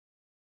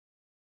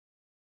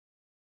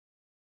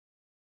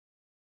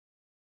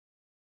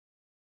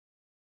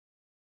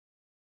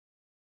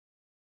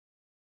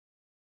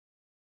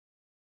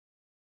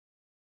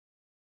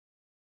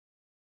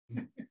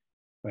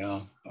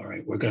Well, all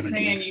right, we're going to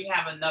saying you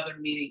have another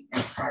meeting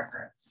in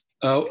progress.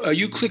 Are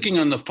you clicking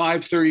on the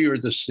 5:30 or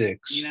the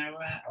 6? You know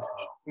what?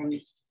 Let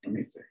me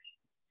see.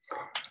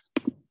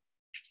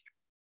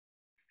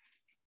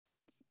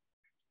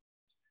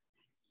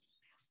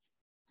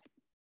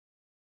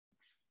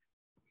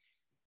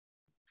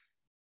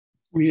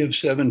 We have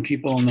 7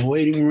 people in the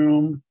waiting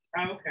room.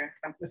 Oh, okay.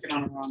 I'm clicking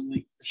on the wrong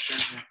link for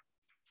sure.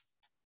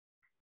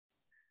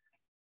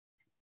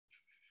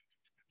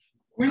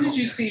 When did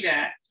you see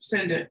that?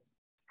 Send it.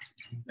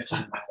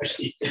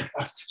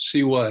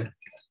 See what?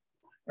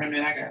 Wait a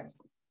minute, I got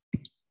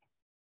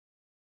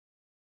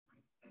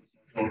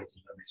it.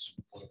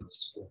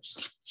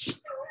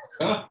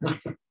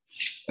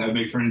 That'd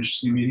make for an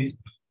interesting meeting.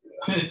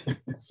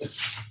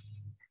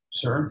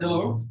 Sir?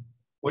 Hello?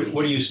 What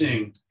are you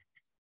seeing,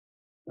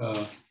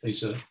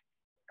 Lisa?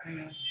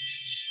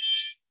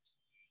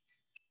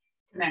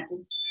 Connected.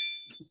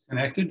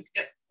 Connected?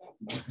 Yep.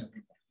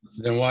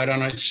 Then why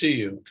don't I see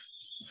you?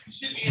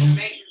 Should be in the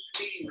main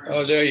meeting room.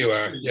 Oh, there you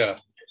are. Yeah.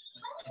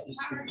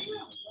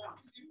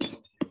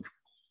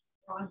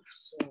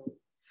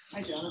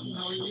 Hi, Jonathan.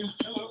 How are you?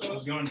 Hello.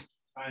 How's it going?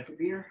 Hi.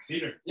 Peter.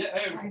 Peter. Yeah,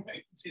 hey, I can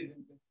see it.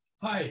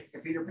 Hi.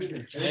 Peter.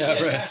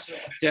 Yeah, right.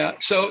 Yeah.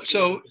 So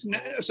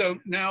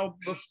now,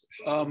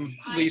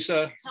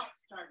 Lisa,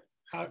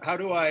 how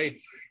do I'm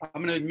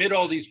going to admit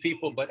all these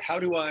people, but how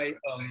do I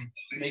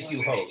make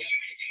you host?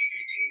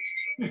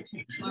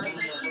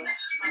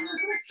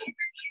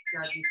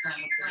 Because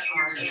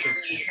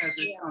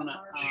it's gonna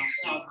cause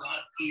a lot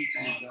of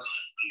feedback.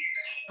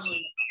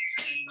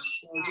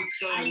 So just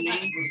go to me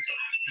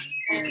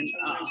and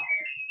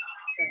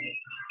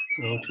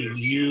go to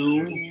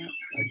you.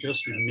 I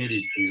just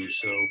admitted you,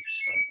 so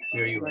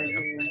there you are.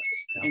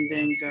 And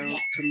then go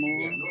to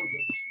more.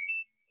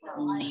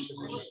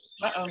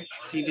 Uh-oh,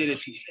 he did it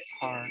too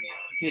hard.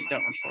 Hit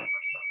don't report.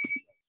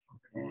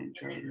 And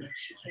go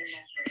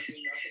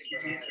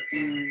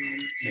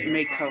to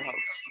make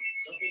co-host.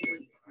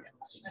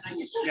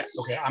 Yeah.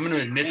 Okay, I'm going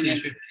to admit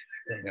these people.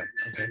 Yeah.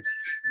 Okay.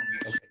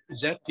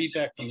 Is that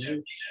feedback from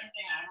you?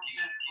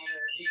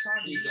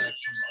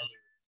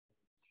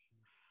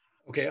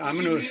 Okay, I'm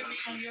going to.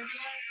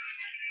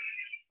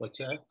 What's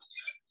that?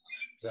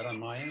 Is that on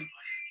my end?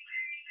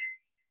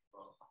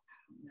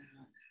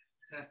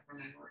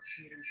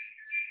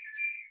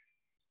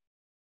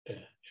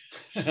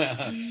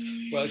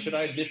 Well, should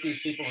I admit these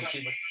people and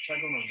see what? Try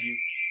going on mute.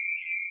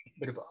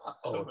 But if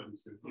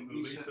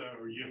Lisa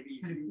or you?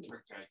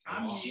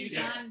 I'm muted.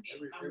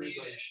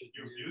 Everybody should.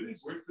 You're muted.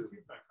 Where's the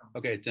feedback coming?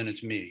 Okay, then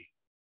it's me.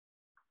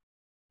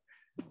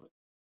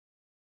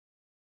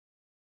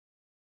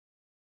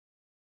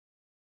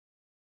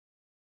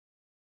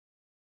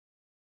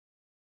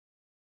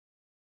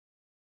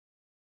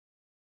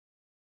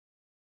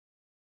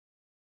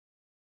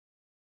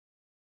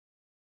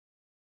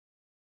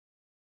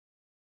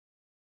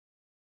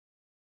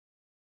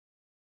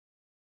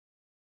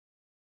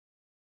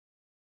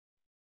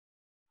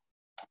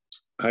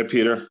 Hi,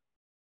 Peter.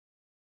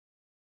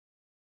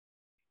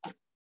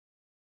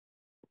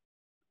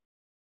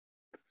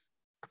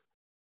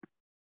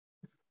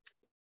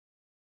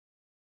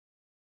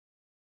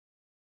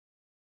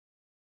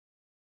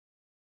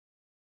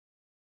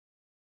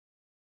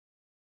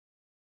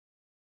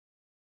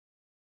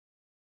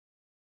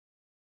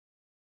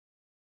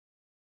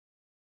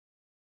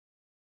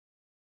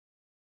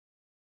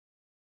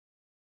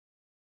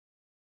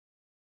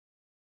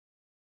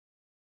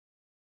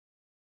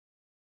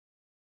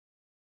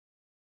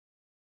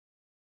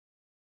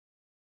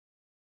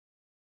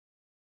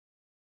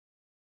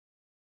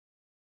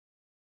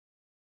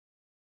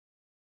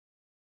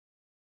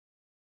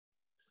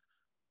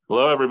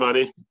 Hello,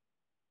 everybody.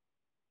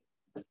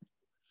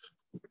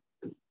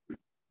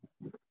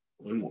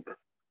 One more.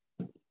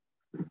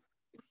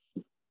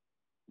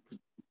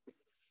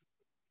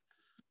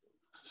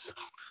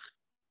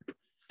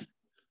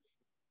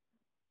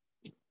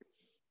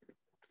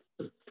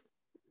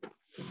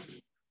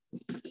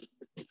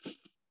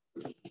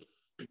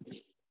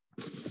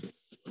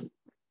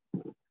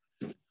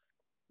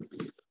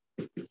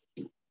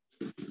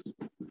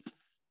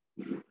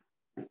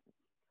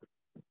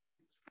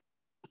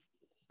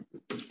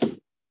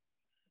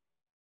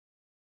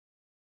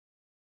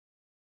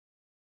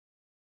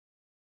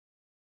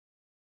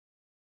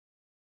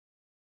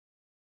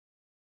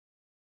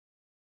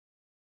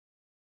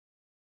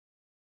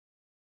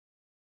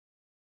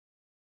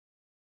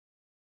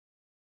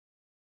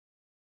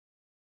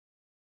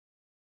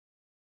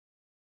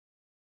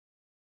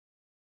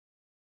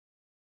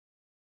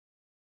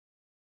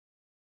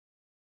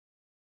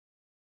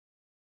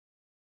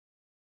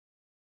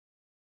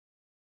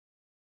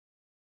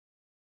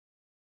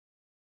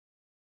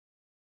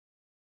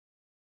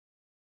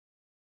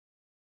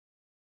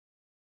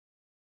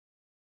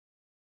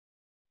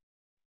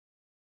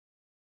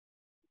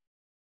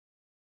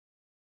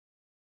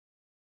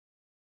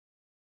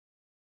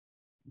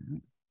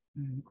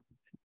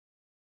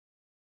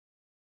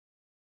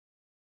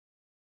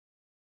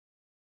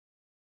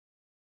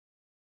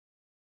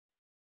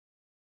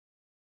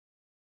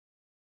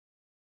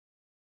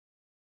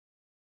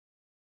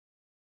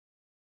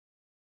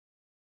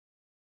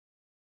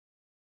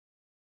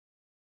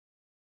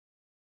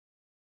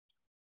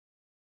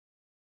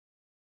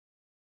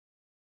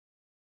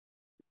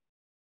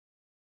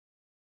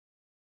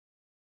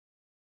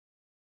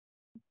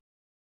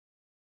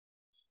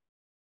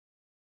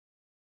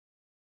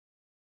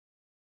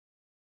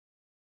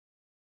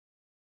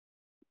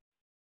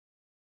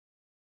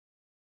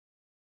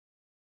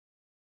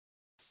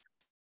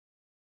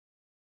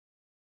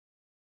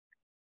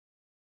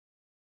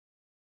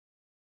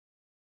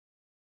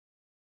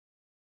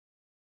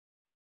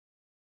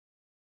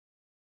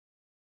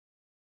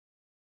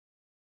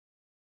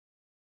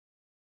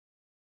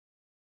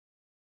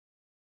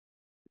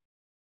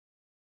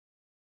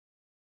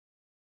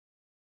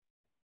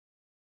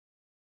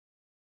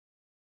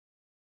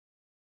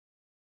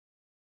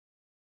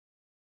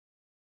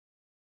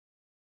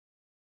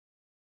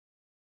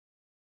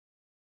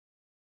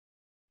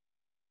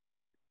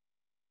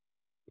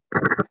 I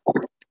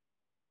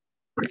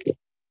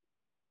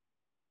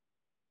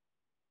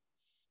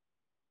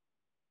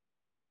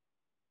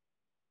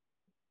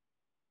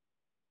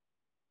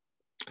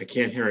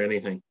can't hear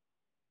anything.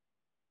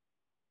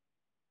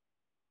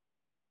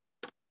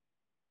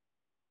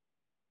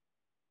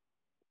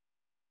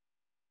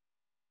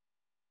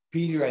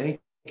 Peter, I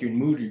think you're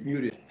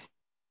muted.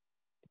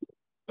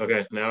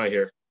 Okay, now I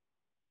hear.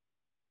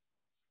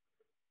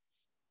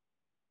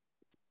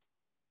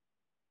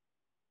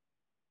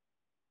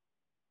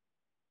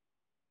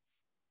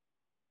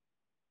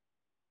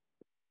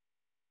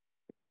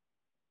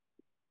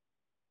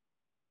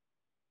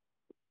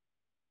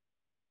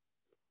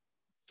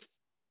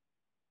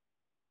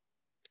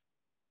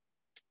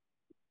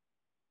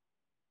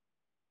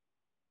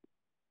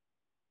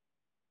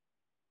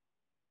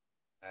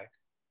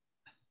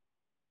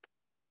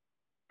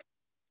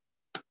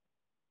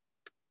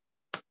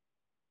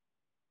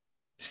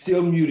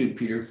 Still muted,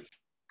 Peter.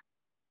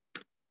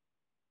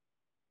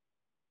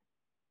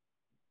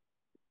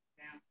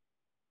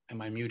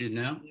 Am I muted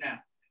now? No.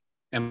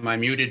 Am I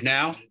muted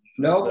now?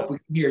 No, we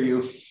can hear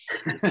you.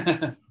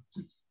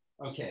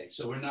 Okay,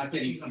 so we're not But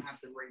getting. you don't have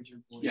to raise your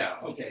voice. Yeah,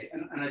 okay,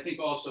 and I think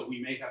also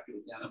we may have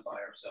to identify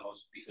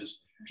ourselves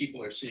because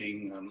people are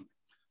seeing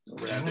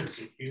rather.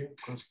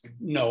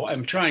 No,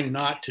 I'm trying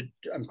not to.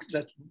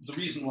 That's the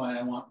reason why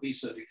I want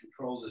Lisa to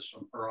control this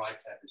from her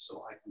iPad is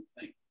so I can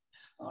think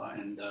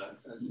and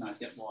not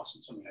get lost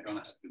in something I don't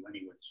have to do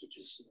anyways, which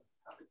is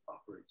how to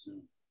operate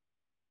Zoom.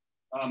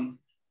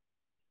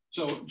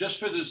 So just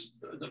for this,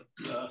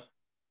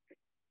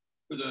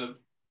 for the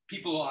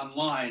people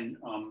online,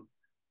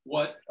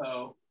 what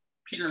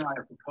Peter and I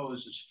have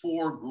proposed is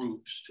 4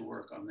 groups to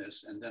work on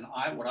this. And then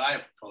what I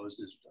have proposed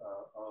is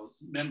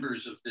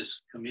members of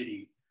this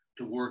committee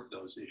to work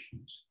those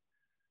issues.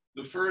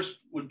 The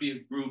first would be a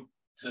group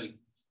to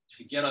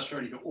get us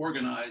ready to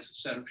organize a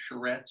set of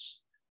charrettes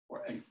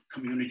and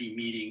community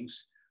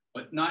meetings,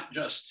 but not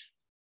just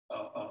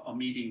a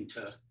meeting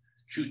to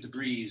shoot the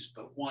breeze,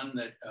 but one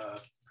that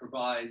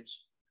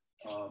provides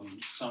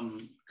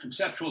some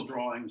conceptual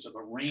drawings of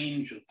a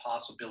range of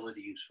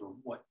possibilities for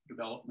what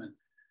development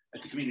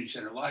at the community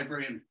center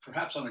library and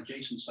perhaps on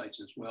adjacent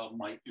sites as well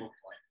might look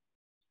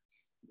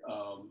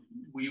like.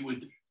 We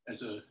would,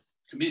 as a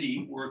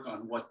committee, work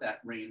on what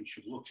that range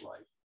should look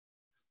like.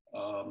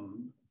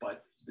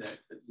 But that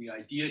the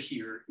idea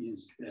here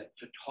is that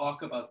to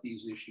talk about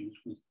these issues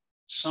with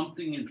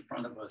something in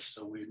front of us,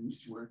 so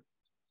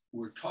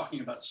we're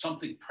talking about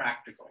something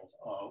practical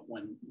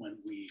when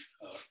we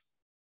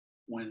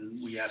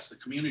ask the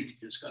community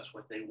to discuss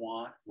what they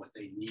want, what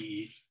they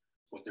need,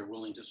 what they're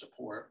willing to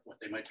support, what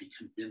they might be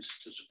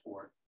convinced to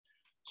support.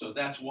 So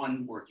that's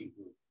one working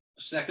group.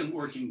 A second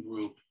working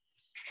group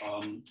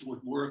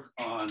would work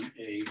on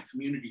a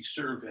community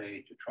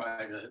survey to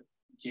try to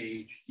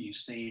gauge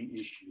these same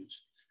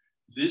issues.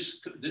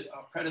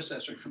 Our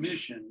predecessor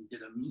commission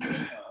did an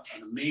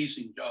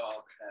amazing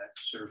job at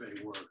survey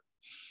work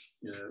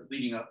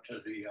leading up to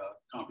the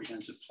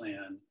comprehensive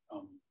plan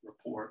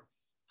report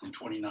from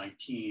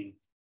 2019,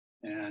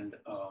 and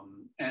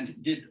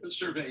did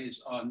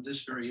surveys on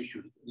this very issue,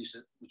 at least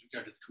with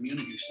regard to the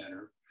community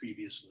center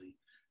previously.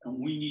 And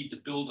we need to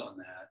build on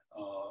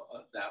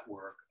that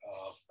work.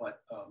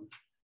 But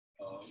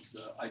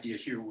the idea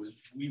here was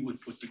we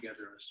would put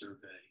together a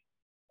survey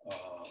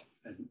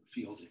and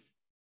field it.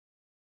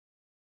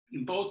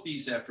 In both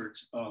these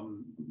efforts,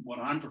 what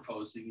I'm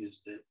proposing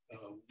is that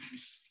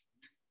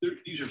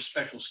these are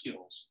special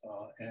skills,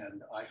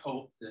 and I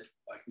hope that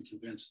I can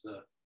convince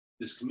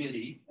this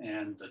committee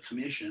and the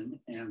commission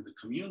and the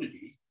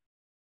community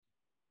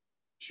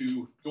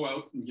to go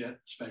out and get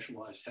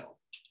specialized help.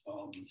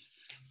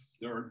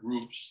 There are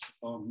groups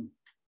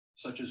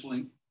such as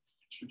Link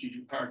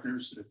Strategic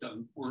Partners that have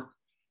done work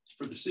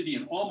for the city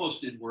and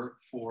almost did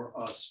work for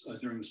us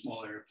during the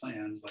small area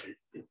plan, but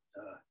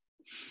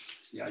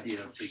the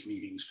idea of big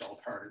meetings fell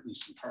apart, at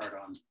least in part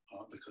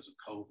because of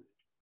COVID.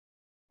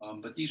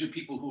 But these are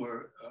people who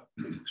are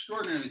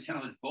extraordinarily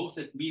talented, both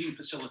at meeting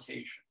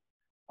facilitation.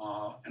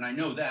 And I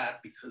know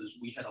that because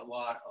we had a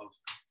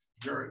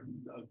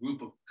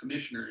group of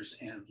commissioners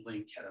and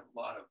Link had a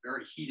lot of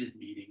very heated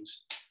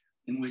meetings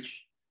in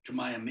which, to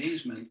my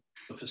amazement,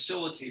 the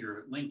facilitator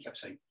at Link kept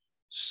saying,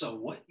 so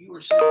what you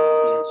were saying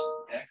is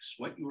X,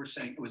 what you were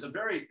saying,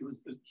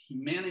 he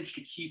managed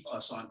to keep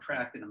us on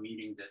track in a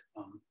meeting that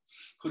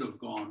could have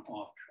gone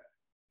off track.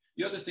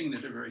 The other thing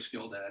that they're very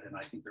skilled at, and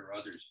I think there are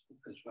others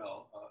as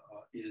well,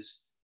 is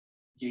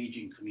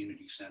gauging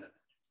community sentiment.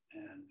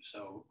 And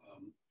so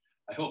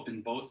I hope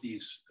in both of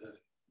these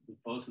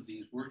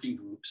working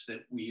groups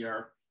that we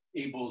are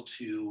able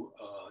to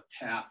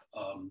tap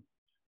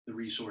the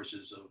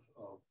resources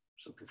of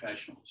some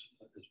professionals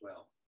as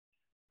well.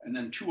 And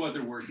then 2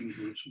 other working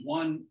groups,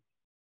 one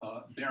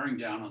bearing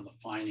down on the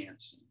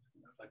financing,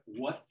 like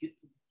with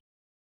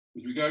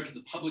regard to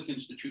the public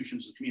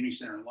institutions, the community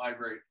center and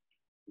library,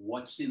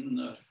 what's in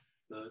the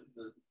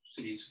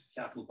city's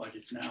capital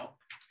budgets now?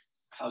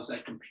 How's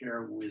that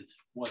compare with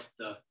what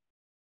the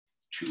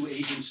 2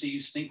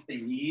 agencies think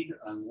they need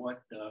and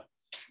what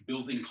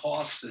building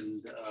costs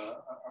and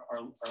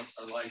are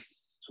like,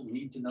 so we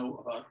need to know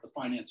about the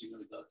financing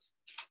of the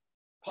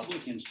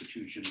public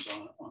institutions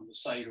on the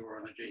site or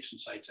on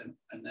adjacent sites,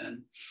 and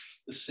then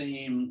the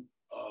same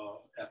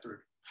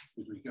effort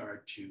with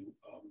regard to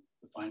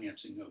the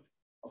financing of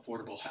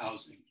affordable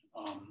housing.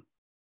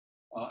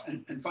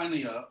 And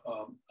finally, a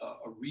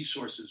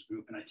resources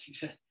group, and I think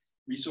that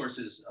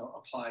resources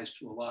applies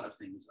to a lot of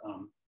things. A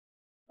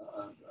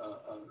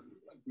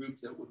group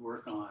that would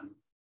work on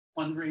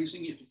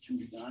fundraising, if it can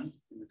be done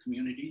in the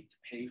community, to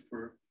pay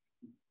for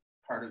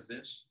part of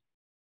this.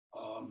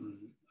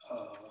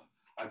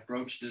 I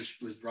broached this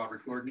with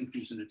Robert Gordon,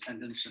 who's in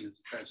attendance and is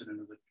the president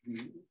of the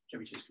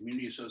Chevy Chase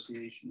Community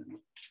Association, and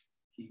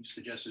he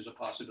suggests there's a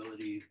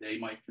possibility they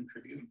might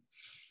contribute.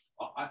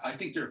 I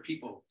think there are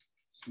people,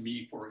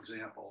 me for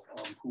example,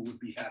 who would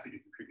be happy to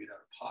contribute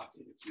out of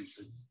pocket if we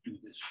could do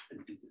this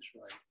and do this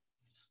right.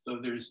 So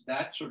there's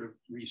that sort of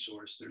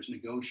resource. There's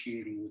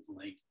negotiating with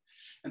Link.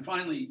 And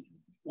finally,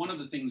 one of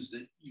the things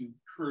that you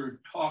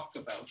heard talked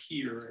about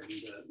here and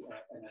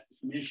at the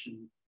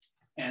commission,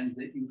 and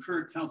that you've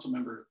heard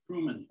Councilmember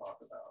Fruman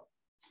talk about,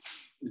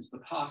 is the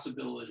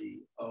possibility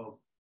of,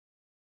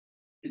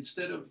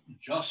 instead of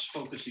just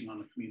focusing on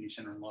the community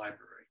center and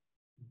library,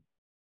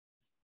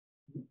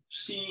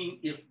 seeing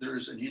if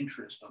there's an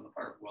interest on the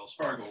part of Wells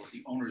Fargo or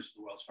the owners of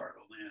the Wells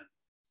Fargo land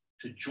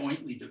to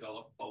jointly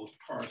develop both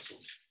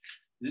parcels.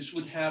 This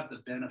would have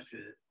the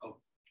benefit of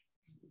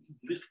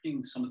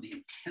lifting some of the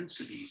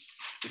intensity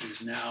that is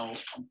now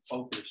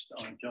focused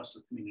on just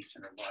the community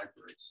center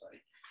library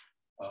site.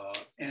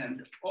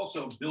 And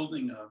also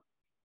building a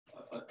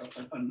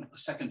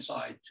second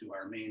side to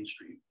our Main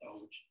Street,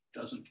 which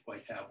doesn't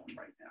quite have one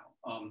right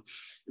now.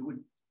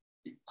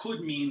 It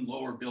could mean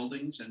lower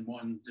buildings and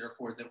one,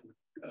 therefore, that would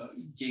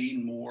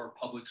gain more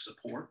public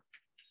support.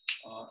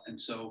 And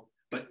so,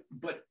 but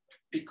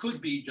it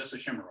could be just a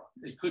chimera.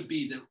 It could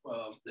be that,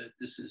 that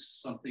this is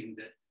something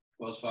that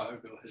Wells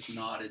Fargo has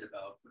nodded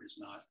about, but is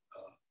not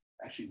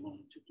actually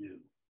willing to do.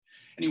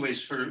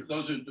 Anyways, for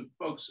those are the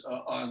folks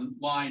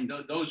online,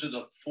 those are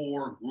the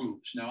 4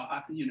 groups.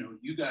 Now,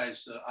 you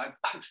guys,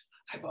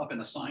 I've up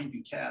and assigned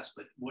you tasks,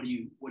 but what do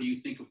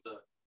you think of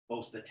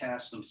both the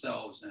tasks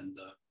themselves and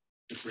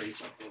the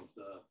breakup of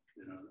the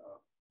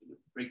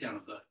breakdown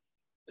of the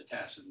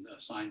tasks and the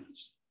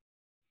assignments?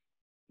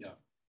 Yeah.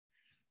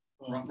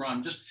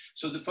 Ron, just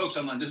so the folks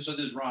online, this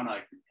is Ron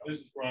Eichner. This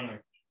is Ron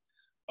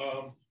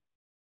Eichner.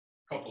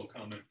 Couple of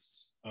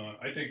comments.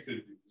 I think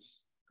that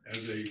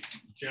as a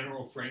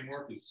general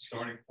framework, as a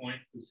starting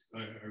point,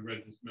 I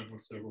read this memo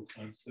several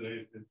times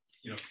today.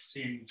 It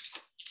seems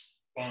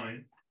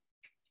fine.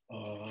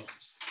 I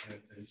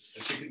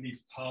think it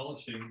needs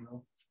polishing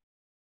though,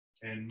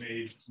 and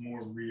made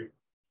more real.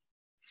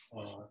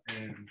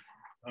 And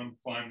I'm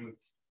fine with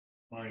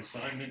my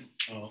assignment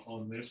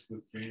on this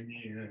with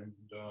Jamie and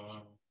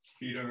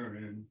Peter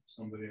and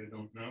somebody I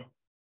don't know.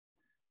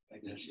 I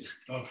guess you.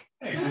 Oh,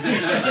 hey.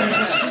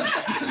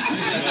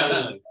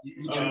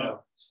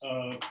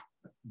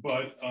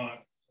 But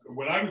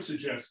what I would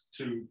suggest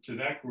to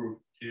that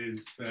group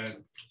is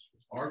that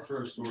our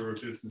first order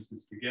of business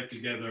is to get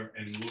together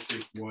and look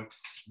at what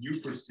you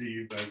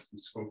perceive as the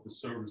scope of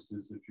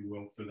services, if you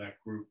will, for that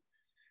group,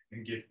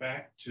 and get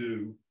back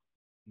to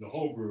the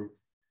whole group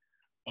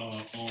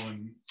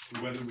on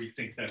whether we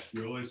think that's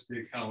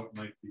realistic, how it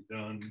might be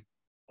done,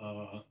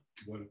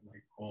 what it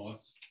might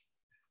cost.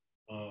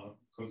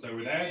 Because I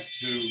would add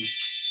to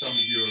some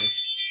of your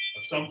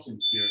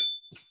assumptions here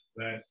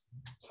that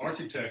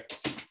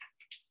architects,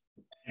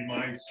 in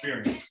my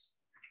experience,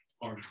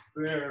 are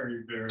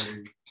very,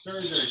 very,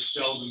 very, very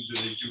seldom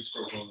do they do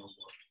pro bono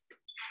work,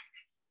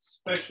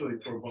 especially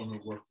pro bono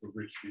work for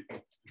rich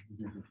people.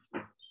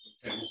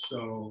 Okay,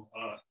 so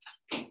I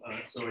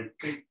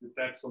think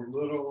that's a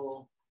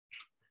little,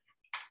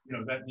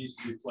 that needs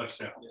to be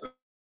fleshed out.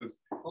 Yeah.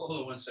 Hold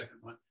on 1 second,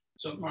 Ron.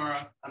 So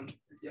Mara, I'm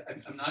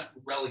not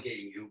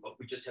relegating you, but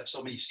we just have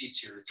so many seats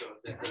here. So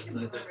there's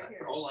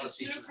a whole lot of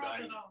seats in the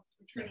dining.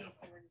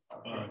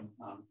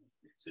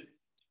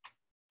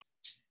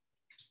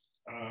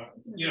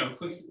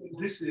 Because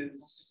this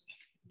is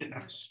an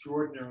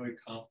extraordinarily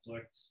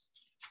complex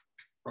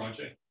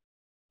project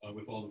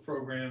with all the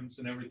programs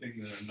and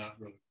everything that are not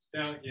really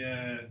out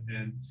yet.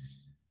 And,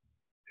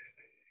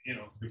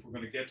 if we're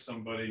going to get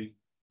somebody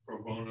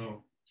pro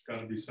bono, it's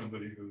got to be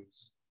somebody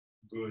who's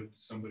good,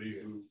 somebody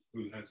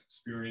who has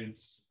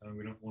experience.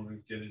 We don't want to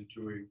get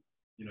into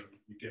you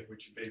get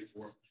what you pay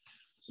for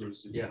sort of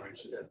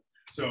situation. Yeah.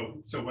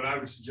 So what I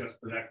would suggest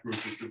for that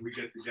group is that we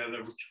get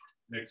together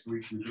next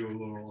week, we do a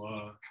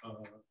little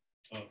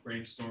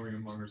brainstorming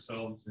among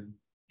ourselves and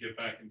get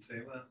back and say,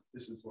 well,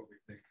 this is what we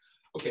think.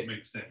 Okay,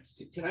 makes sense.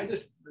 Can I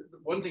just,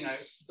 one thing I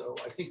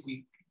think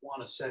we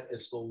want to set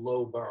as the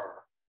low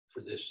bar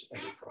for this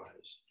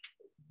enterprise,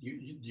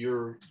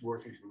 your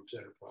working group's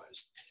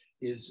enterprise,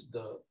 is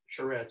the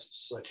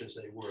charrettes such as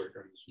they were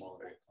during the small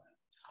area plan.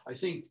 I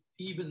think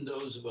even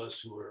those of us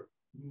who are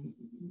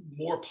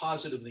more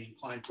positively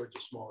inclined towards a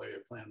small area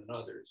plan than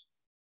others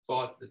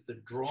thought that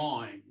the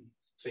drawing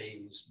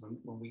phase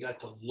when we got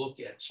to look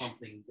at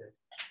something that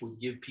would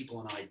give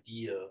people an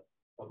idea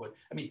of what,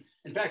 I mean,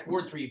 in fact,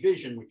 Ward 3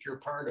 Vision, which you're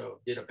part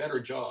of, did a better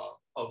job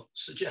of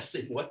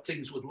suggesting what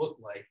things would look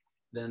like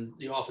than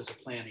the Office of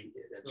Planning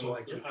did. And so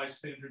I the high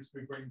standards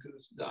we bring to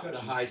this discussion. the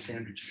high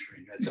standards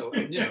we bring. And so,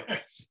 you know,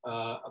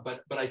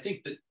 but I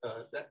think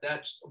that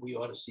that's we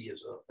ought to see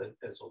as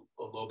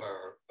a low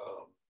bar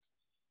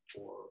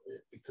for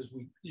it, because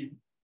we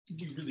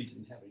really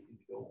didn't have anything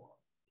to go on,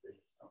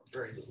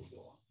 very little to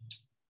go on.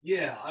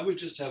 Yeah, I would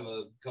just have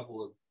a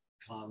couple of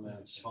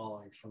comments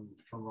following from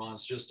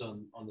Ron's just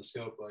on the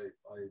scope.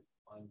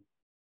 I'm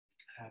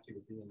happy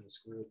to be in this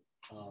group,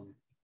 of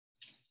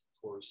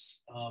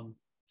course.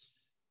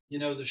 You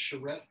know, the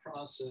charrette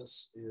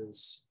process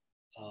is,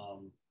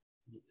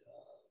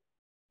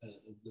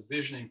 the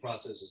visioning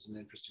process is an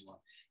interesting one.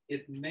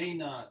 It may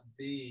not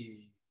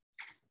be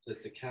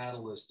that the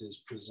catalyst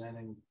is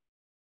presenting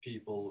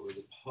people or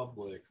the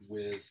public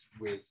with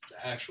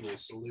actual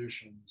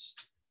solutions,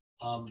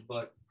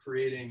 but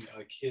creating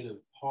a kit of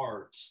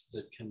parts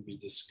that can be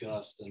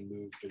discussed and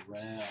moved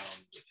around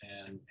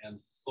and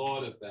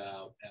thought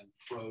about and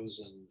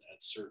frozen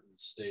at certain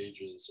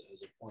stages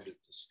as a point of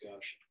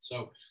discussion.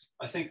 So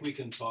I think we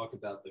can talk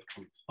about the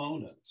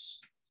components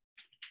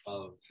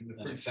of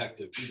an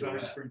effective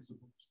charrette.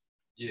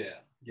 Yeah,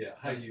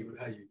 how you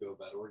go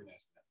about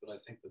organizing that. But I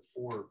think the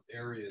 4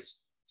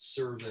 areas,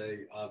 survey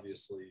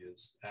obviously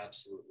is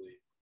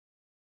absolutely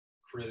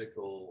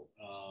critical,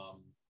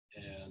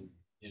 and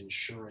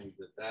ensuring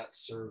that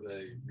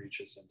survey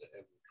reaches into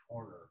every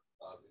corner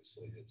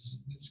obviously is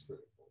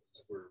critical.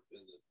 That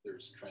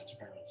there's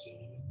transparency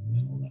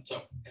and all that.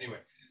 So anyway,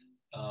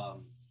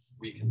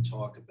 we can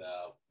talk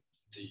about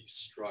the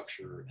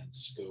structure and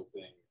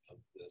scoping of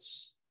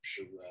this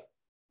charrette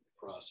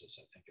process,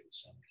 I think, in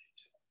some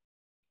detail.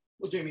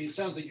 Well, Jamie, it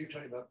sounds like you're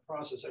talking about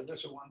process. I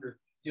also wonder,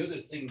 the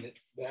other thing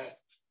that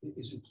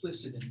is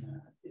implicit in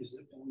that is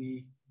that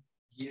we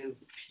give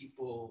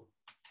people,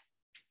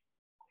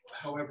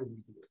 however we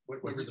do it,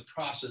 whatever the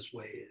process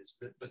way is,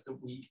 but that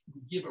we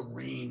give a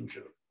range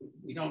of,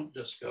 we don't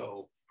just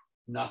go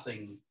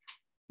nothing,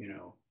 you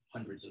know,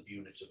 hundreds of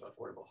units of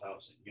affordable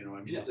housing, you know,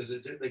 I mean, yeah.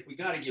 Like we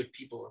got to give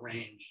people a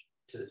range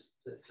to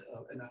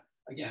and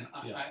again,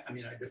 I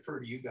mean, I defer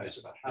to you guys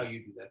about how you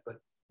do that,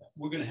 but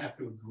we're going to have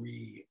to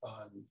agree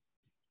on,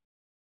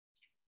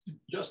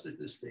 just at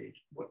this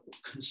stage, what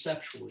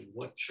conceptually,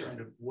 what kind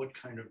of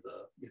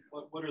the, you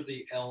know, what are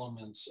the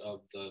elements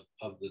of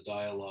the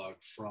dialogue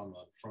from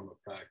a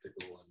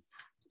practical and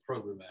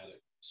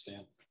programmatic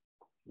standpoint,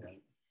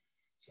 right?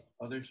 So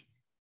others.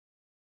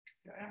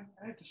 Yeah,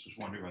 I just was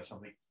wondering about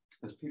something,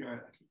 because Peter, I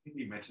think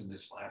you mentioned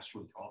this last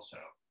week also.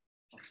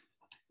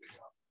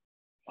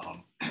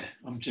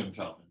 I'm Jim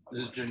Feldman.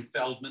 This is Jim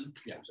Feldman.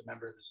 Yeah, as a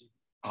member of the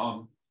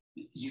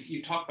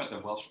You talk about the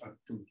Wells. I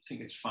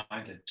think it's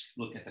fine to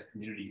look at the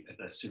community, at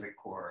the civic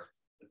core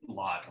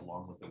lot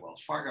along with the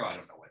Wells Fargo. I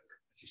don't know whether,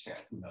 as you say,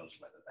 who knows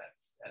whether that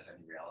has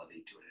any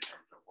reality to it in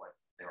terms of what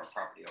they're a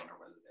property owner,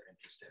 whether they're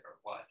interested or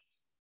what.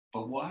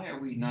 But why are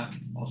we not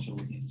also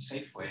looking at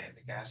Safeway and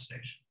the gas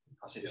station?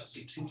 Because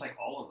it seems like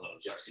all of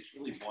those are, it's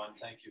really one.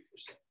 Thank you for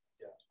saying.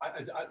 Yeah,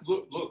 I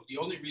look, the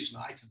only reason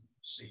I can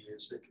see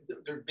is that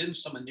there have been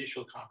some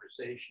initial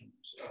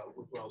conversations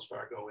with Wells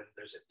Fargo, and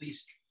there's at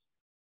least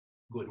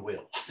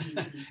goodwill.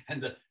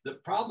 And the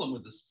problem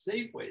with the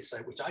Safeway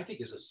site, which I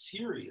think is a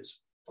serious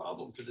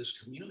problem for this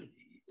community,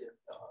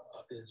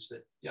 is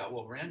that, yeah,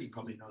 well, Randy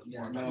probably knows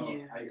more about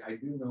it. I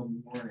do know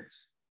more, and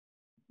it's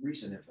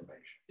recent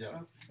information.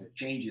 Yeah. It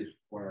changes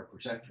what our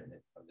perception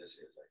of this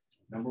is. Like,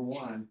 number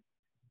one,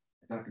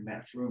 I talked to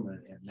Matt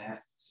Truman, and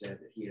Matt said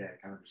that he had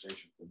a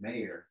conversation with the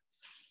mayor,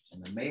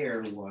 and the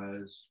mayor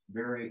was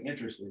very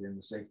interested in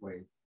the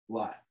Safeway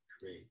lot.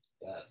 Great.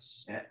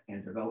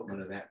 And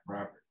development of that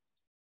property.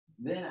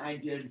 Then I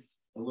did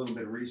a little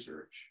bit of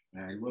research,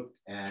 and I looked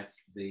at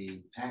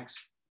the tax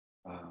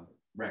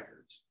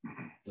records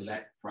for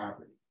that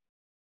property.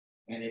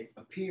 And it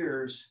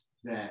appears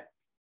that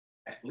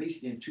at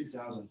least in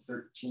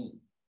 2013,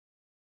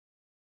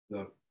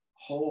 the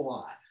whole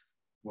lot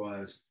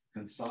was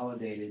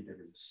consolidated. There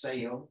was a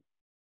sale,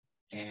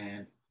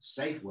 and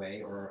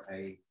Safeway, or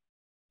a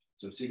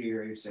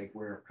subsidiary of Safeway,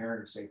 or a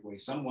parent of Safeway,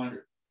 someone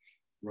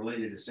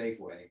related to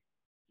Safeway,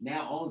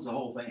 now owns the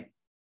whole thing.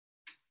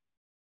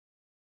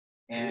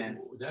 And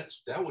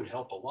that would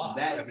help a lot.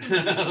 Wasn't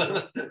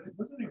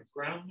it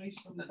ground lease?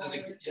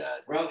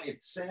 Yeah. Well,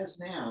 it says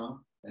now,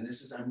 and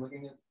this is, I'm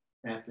looking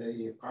at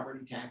the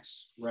property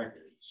tax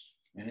records,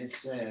 and it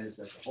says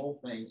that the whole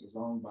thing is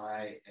owned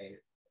by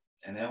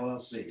an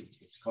LLC.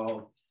 It's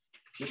called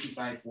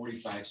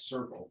 5545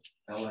 Circle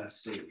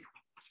LLC,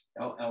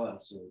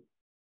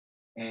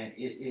 and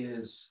it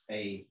is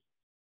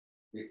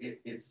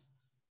it's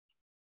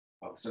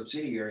a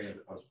subsidiary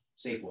of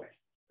Safeway,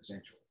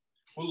 essentially.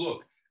 Well,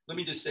 look, let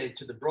me just say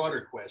to the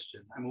broader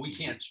question, I mean, we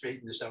can't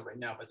straighten this out right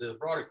now, but to the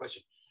broader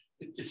question,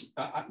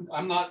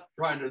 I'm not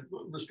trying to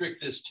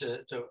restrict this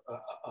to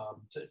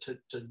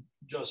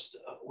just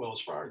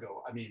Wells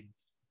Fargo. I mean,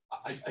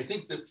 I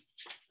think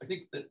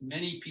that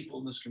many people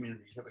in this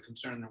community have a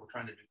concern that we're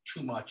trying to do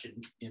too much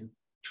in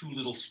too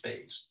little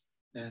space.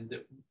 And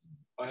that,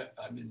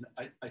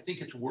 I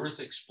think it's worth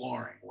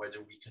exploring whether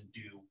we can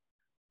do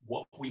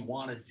what we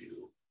want to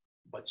do,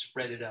 but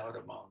spread it out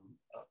among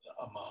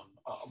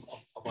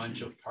a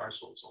bunch of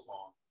parcels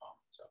along.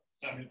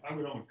 I mean, I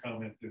would only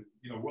comment that,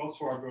 Wells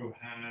Fargo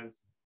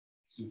has,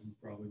 Susan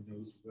probably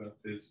knows about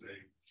this,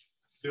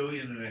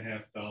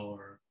 $1.5 billion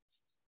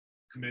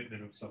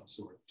commitment of some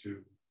sort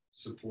to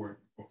support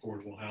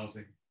affordable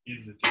housing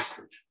in the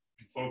district,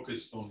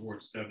 focused on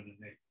Ward 7 and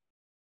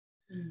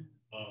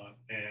 8.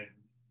 And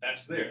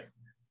that's there.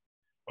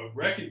 But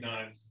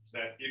recognize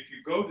that if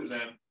you go to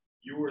them,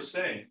 you are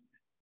saying,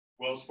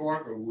 Wells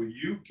Fargo, will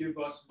you give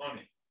us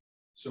money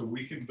so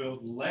we can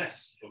build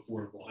less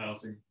affordable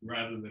housing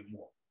rather than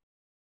more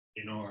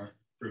in our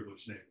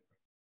privileged neighborhood?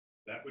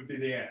 That would be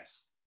the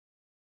ask.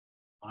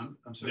 I'm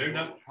sorry, they're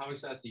not. How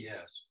is that the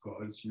ask?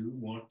 Because you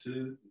want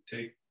to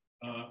take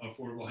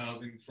affordable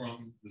housing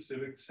from the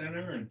Civic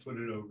Center and put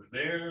it over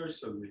there.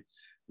 So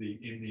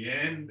in the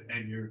end,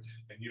 and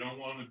you don't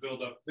want to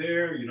build up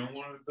there. You don't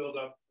want to build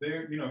up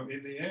there. In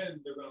the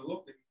end, they're going to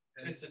look at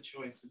It's a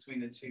choice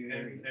between the two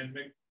and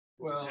make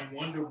and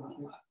wonder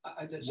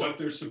what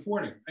they're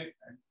supporting.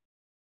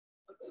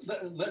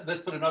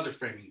 Let's put another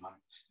framing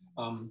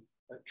on it.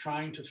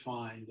 Trying to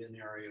find an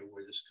area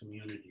where this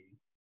community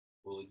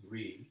will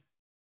agree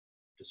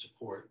to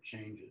support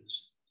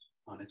changes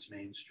on its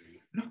main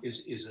street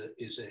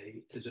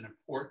is an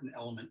important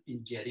element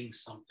in getting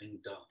something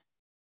done.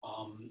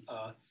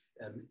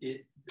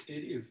 If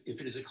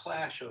it is a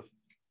clash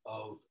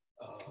of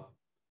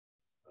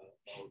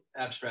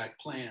abstract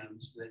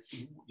plans that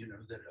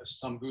that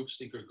some groups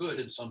think are good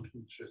and some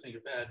groups think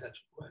are bad,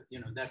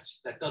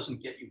 that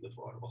doesn't get you the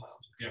affordable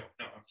housing. Yeah,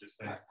 no, I'm just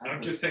saying.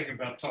 I'm just thinking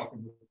about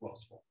talking with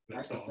Wells Fargo.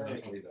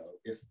 Hypothetically, though,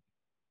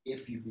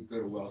 if you could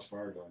go to Wells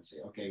Fargo and say,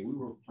 okay, we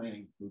were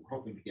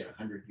hoping to get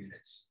 100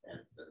 units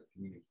at the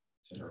community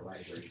center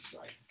library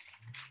site.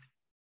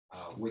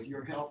 With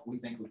your help, we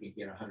think we can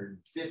get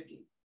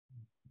 150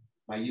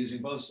 by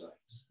using both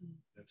sites.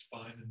 That's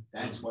fine. And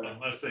that's what,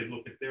 unless they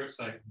look at their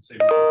site and say we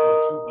can do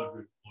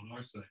 200 on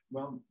our site.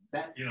 Well,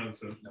 that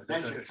so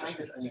that's the kind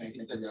of thing I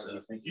think we ought to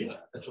be thinking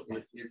about. That's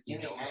what is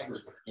in the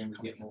aggregate, can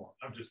we get more?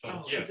 I'm just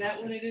talking. Is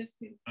that what it is?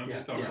 I'm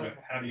just talking about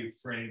how do you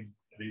frame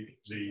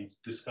the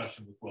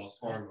discussion with Wells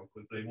Fargo,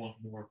 because they want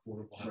more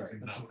affordable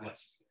housing, not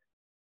less.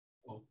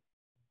 Well,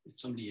 if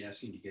somebody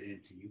asking to get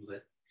in, can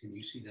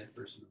you see that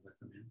person and let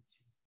them in?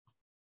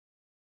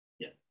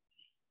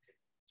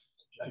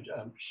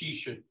 She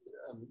should,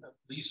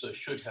 Lisa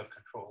should have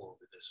control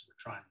over this. We're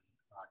trying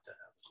not to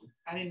have.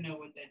 I didn't know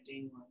what that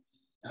ding was.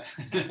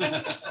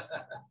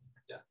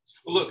 Yeah.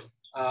 Well, look,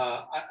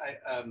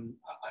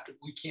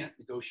 we can't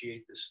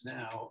negotiate this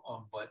now,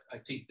 but I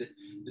think that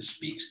this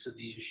speaks to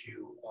the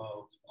issue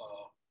of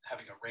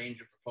having a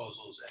range of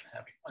proposals and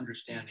having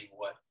understanding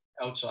what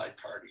outside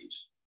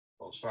parties,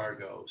 Wells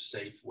Fargo,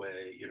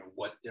 Safeway,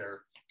 what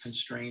their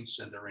constraints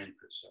and their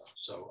interests are.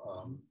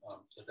 So,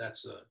 so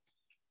that's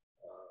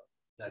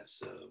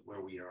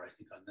where we are, I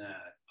think, on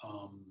that.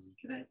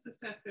 Can I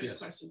just ask a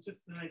question?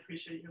 Just and I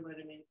appreciate you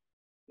letting me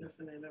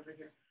listen in over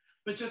here.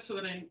 But just so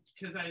that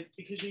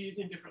because you're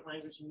using different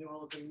language and you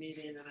all have been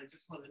meeting, and I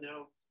just want to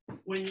know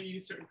when you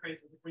use certain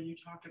phrases, when you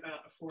talk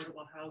about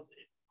affordable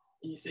housing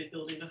and you say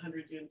building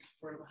 100 units of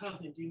affordable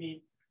housing, do you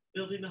mean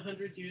building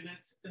 100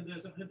 units and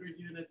those 100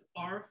 units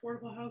are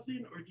affordable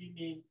housing, or do you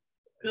mean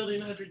building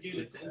 100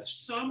 units and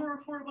some are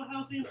affordable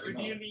housing, or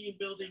do you mean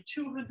building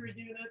 200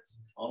 units,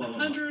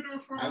 100 are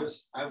affordable?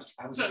 I was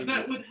so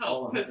that would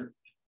help.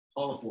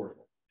 All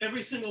affordable.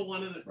 Every single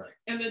one of them. Right.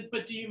 And then,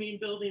 but do you mean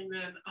building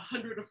then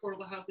 100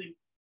 affordable housing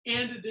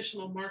and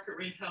additional market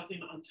rate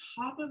housing on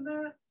top of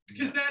that?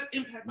 Because that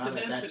impacts the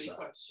density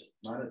question.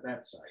 Not at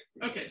that site.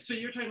 Okay, so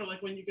you're talking about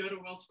like when you go to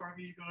Wells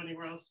Fargo, you go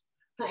anywhere else.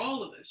 For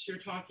all of this, you're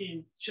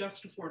talking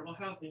just affordable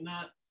housing,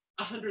 not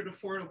 100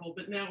 affordable,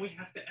 but now we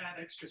have to add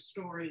extra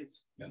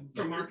stories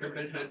for market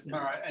rate housing.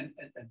 And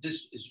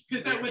this is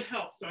because that would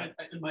help. So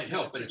it might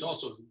help, but it's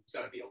also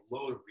got to be a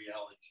load of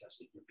reality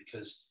testing,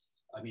 because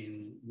I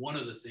mean, one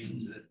of the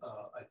things that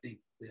I think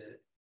that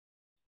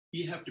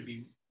you have to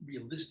be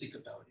realistic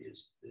about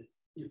is that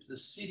if the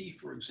city,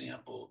 for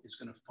example, is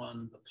going to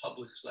fund the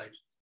public sites,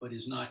 but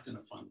is not going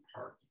to fund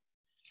parking,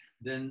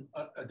 then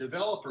a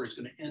developer is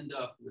going to end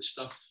up with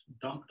stuff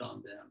dumped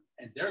on them,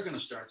 and they're going to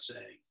start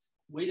saying,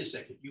 wait a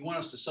second, you want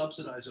us to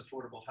subsidize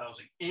affordable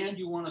housing, and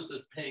you want us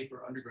to pay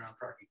for underground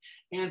parking.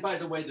 And by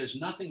the way, there's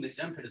nothing that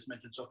Dempitt has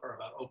mentioned so far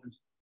about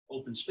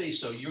open space,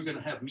 so you're going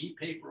to have me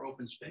pay for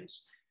open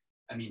space?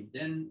 I mean,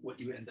 then what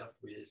you end up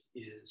with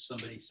is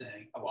somebody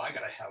saying, oh, well, I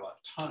got to have a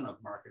ton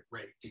of market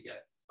rate to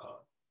get,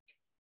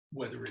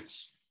 whether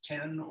it's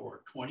 10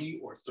 or 20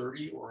 or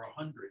 30 or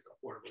 100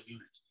 affordable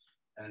units.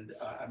 And,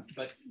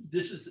 but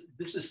this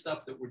is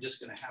stuff that we're just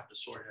going to have to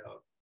sort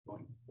out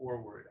going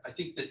forward. I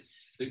think that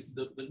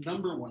the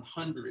number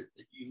 100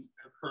 that you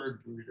have heard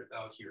rooted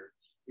about here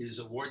is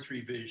a Ward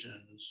 3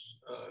 Visions,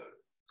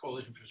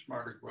 Coalition for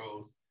Smarter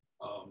Growth,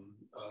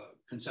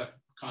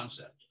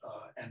 concept.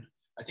 And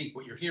I think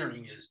what you're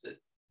hearing is that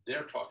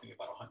they're talking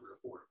about 100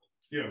 affordable.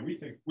 Yeah, we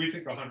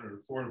think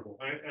 100 affordable.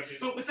 I mean,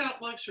 but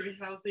without luxury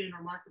housing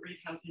or market rate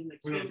housing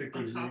mixed we don't in think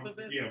on there's top room. of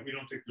it. Yeah, we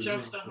don't think there's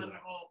Just room for 100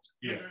 that. all.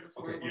 Yeah. 100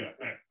 Okay. affordable.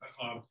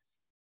 Yeah.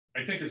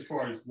 I think as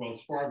far as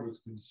Wells Fargo is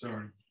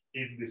concerned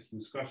in this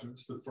discussion,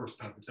 it's the first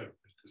time it's ever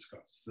been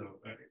discussed.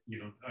 So you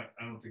know,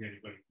 I don't think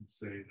anybody can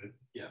say that.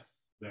 Yeah.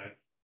 That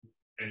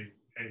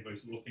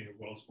anybody's looking at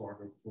Wells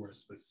Fargo for a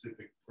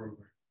specific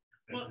program.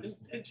 Well,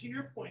 and to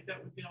your point,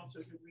 that would be also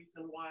a good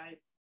reason why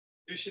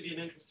there should be an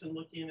interest in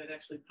looking at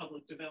actually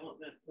public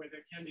development, where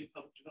there can be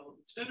public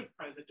development instead of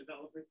private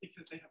developers,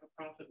 because they have a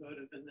profit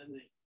motive and then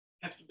they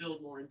have to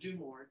build more and do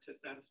more to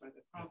satisfy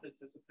their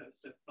profits as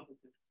opposed to public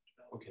interest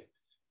development. Okay,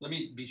 let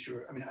me be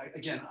sure. I mean,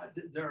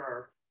 there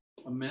are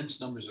immense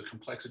numbers of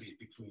complexities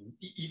between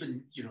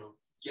even, you know,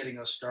 getting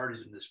us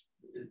started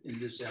in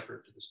this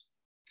effort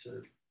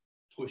to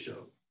push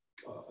a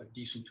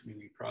decent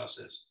community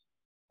process.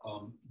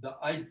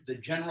 The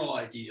general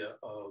idea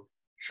of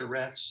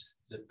charrettes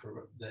that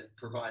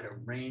provide a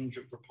range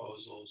of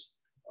proposals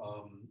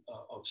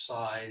of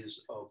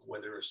size, of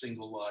whether a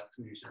single lot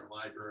community center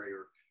library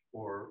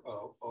or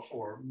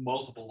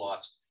multiple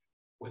lots,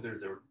 whether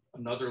they're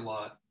another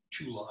lot,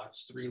 2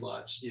 lots, 3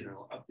 lots, you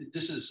know,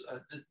 this is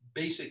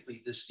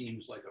basically, this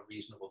seems like a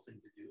reasonable thing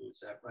to do. Is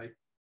that right?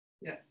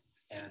 Yeah.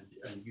 And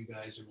you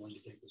guys are willing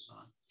to take this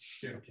on?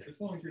 Yeah, okay. As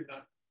long as you're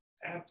not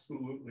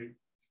absolutely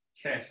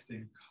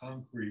casting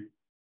concrete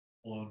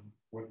on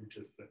what you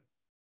just said.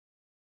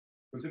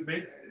 Was it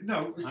made?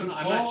 No, I'm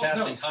not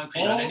casting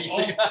concrete on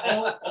anything.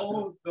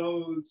 all of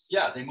those.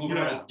 Yeah, they move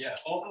around. Yeah.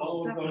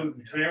 All of those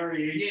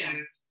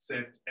variations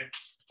and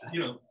you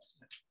know,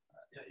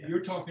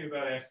 you're talking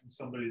about asking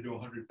somebody to do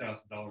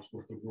 $100,000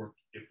 worth of work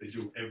if they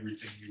do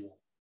everything you want.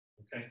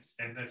 Okay,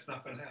 and that's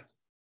not going to happen.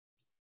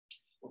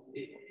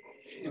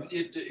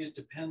 It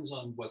depends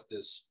on what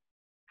this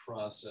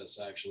process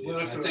actually Well,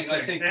 is. that's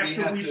I think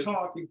after we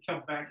talk and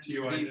come back to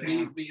you,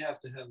 we have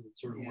to have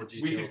sort of more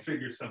detail. we can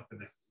figure something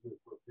out.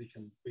 We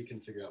can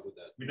figure out what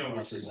that we know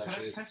process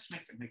actually is. Can I just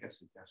make a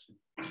suggestion?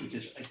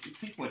 Because I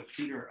think what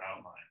Peter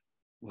outlined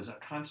was a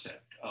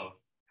concept of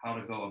how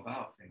to go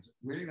about things.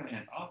 Where you're going to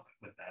end up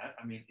with that,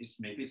 I mean,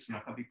 maybe it's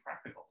not going to be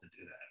practical to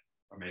do that,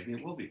 or maybe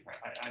it will be.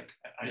 That's right.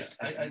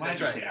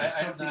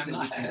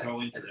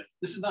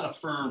 This is not a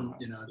firm,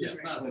 you know. This is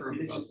not a firm.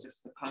 It's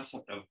just the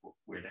concept of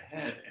where to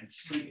head and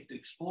see to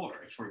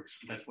explore.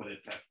 That's what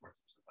it's supposed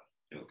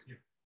to do. Yeah.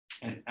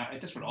 And I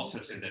just would also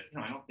say that, you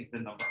know, I don't think the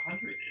number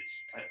 100 is.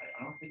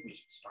 I don't think we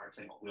should start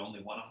saying, well, we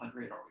only want 100,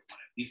 or we want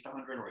at least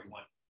 100, or we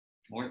want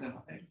more than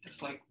 100.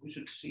 Just like we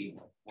should see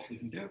what we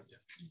can do. Yeah.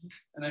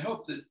 And I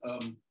hope that.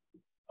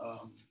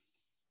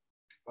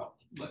 Well,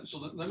 so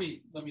let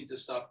me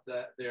just stop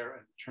that there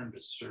and turn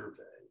to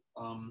survey.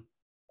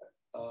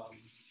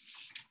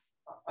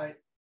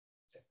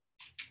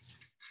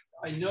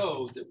 I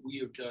know that we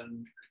have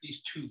done at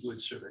least 2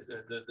 good surveys.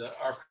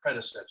 Our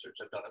predecessors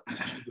have done at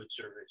least 2 good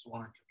surveys.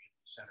 One on community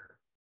center,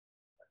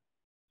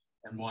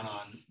 and one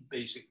on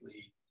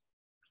basically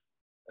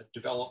a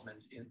development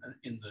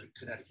in the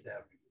Connecticut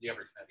Avenue, the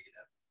Upper Connecticut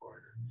Avenue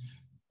corridor.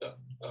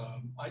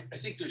 I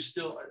think there's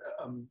still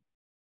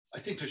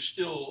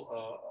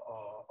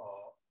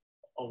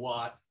a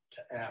lot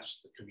to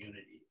ask the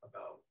community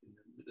about in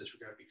this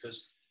regard,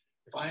 because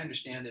if I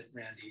understand it,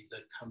 Randy,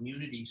 the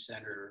community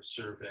center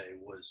survey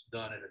was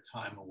done at a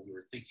time when we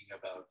were thinking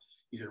about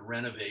either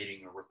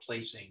renovating or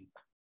replacing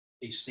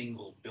a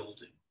single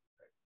building.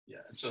 Right?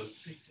 Yeah, and so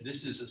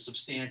this is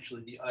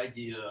substantially the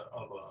idea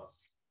of a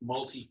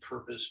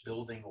multi-purpose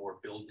building or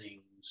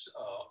buildings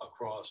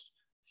across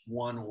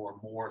one or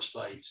more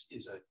sites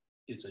is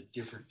a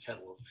different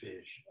kettle of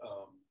fish.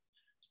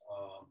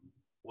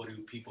 What do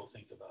people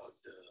think about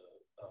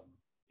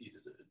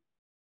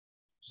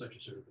such a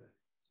survey?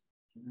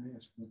 Can I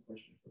ask one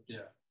question?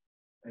 Yeah.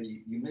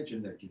 You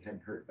mentioned that you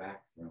hadn't heard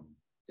back from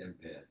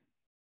DMPED.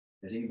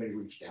 Has anybody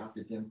reached out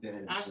to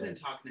DMPED? I've been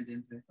talking to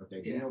DMPED.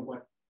 Okay, do you know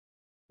what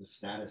the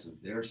status of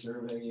their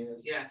survey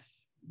is?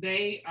 Yes,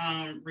 they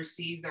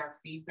received our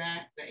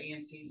feedback, the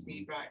ANC's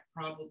feedback,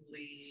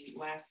 probably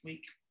last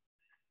week.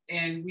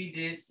 And we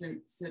did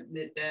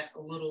submit that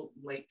a little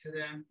late to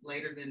them,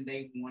 later than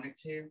they wanted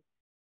to.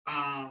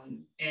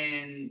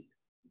 And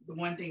the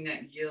one thing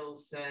that Gil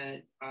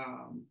said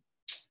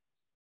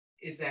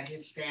is that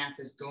his staff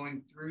is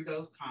going through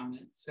those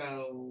comments.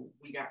 So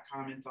we got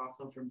comments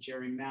also from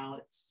Jerry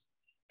Mallets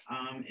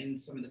and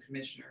some of the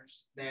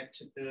commissioners that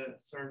took the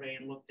survey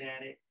and looked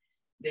at it.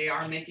 They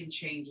are making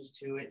changes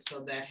to it. So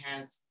that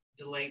has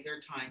delayed their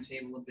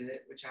timetable a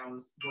bit, which I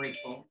was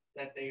grateful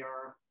that they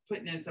are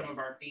putting in some of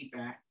our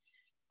feedback.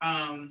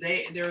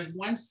 There is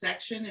one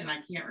section, and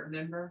I can't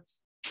remember,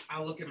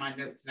 I'll look at my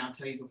notes and I'll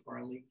tell you before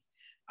I leave,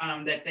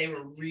 that they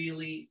were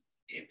really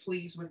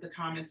pleased with the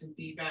comments and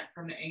feedback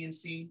from the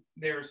ANC.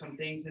 There are some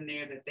things in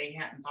there that they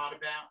hadn't thought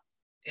about,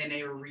 and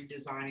they were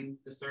redesigning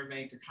the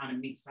survey to kind of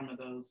meet some of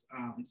those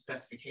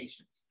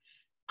specifications.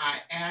 I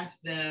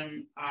asked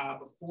them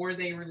before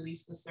they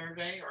released the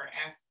survey, or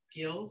asked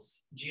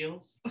Gills,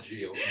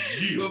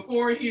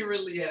 before he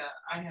really, yeah,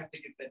 I have to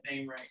get that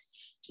name right.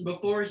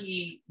 Before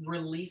he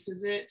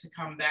releases it, to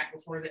come back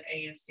before the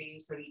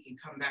ANC so he can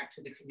come back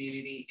to the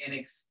community and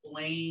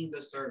explain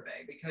the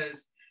survey,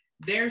 because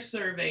their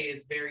survey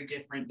is very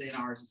different than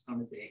ours is going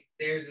to be.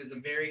 Theirs is a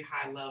very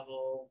high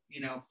level,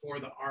 you know, for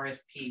the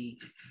RFP,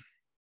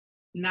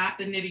 not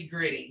the nitty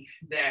gritty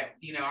that,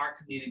 you know, our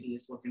community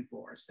is looking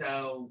for.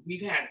 So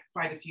we've had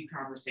quite a few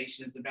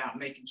conversations about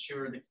making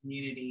sure the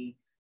community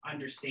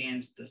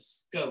understands the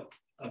scope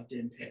of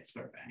DNPET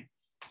survey.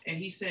 And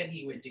he said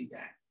he would do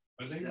that.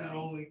 Are they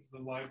enrolling the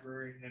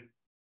library and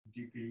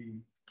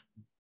DP,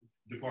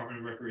 Department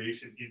of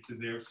Recreation, into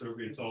their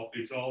survey? It's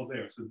all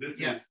there. So this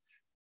is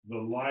the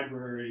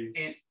library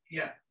and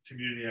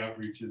community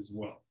outreach as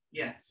well.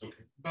 Yes.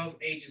 Okay.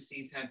 Both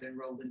agencies have been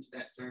rolled into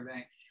that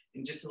survey.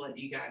 And just to let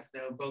you guys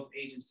know, both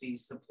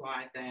agencies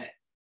supplied that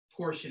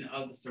portion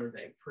of the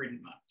survey pretty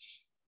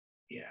much.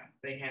 Yeah,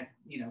 they had,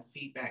 you know,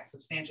 feedback,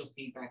 substantial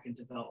feedback and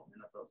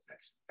development of those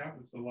sections. That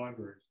was the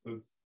libraries,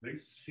 because they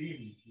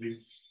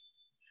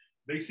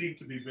seem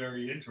to be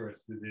very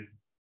interested in.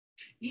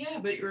 Yeah,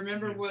 but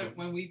remember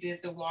when we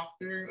did the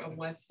walkthrough of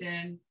West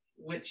End,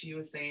 what you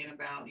were saying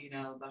about, you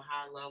know, the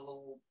high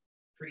level,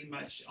 pretty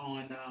much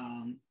on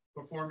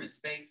performance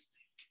based.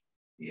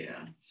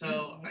 Yeah,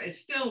 so it's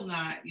still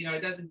not, you know,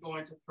 it doesn't go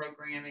into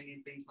programming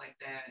and things like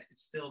that.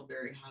 It's still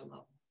very high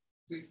level.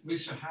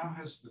 Lisa, how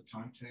has the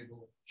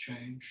timetable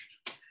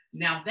changed?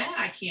 Now that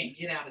I can't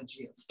get out of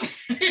Jill's.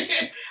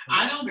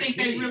 I don't think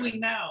they really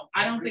know.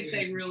 I don't think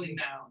they really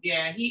know.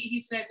 Yeah,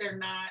 he said they're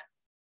not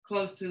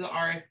close to the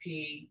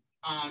RFP,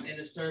 and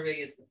the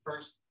survey is the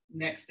first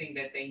next thing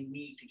that they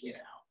need to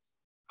get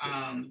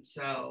out.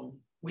 So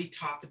we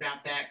talked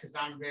about that because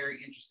I'm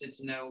very interested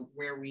to know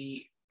where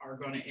we are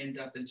going to end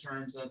up in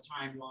terms of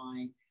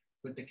timeline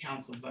with the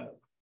council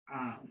vote.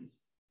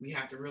 We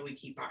have to really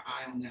keep our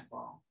eye on that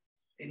ball.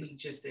 And he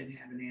just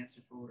didn't have an answer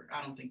for it.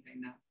 I don't think they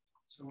know.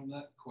 So on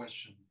that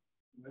question,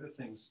 where do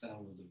things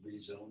stand with the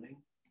rezoning?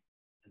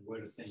 And where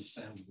do things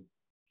stand with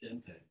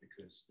DNPET?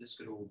 Because this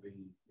could all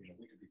be, you know,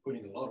 we could be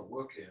putting a lot of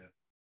work here.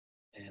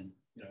 And,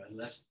 you know,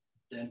 unless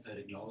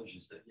DNPET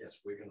acknowledges that, yes,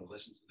 we're going to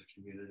listen to the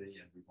community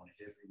and we want to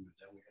hear from you,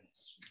 then we're going to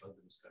have some further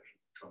discussion,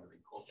 trying to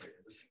incorporate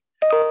everything.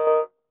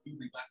 We'll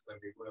be back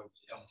where we were with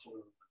the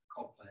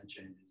comp plan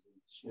changes and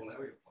small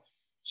area plans.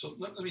 So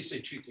let me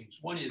say two things.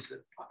 One is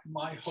that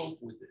my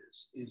hope with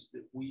this is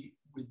that we,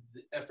 with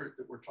the effort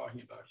that we're talking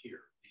about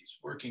here, these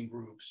working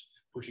groups,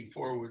 pushing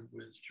forward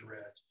with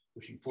Jared,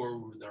 pushing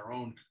forward with our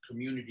own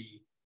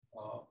community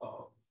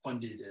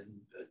funded and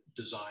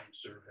designed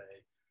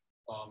survey,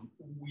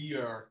 we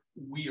are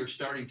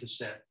starting to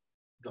set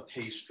the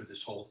pace for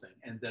this whole thing,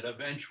 and that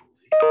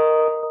eventually,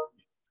 I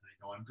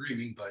know I'm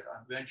dreaming, but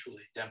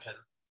eventually DNPET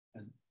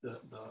and the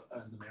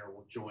mayor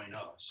will join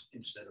us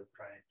instead of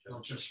trying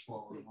to just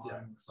forward.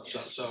 Yeah.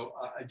 So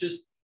I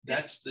just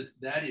that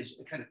is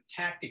kind of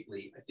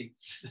tactically, I think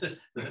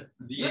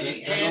the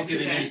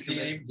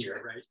aim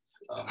here, right?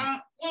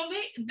 Well,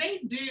 they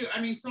do. I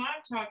mean, so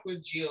I talk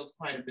with Gilles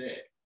quite a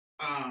bit,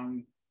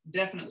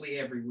 definitely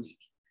every week,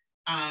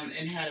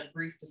 and had a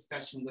brief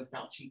discussion with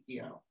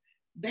Falchipio.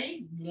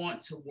 They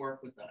want to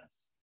work with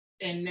us,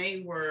 and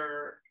they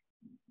were.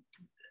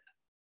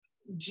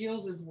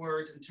 Gilles's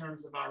words in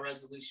terms of our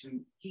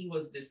resolution, he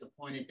was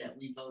disappointed that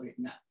we voted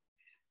no.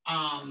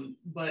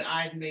 But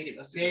I've made it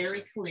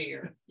very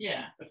clear.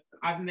 Yeah,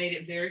 I've made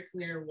it very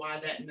clear why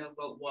that no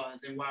vote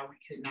was and why we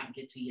could not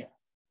get to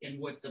yes and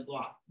what the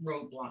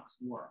roadblocks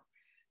were.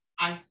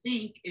 I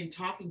think in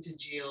talking to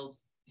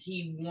Gilles,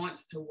 he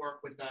wants to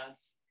work with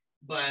us,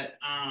 but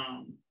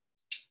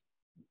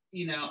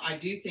you know, I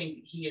do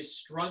think he is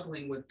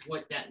struggling with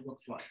what that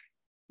looks like.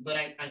 But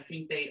I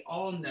think they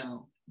all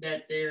know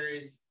that there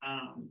is,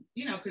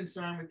 you know,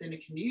 concern within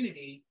the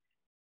community,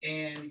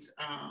 and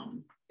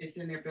it's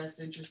in their best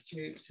interest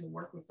to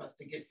work with us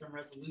to get some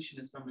resolution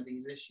to some of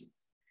these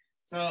issues.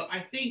 So I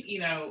think, you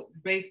know,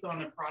 based on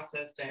the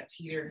process that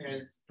Peter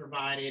has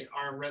provided,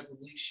 our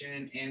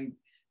resolution, and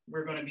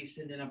we're going to be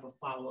sending up a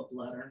follow-up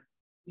letter,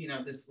 you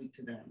know, this week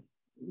to them,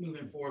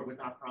 moving forward with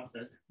our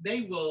process,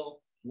 they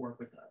will work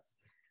with us.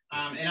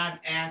 And I've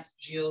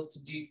asked Gilles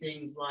to do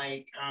things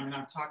like, and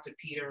I've talked to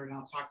Peter and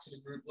I'll talk to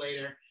the group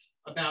later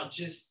about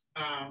just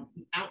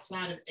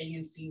outside of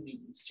ANC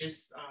meetings,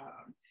 just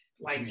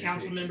like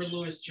Councilmember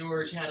Louis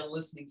George had a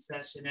listening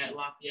session at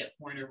Lafayette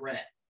Point of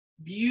Rec,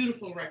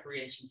 beautiful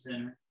recreation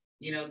center.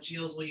 You know,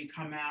 Gilles, will you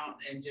come out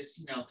and just,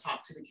 you know,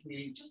 talk to the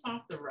community just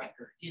off the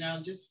record, you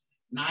know, just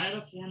not at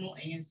a formal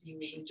ANC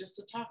meeting, just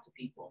to talk to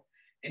people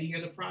and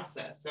hear the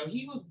process. So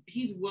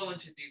he's willing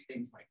to do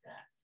things like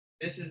that.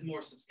 This is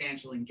more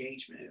substantial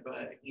engagement,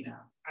 but, you know,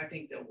 I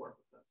think they'll work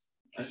with us.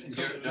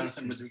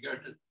 Jonathan, with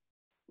regard to,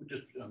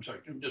 just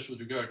with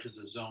regard to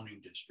the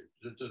zoning district,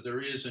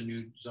 there is a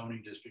new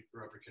zoning district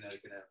for Upper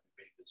Connecticut Avenue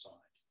being designed.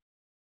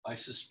 I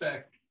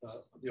suspect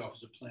the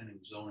Office of Planning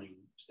and Zoning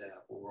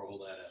staff will roll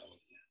that out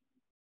again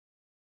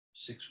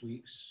 6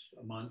 weeks,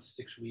 a month,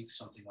 6 weeks,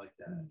 something like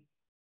that.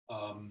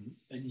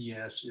 And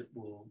yes, it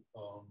will,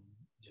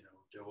 you know,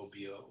 there will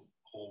be a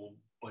whole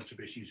bunch of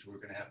issues we're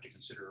going to have to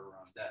consider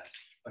around that.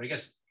 But I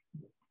guess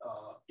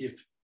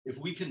if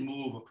we can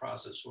move a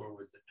process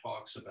forward that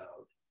talks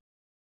about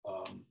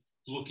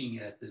looking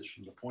at this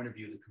from the point of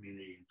view of the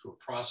community into a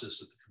process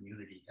that the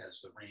community has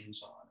the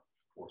reins on,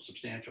 or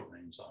substantial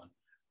reins on,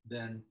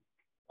 then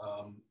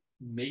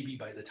maybe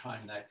by the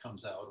time that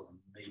comes out, or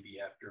maybe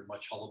after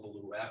much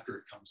hullabaloo after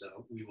it comes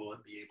out, we will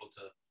be able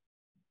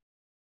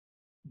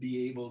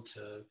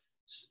to,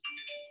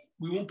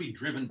 we won't be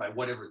driven by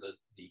whatever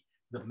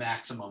the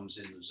maximums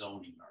in the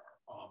zoning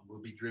are.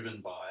 We'll be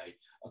driven by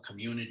a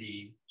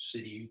community,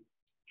 city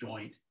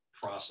joint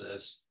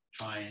process,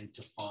 trying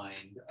to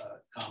find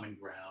common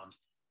ground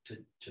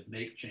to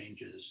make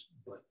changes,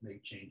 but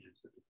make changes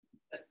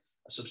that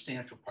a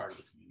substantial part of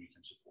the community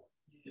can support.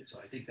 So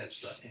I think that's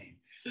the aim.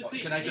 Does the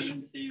Can I just,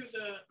 ANC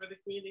or the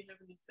community have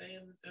any say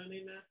in the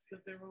zoning maps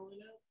that they're rolling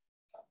out?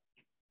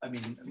 I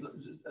mean,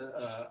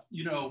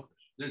 you know,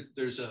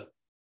 there's a,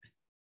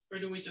 or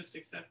do we just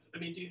accept? I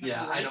mean, do you have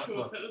yeah, a right I don't, to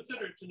look, oppose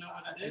it or to know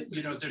what it is?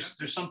 you know,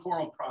 there's some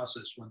formal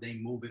process when they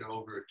move it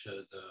over to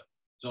the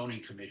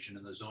zoning commission,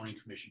 and the zoning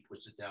commission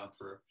puts it down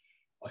for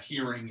a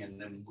hearing,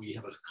 and then we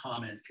have a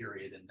comment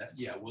period, and that,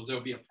 yeah, well,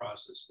 there'll be a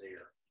process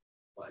there,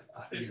 but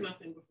there's you know,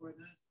 nothing before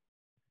that.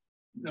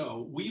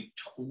 No, we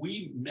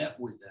met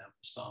with them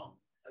some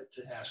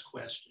to ask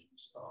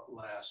questions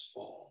last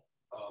fall,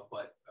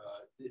 but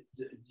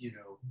you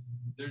know,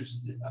 there's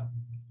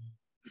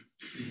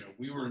you know,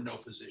 we were in no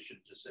position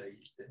to say,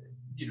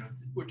 you know,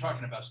 we're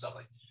talking about stuff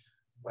like,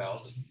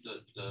 well,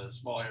 the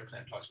small area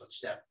plan talks about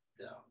step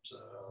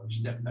downs,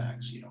 step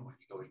backs, you know, when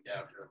you're going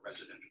down to a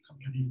residential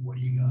community, what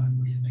do you got?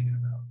 What are you thinking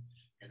about?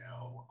 You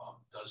know,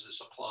 does this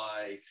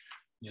apply,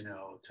 you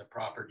know, to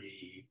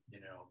property,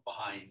 you know,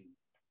 behind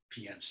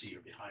PNC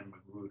or behind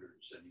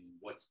Magruder's? I mean,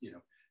 what, you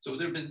know, so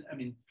there've been, I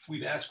mean,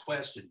 we've asked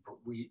questions, but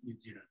we,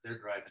 you know, they're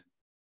driving,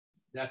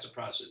 that's a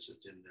process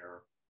that's in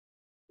their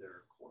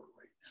court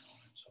right now.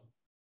 And so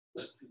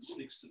it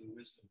speaks to the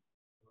wisdom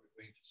of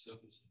going to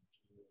services,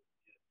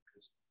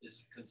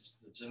 because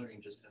the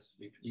zoning just has to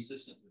be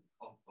consistent with the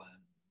comp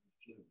plan.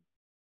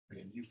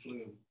 You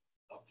flew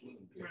up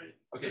flume. Right.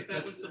 Okay,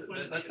 that was the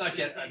point. Let's not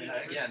get, I mean,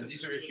 again,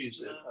 these are issues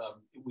that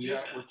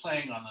we're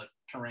playing on the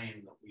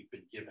terrain that we've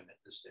been given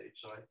at this stage.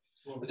 So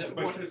Well, but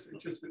but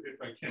just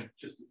if I can,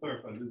 just to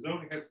clarify, the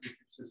zoning has to be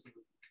consistent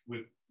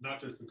with not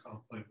just the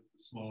comp plan, but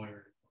the small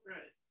area.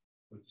 Right.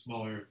 With the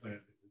small area plan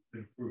that has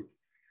been approved.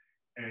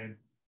 And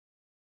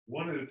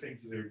one of the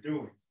things that they're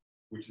doing,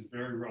 which is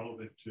very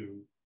relevant to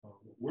what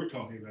we're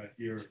talking about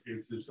here,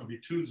 is there's going to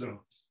be 2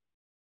 zones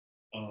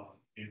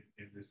in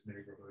this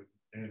neighborhood.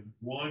 And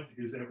one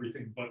is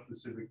everything but the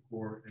civic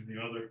core, and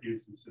the other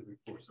is the civic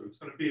core. So it's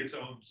going to be its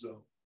own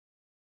zone.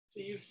 So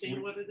you've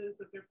seen what it is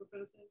that they're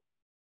proposing?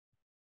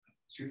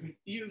 Excuse me?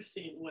 You've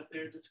seen what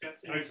they're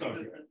discussing? I saw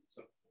it.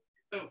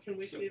 Oh, can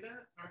we see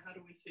that? Or how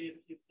do we see it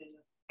if you've seen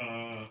it?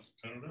 I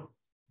don't know.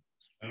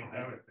 I don't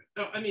have it.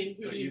 Oh, I mean,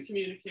 who do you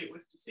communicate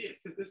with to see it?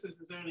 Because this is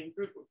a zoning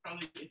group, would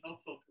probably be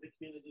helpful for the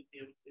community to be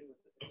able to see what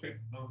it is. Okay.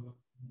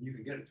 You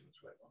can get it to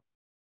us right now.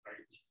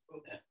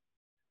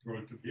 Throw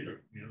it to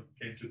Peter, you know,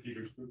 came to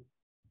Peter's group.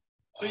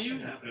 Oh, you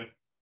have it.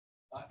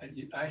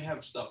 I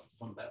have stuff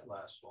from that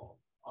last fall,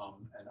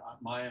 and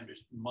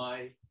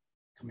my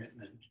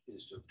commitment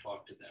is to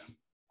talk to them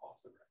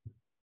off the record.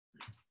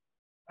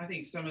 I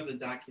think some of the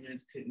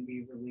documents couldn't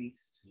be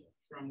released,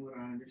 from what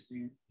I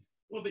understand.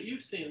 Well, but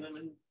you've seen them,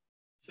 and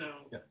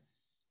so yeah.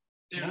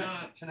 They're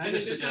not. Can I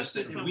just suggest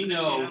that we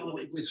know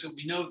this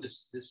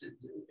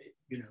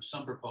you know,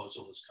 some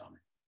proposal is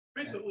coming.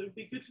 Right, but it would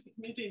be good for the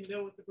community to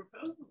know what the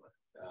proposal is.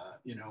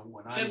 You know,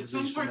 when I and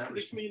some parts of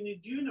the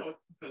community do know what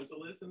the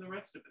proposal is, and the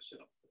rest of us should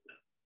also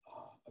know.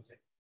 Okay,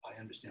 I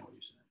understand what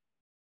you're saying.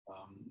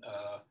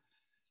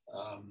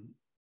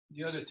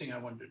 The other thing I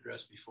wanted to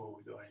address before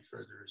we go any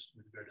further is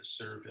with regard to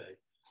survey.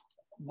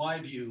 My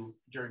view,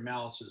 Jerry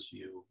Mallett's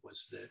view,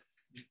 was that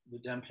the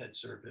DEMPED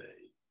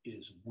survey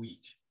is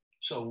weak,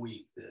 so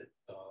weak that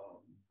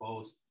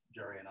both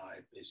Jerry and I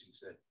basically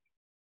said,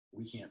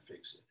 we can't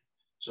fix it.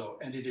 So,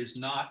 and it is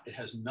not, it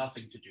has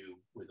nothing to do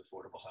with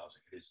affordable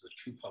housing. It is the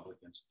 2 public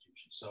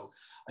institutions. So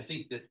I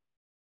think that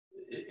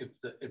if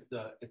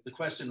the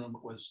question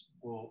was,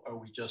 well, are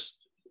we just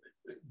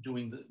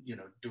doing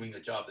a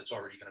job that's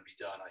already going to be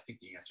done? I think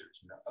the answer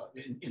is no.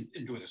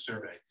 In doing a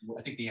survey,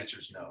 I think the answer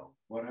is no.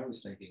 What I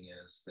was thinking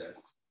is that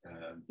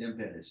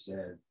DEMPED has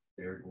said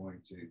they're going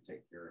to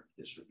take care of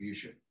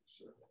distribution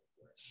survey.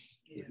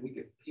 If we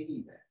could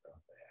piggyback on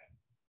that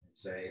and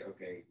say,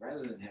 okay,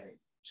 rather than having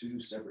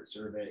 2 separate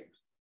surveys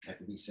have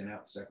to be sent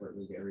out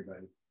separately to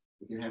everybody,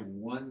 we can have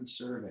one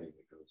survey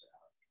that goes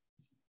out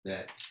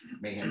that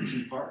may have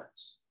 2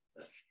 parts.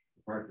 The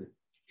part that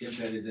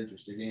DEMPED is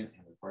interested in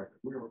and the part that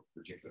we're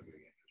particularly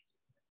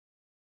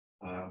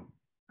interested in.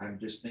 I'm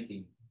just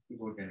thinking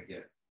people are going to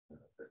get,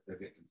 they'll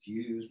get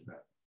confused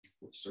about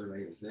what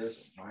survey is this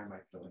and why am I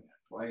filling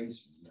out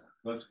twice and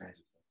those kinds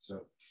of things.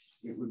 So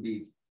it would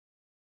be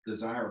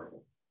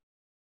desirable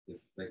if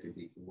they could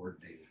be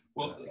coordinated.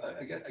 Well,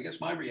 I guess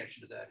my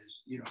reaction to that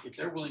is, you know, if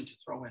they're willing to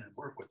throw in and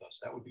work with us,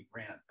 that would be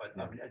grand. But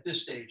I mean, at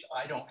this stage,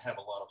 I don't have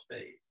a lot of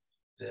faith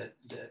that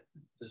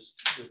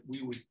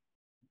we would.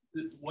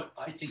 What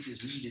I think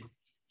is needed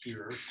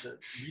here to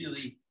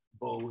really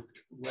both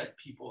let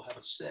people have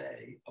a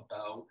say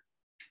about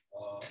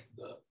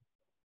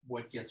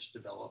what gets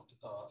developed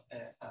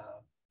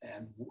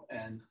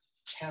and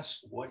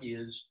test what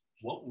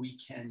we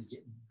can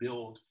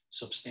build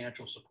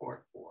substantial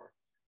support for.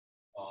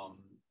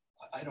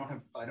 I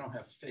don't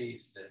have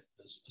faith that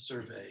the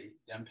survey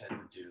DEMPED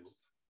would do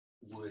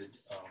would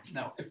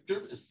now if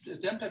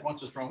DEMPED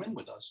wants to throw in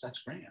with us,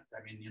 that's grand.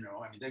 I mean, you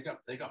know, I mean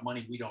they got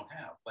money we don't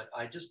have, but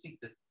I just think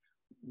that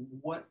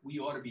what we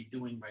ought to be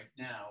doing right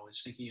now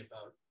is thinking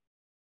about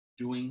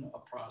doing a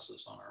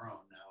process on our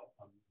own.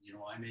 Now, you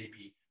know, I may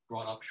be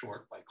brought up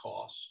short by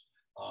costs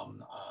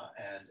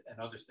and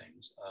other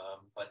things,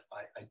 but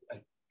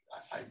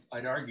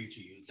I'd argue to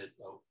you that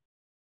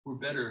we're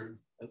better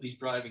at least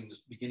driving the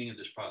beginning of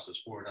this process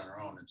forward on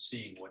our own and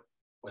seeing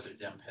whether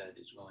DEMPED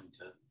is willing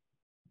to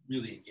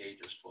really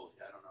engage us fully.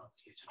 I don't know.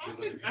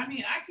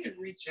 I could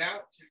reach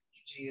out to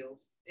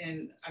Gilles,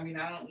 and I mean,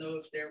 I don't know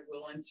if they're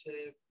willing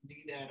to do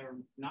that or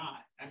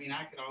not. I mean,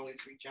 I could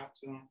always reach out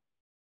to him,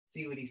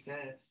 see what he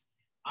says.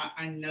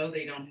 I know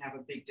they don't have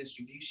a big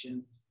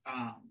distribution,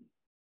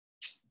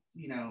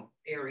 you know,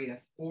 area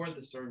for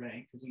the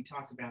survey because we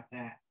talked about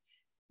that.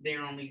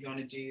 They're only going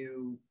to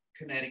do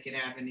Connecticut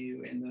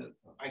Avenue and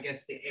I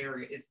guess the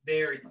area. It's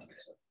very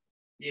limited.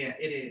 Yeah,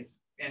 it is.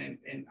 And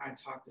I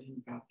talked to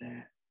him about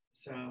that.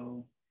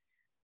 So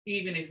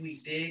even if we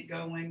did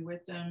go in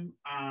with them,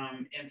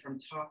 and from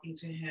talking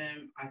to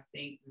him, I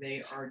think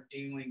they are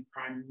doing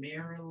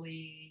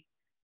primarily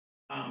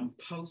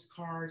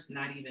postcards,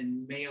 not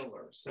even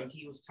mailers. So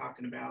he was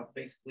talking about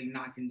basically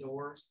knocking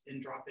doors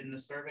and dropping the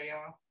survey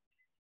off.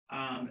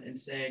 And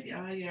said,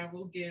 yeah,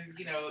 we'll give,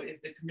 you know,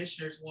 if the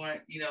commissioners want,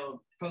 you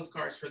know,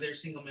 postcards for their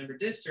single member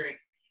district,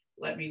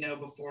 let me know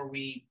before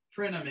we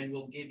print them and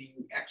we'll give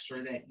you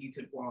extra that you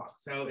could walk.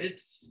 So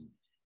it's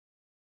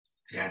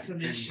got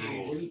some issues.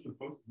 What is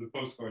the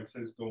postcard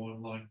says go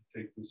online,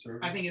 take the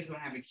survey? I think it's going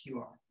to have a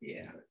QR.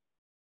 Yeah.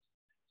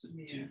 So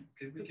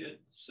can we get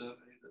the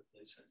survey that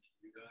they sent to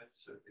you guys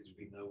so that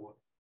we know what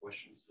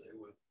questions they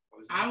were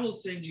posing? I will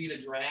send you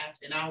the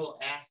draft and I will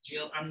ask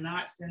Jill. I'm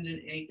not sending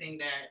anything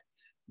that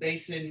they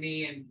send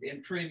me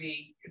in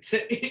privy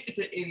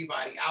to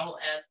anybody. I will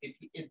ask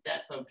if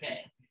that's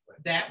okay.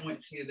 That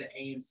went to the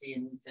ANC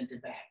and we sent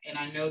it back. And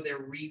I know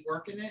they're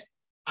reworking it.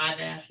 I've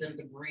asked them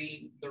to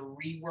bring the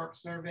rework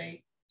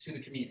survey to the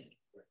community.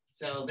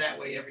 So that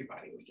way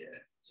everybody would get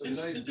it. So did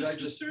I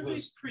just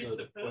pose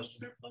the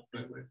question?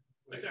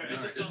 Wait. Sorry,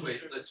 I just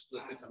wait. Let's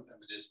let the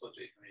committee. So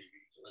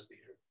let's be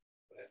here.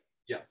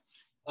 Yeah.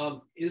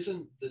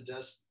 Isn't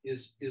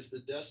is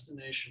the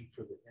destination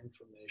for the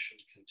information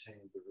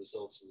contained the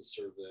results of the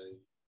survey?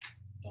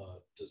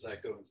 Does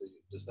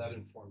that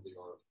inform the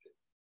RFP?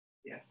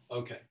 Yes.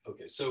 Okay.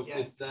 So yes.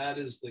 If that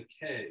is the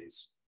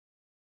case,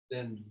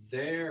 then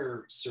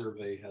their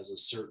survey has a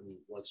certain,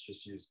 let's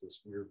just use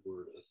this weird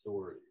word,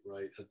 authority,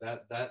 right?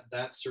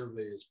 That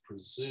survey is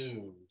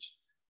presumed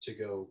to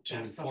go to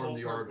inform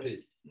the RFP.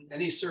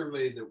 Any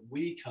survey that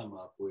we come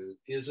up with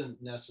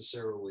isn't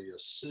necessarily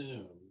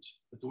assumed.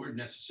 But the word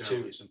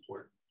necessarily is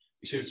important.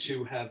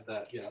 To have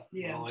that, yeah.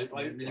 Yeah. Well,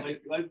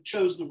 I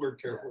chose the word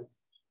carefully.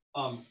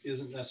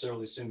 Isn't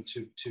necessarily assumed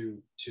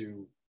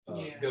to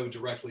go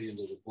directly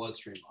into the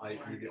bloodstream, i.e.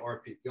 the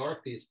RFP. The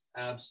RFP is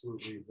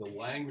absolutely, the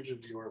language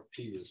of the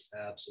RFP is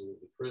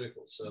absolutely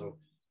critical. So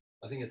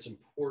I think it's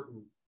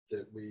important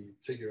that we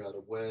figure out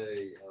a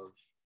way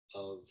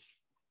of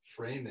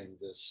framing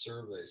this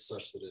survey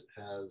such that it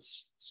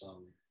has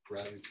some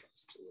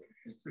gravitas to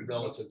it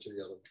relative to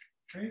the other.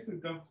 Can I ask a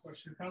dumb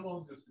question? How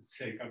long does it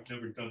take? I've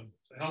never done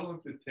this. How long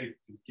does it take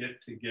to get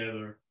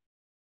together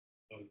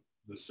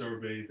the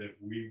survey that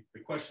the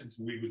questions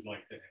we would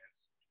like to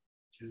ask?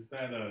 Is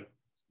that a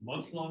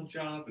month-long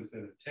job? Is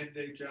that a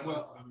 10-day job?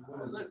 Well,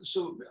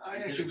 so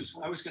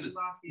I was going to.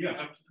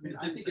 Yeah,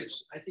 I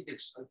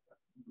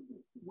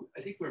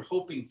think we're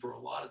hoping for a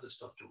lot of this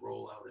stuff to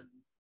roll out in.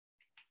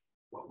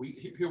 Well,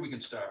 here we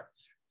can start.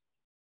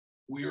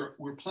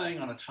 We're playing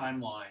on a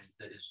timeline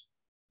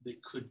that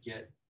could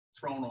get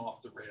thrown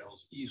off the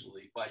rails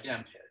easily by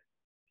DEMPED,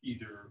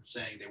 either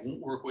saying they won't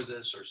work with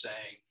us or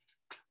saying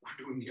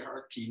we're doing the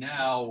RFP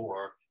now,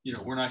 or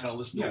we're not going to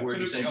listen to a word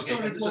you say.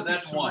 Okay, so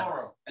that's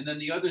tomorrow. One. And then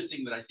the other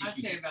thing that I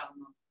think say about a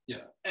month.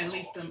 Yeah, at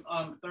least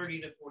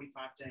 30 to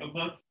 45 days. A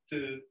month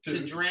to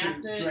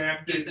draft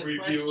it, get the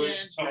review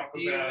questions, it, talk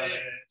about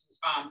it.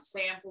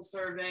 Sample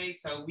survey.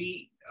 So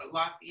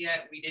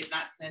Lafayette, we did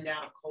not send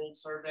out a cold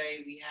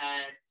survey. We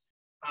had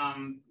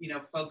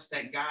folks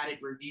that got it,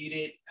 reviewed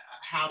it.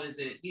 How does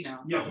it,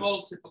 the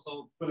whole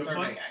typical survey. But a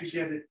month to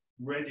get it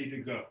ready to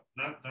go.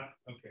 Not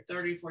okay.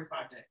 30,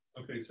 45 days.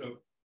 Okay, so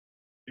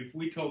if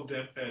we told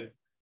DEMPED,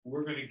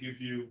 we're going to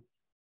give you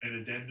an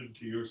addendum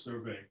to your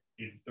survey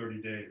in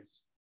 30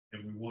 days,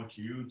 and we want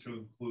you to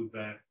include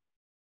that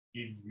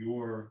in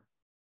your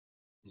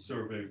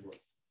survey work?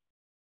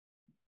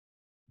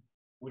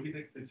 What do you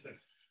think they said?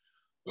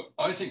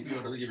 I think we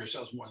ought to give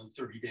ourselves more than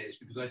 30 days,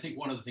 because I think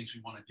one of the things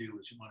we want to do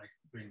is we want to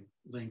bring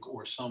Link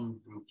or some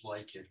group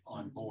like it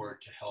on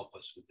board to help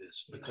us with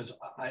this, because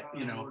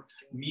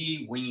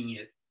me winging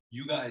it,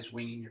 you guys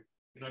winging it,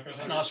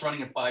 and us running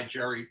it by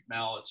Jerry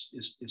Mallets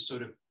is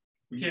sort of.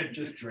 We can't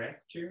just draft,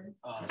 Jerry?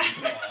 I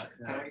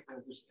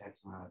just add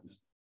some,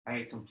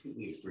 I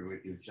completely agree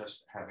with you.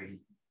 Just having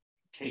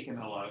taken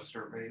a lot of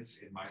surveys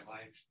in my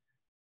life,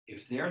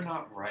 if they're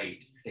not right,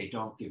 they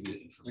don't give you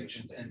the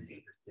information that you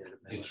need.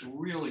 It's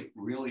really,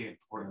 really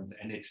important.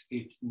 And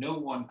no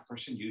one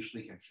person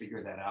usually can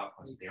figure that out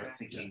because they're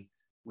thinking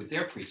with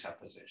their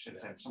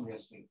presuppositions, and somebody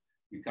else thinks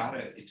you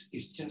gotta,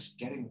 it's just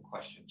getting the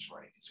questions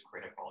right is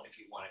critical if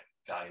you want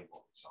it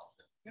valuable result.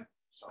 Yeah.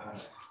 So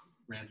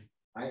Randy.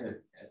 I had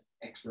an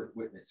expert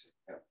witness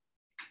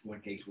one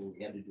case where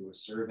we had to do a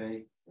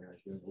survey when I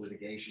was doing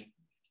litigation,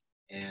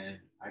 and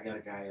I got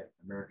a guy at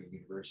American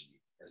University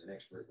as an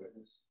expert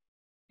witness,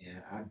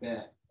 and I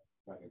bet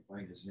if I can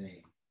find his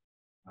name,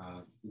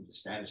 he was a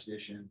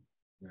statistician.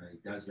 He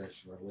does this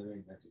for a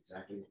living. That's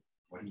exactly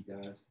what he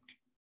does.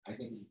 I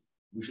think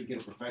we should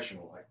get a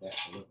professional like that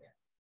to look at.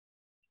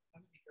 That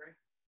would be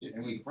great.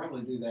 And we could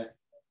probably do that.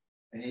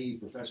 An AU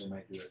professor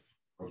might do it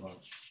pro bono.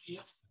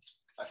 Yeah.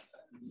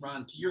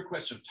 Ron, to your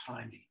question of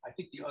timing, I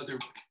think the other,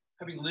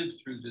 having lived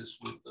through this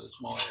with the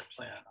small area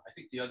plan, I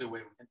think the other way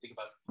we can think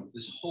about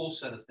this whole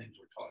set of things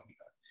we're talking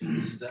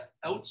about is the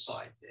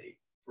outside date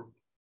for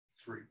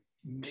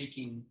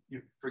making,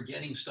 for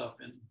getting stuff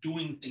and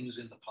doing things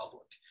in the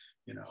public,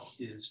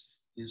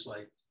 is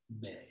like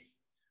May,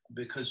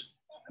 because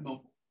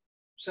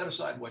set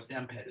aside what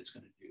DEMPED is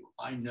going to do.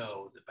 I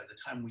know that by the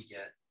time we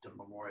get to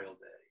Memorial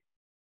Day,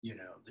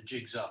 the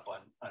jig's up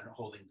on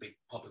holding big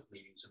public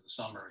meetings in the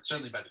summer, and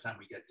certainly by the time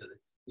we get to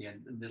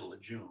the middle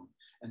of June.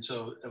 And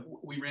so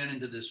we ran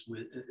into this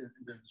with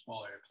the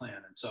small area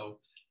plan. And so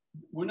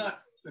we're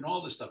not, in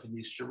all this stuff, in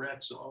these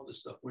charrettes, all this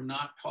stuff, we're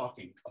not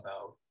talking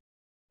about,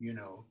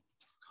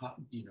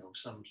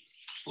 some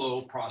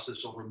slow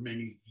process over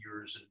many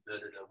years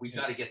and we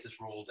got to get this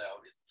rolled out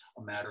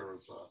in a matter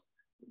of,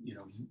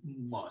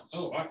 months.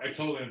 Oh, I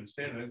totally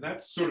understand that. And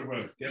that's sort of what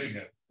I was getting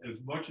at. As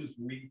much as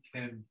we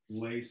can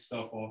lay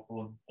stuff off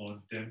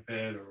on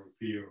DEMPED or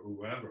P or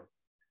whoever,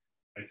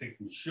 I think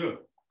we should,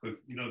 because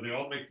they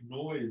all make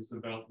noise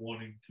about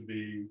wanting to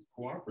be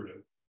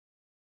cooperative.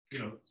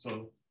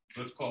 So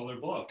let's call their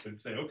bluff and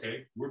say,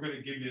 okay, we're going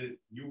to give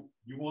you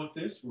want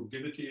this, we'll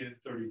give it to you in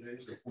 30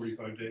 days or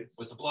 45 days.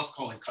 But the bluff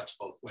calling cuts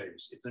both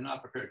ways. If they're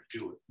not prepared to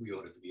do it, we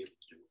ought to be able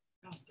to do it.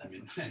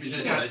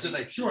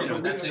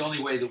 That's the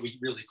only way that we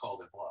really call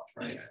their bluff,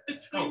 right?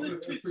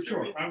 For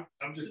sure.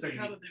 I'm just saying,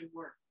 how do they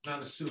work?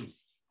 Not assume,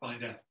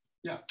 find out.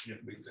 Yeah.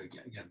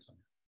 Again.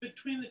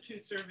 Between the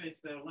two surveys,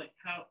 though, like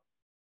how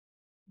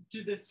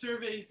do the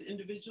surveys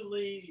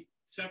individually,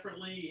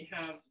 separately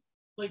have,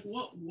 like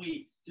what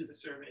weight do the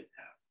surveys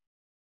have?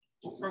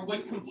 Or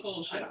what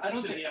compulsion? I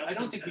don't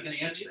think we can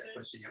answer that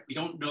question yet. We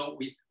don't know.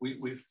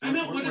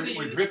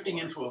 We're drifting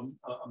into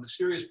a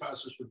mysterious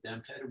process with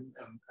DEMPED, and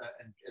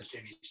as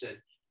Jamie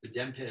said, the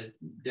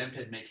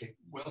DEMPED may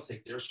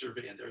take their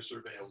survey and their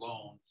survey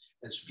alone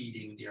as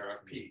feeding the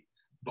RFP.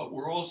 But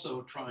we're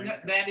also trying. No,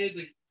 that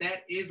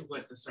is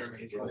what the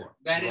survey is for.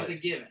 That is a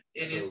given.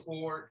 It is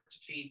for to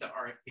feed the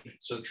RFP.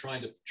 So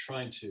trying to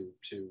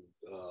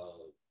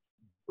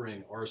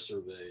bring our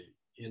survey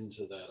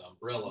into that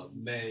umbrella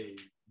may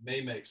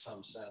make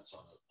some sense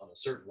on a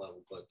certain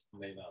level, but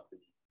may not be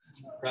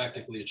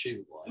practically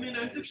achievable.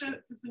 I just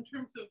said, because in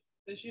terms of,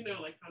 as you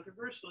know, like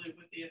controversially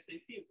with the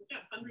SAP, we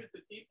got hundreds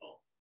of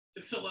people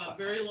to fill out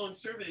very long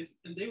surveys,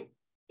 and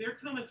their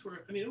comments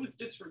were, it was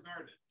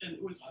disregarded, and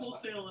it was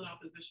wholesale in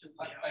opposition to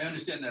the outcome. I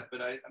understand that, but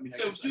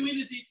So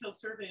doing a detailed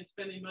survey and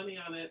spending money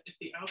on it, if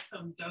the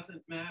outcome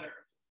doesn't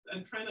matter,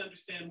 I'm trying to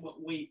understand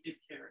what weight it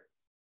carries.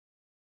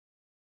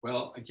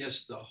 Well, I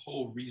guess the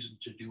whole reason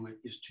to do it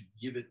is to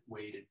give it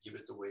weight and give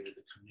it the weight of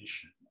the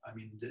commission.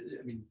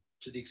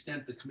 To the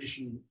extent the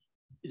commission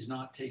is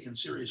not taken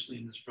seriously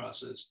in this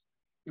process,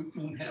 it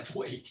won't have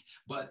weight.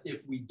 But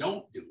if we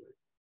don't do it,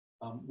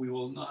 we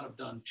will not have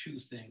done two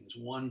things.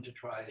 One, to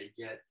try to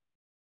get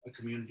a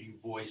community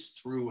voice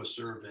through a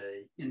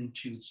survey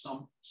into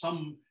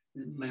some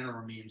manner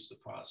or means the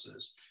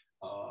process.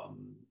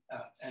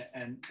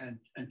 And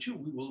two,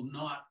 we will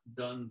not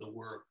done the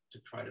work to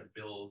try to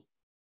build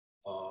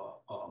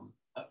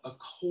a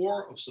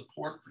core of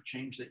support for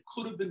change that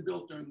could have been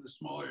built during the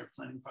small area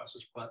planning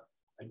process, but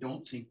I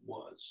don't think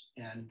was.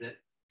 And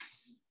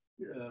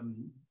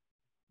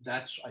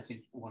that's, I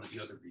think, one of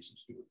the other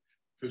reasons to it,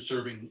 for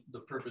serving the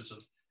purpose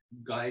of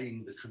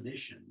guiding the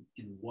commission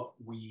in what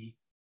we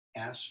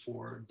ask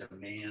for,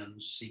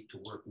 demand, seek to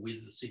work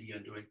with the city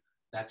on doing,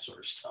 that sort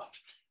of stuff.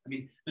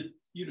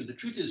 The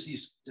truth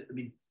is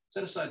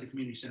set aside the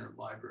community center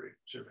library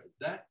survey,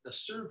 the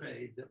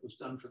survey that was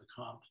done for the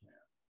comp plan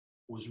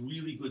was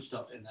really good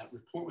stuff, and that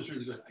report was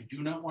really good. I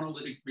do not want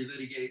to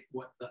relitigate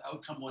what the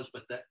outcome was,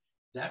 but that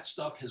that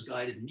stuff has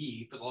guided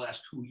me for the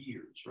last 2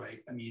 years, right?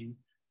 I mean,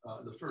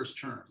 the first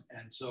term.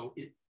 And so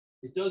it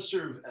does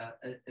serve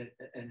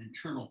an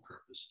internal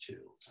purpose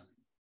too. I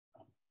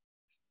mean,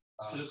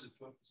 So does it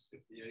focus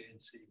if the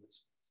ANC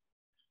was?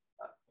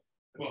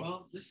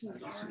 Well, this is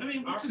I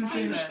mean, our to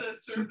say that the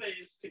process. survey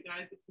is to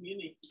guide the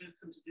community, convince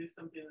them to do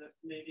something that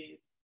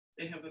maybe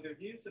they have other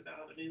views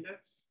about. I mean,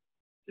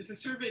 is the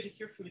survey to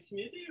hear from the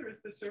community, or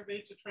is the survey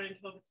to try and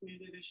tell the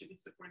community they should be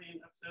supporting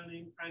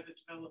upzoning, private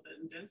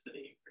development, and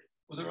density increase?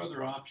 well, there are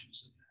other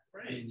options in that.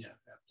 Right. I mean,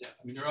 yeah.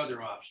 I mean, there are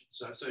other options.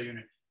 So you're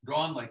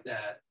drawn like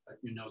that,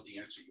 you know the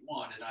answer you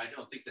want, and I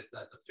don't think that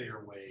that's a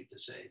fair way to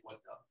say what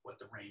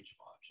the range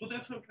of options. Well,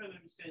 that's what I'm trying to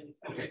understand. You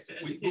said Okay. it was to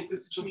educate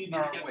this community.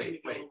 Mara, to get them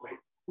to go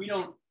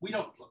along. We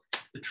don't look.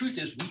 The truth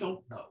is, we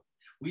don't know.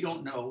 We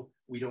don't know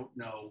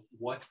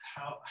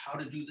how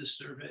to do this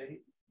survey.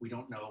 We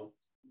don't know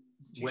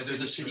whether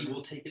the city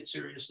will take it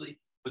seriously.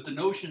 But the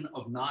notion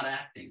of not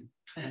acting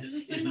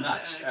is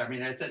nuts. I mean,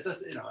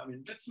 that's you know. I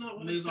mean, that's not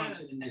what Move I on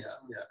said. to the next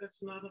one. Yeah.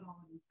 That's not at all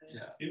what I'm saying.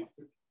 Yeah.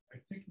 I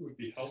think it would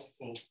be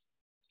helpful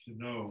to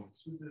know,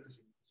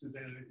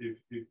 Susanna, if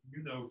you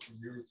know from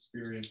your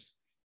experience,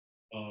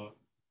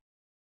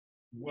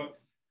 what,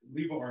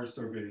 leave our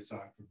survey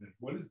aside for a minute,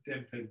 what does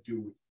DEMPED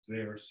do with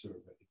their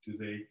survey? Do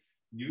they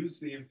use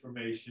the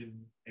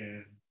information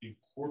and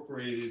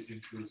incorporate it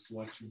into the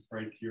selection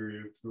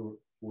criteria for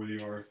the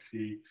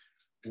RFP,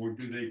 or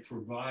do they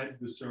provide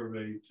the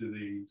survey to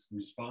the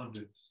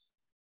respondents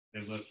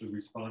and let the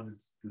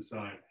respondents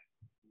decide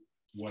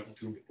what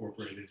to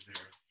incorporate in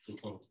their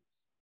proposals?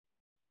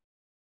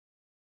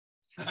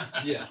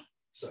 Yeah.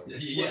 So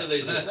Yes. what do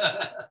they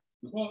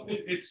do? Well,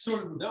 it's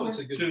sort of No, it's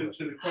a good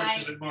to the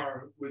question that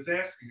Mara was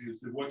asking, is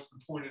that what's the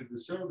point of the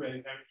survey? I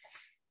mean,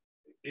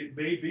 it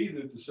may be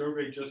that the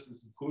survey just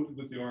is included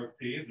with the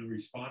RFP, and the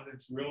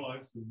respondents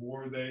realize the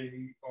more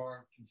they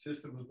are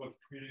consistent with what the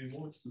community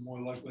wants, the more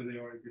likely they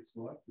are to get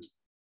selected.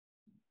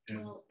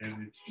 And, Well,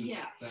 and it's just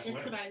yeah, that that's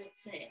way. what I would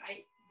say.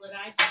 What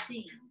I've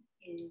seen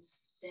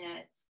is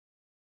that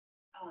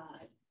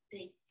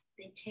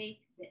they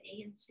take the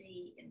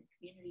ANC and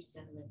community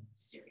sentiment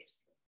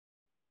seriously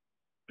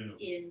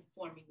in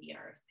forming the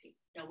RFP.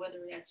 Now,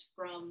 whether that's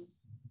from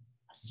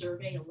a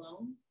survey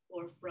alone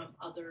or from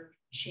other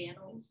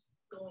channels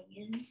going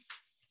in,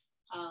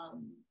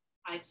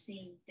 I've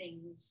seen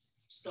things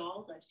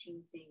stalled. I've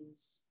seen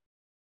things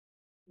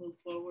move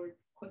forward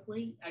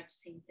quickly. I've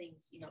seen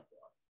things, you know,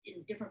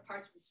 in different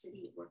parts of the city,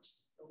 it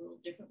works a little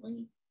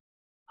differently.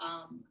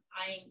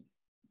 I'm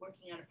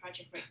working on a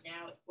project right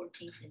now at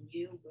 14th and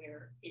U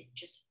where it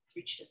just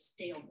reached a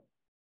stalemate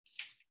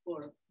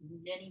for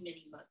many,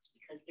 many months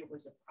because there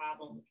was a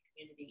problem with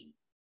community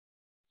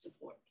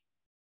support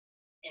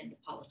and the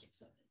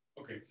politics of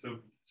it. Okay,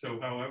 so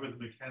however the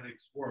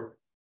mechanics work,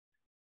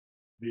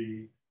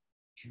 the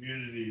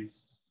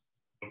community's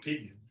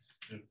opinions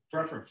and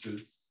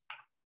preferences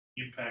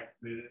impact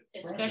the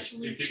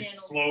Especially project. It can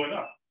channel- slow it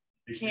up.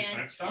 It can-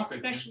 can't stop it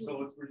especially-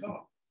 until it's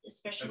resolved.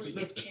 Especially That's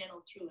a if good thing.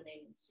 channeled through an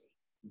ANC.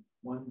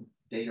 One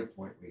data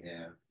point we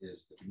have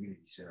is the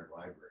community center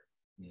library.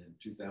 In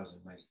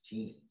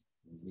 2019,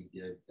 when we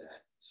did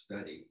that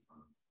study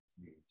on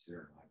community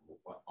center library,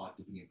 what ought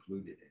to be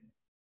included in it,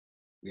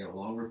 we had a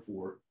long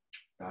report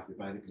adopted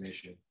by the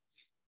commission,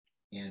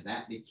 and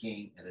that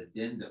became an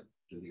addendum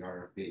to the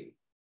RFP.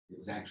 It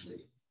was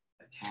actually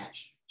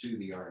attached to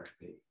the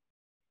RFP.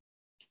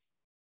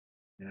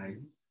 And I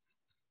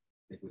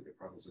think we could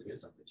probably get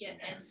something. Yeah,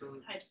 and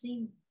similar. I've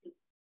seen the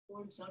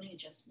Board of Zoning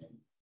Adjustment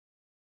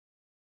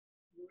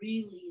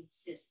really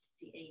insist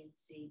that the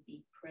ANC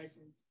be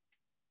present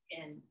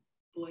and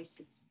voice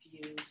its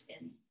views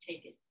and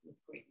take it with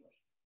great weight.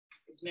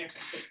 As a matter of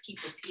fact, they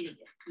keep repeating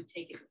it. We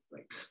take it with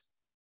great weight.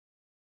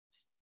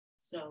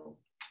 So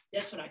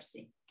that's what I've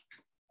seen.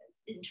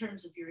 In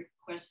terms of your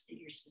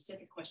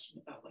specific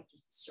question about what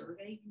does the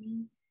survey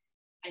mean,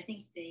 I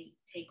think they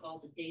take all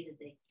the data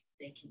they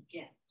can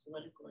get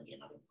politically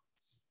and otherwise.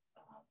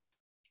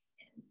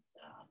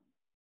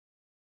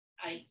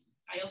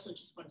 I also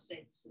just want to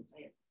say, since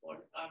I had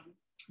before,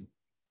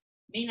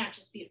 may not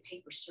just be a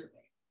paper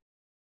survey,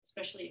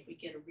 especially if we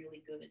get a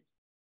really good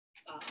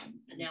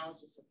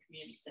analysis of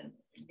community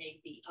sentiment. There may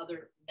be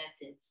other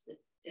methods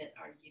that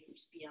are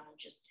used beyond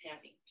just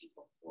having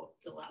people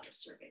fill out a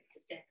survey,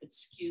 because that could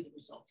skew the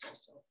results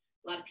also.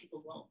 A lot of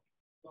people won't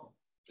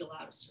fill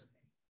out a survey.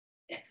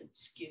 That could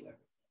skew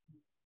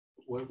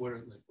everything. What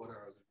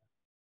are other?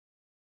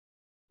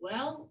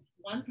 Well,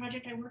 one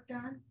project I worked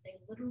on, they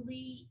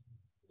literally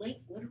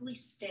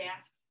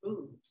staffed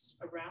booths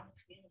around the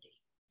community,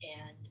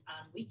 and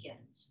on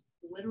weekends,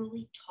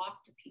 literally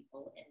talked to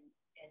people and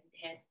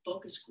had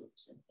focus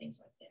groups and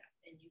things like that.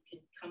 And you can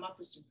come up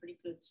with some pretty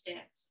good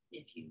stats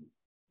if you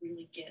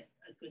really get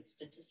a good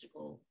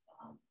statistical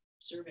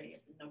survey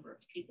of the number of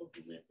people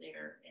who live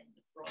there and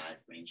the broad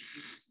range of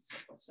views and so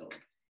forth. So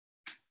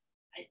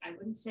I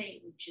wouldn't say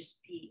it would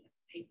just be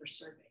a paper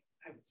survey.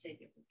 I would say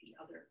there would be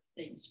other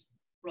things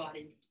brought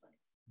into play.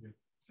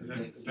 Yeah.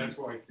 And that's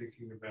why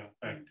thinking about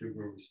back to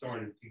where we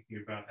started,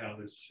 thinking about how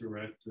this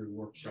charrette or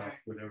workshop,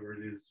 whatever it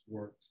is,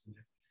 works,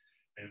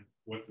 and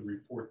what the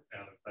report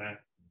out of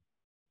that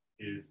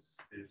is.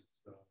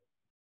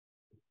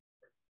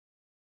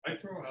 I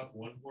throw out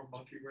one more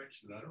monkey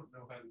wrench that I don't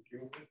know how to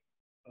deal with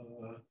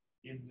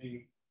in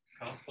the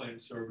comp plan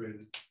survey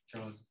that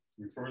John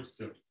refers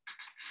to.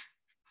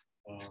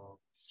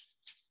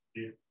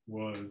 It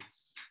was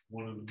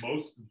one of the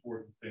most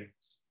important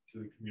things to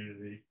the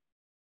community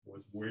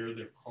was where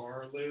their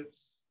car lives,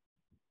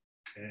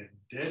 and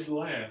dead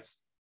last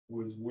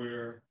was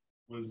whether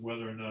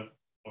or not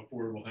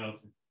affordable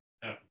housing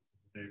happens in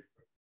the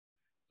neighborhood.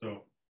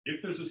 So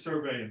if there's a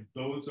survey and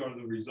those are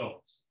the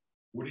results,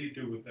 what do you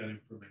do with that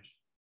information?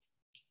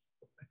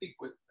 I think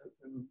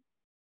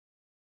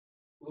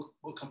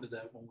we'll come to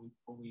that when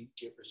we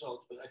get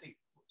results. But I think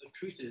the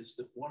truth is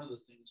that one of the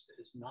things that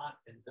has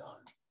not been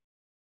done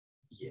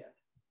yet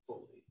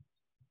fully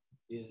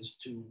is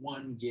to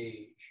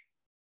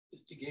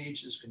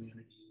gauge this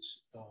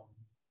community's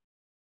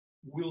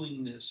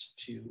willingness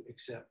to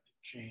accept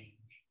change,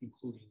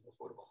 including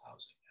affordable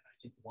housing. And I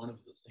think one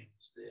of the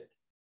things that,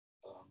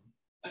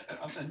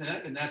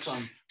 and that's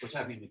on what's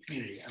happening in the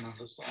community, and on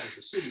the side of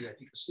the city, I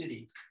think the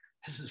city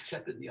has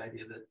accepted the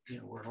idea that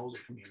we're an older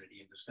community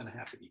and there's going to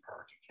have to be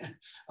parking.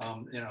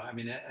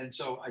 And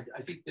so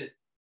I think that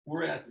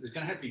there's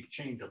going to have to be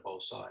change on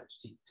both sides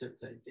to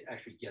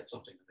actually get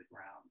something in the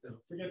ground.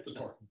 Forget the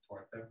parking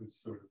part; that was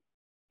sort of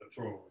a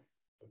throwaway.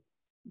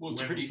 Well,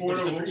 when pretty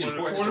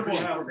affordable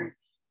housing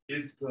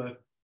is the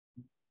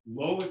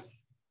lowest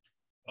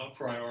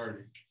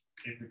priority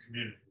in the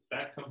community,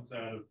 that comes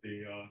out of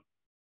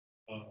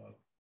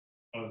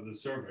the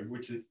survey,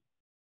 which it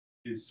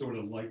is sort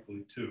of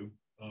likely to.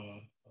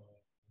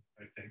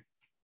 I think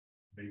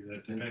maybe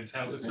that depends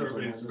how the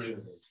survey is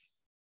written.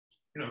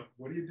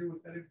 What do you do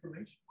with that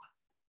information?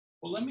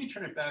 Well, let me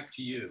turn it back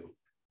to you.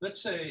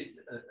 Let's say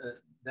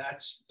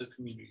that's the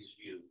community's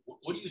view.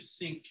 What do you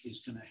think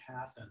is going to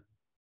happen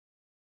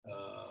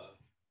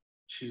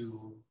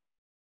to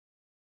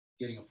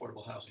getting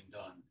affordable housing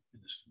done in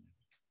this community?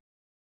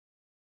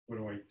 What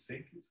do I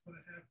think is going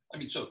to happen? I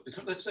mean, so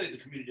let's say the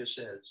community just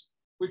says,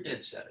 we're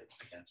dead set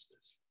against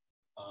this.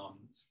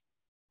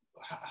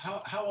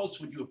 How else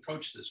would you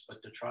approach this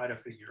but to try to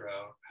figure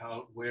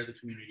out where the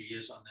community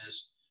is on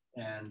this,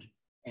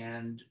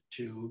 and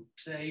to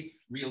say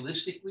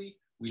realistically,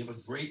 we have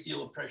a great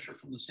deal of pressure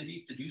from the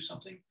city to do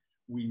something.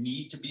 We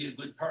need to be a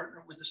good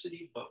partner with the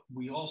city, but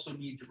we also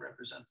need to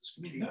represent this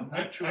community.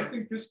 I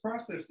think this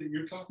process that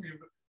you're talking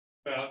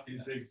about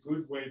is a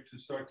good way to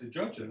start to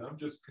judge it. I'm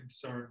just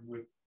concerned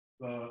with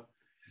the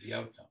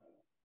outcome.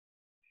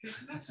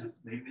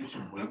 Maybe they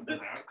should wait for the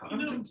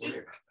outcome.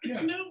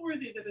 It's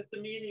noteworthy that at the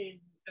meeting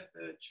at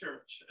the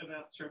church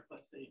about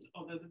surplusing,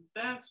 although the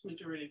vast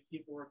majority of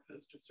people were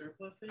opposed to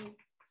surplusing,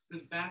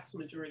 the vast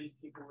majority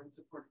of people were in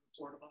support of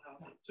affordable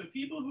housing. So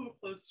people who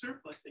opposed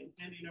surplusing,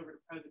 handing over to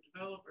private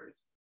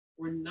developers,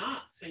 were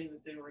not saying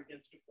that they were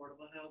against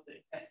affordable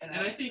housing. And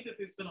I think that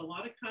there's been a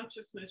lot of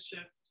consciousness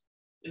shift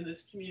in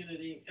this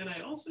community. And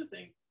I also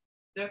think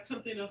that's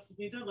something else to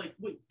be done. Like,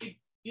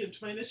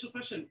 to my initial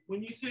question,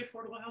 when you say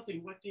affordable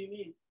housing, what do you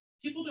mean?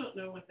 People don't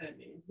know what that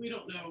means. We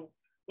don't know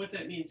what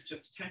that means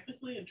just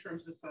technically in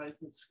terms of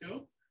size and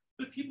scope,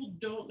 but people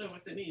don't know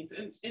what that means.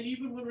 And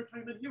even when we're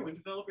talking about here, when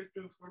developers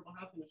do affordable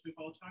housing, which we've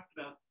all talked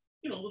about,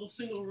 little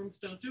single rooms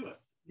don't do it.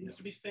 It needs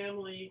to be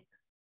family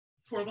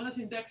affordable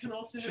housing. That can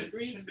also have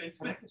green space.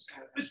 But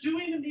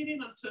doing a meeting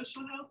on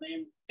social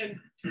housing and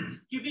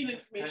giving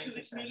information to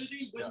the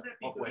community, wouldn't that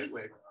be good?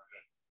 Wait.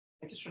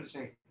 I just want to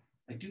say,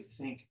 I do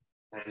think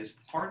that is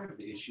part of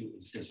the issue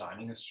is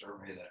designing a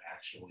survey that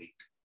actually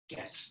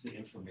gets the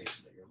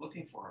information that you're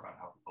looking for about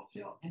how people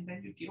feel, and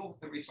then you deal with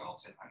the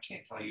results. And I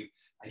can't tell you,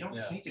 I don't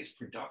think it's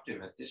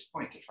productive at this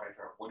point to try to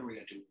figure out what are we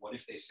going to do? What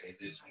if they say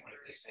this? What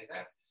if they say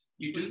that?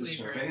 You do the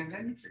survey and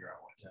then you figure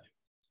out what to do.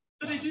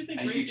 But I do think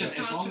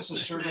as long as the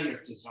survey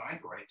is designed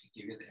right to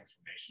give you the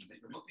information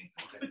that you're looking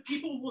for. But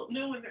people won't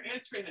know when they're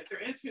answering it.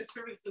 They're answering a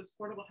survey that says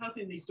affordable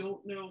housing. They don't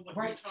know what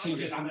you're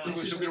talking about.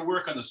 We're going to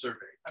work on the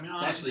survey. I mean,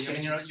 honestly,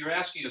 you're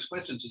asking us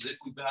questions as if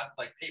we've got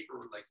like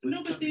paper, like.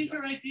 No, but these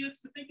are ideas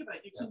to think about.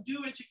 You can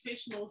do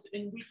educationals,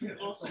 and we can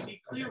also be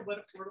clear what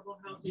affordable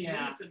housing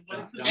means and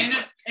what.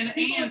 And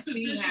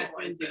ANC has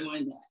been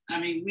doing that. I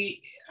mean,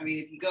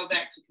 if you go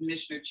back to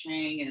Commissioner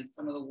Chang and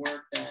some of the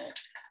work that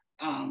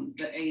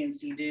the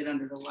ANC did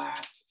under the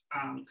last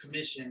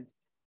commission,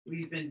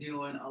 we've been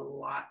doing a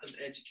lot of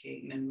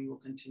educating, and we will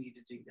continue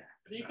to do that.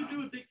 But you can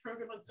do a big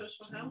program on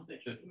social housing.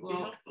 It would be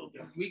helpful.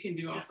 We can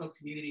do also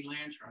community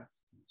land trusts.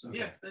 Okay.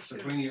 Yes, that's so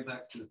good. Bringing it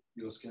back to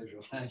your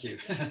schedule. Thank you.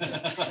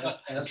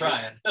 That's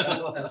Ryan.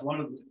 As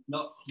one of the,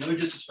 no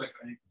disrespect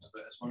or anything,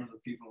 but as one of the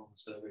people on the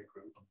survey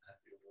group, I'm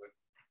happy to work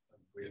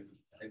with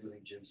everything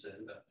Jim said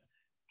about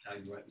how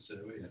you write the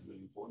survey. That's really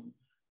important.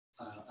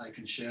 I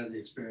can share the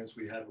experience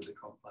we had with the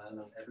comp plan,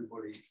 and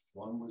everybody,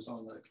 Juan was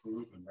on that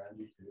group and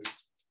Randy too,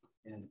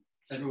 and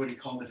everybody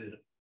commented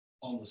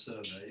on the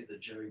survey that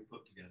Jerry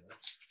put together.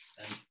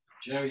 And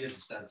Jerry is a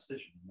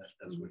statistician, and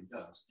that's what he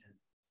does. And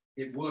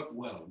it worked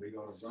well. We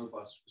got a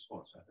robust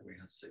response. I think we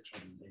had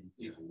 680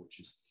 people, which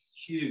is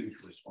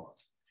huge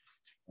response.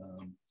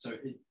 So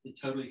it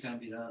totally can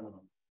be done, and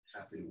I'm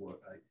happy to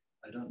work.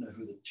 I don't know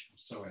who the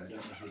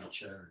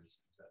chair is.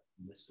 Is that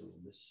Mr. or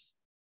Miss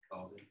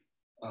Calvin?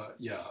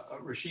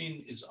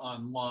 Rasheen is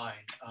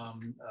online,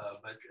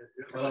 but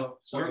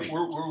sorry.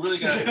 we're really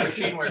going to,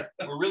 Rasheen,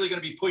 we're really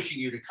going to be pushing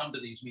you to come to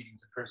these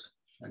meetings in person.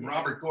 And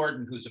Robert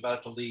Gordon, who's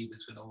about to leave,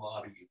 is going to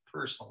lobby you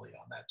personally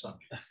on that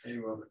subject. Hey,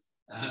 Robert.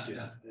 Thanks,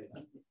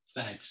 Robert.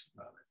 Thanks.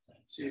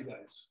 See you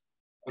guys.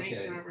 Okay.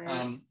 Thanks, Robert.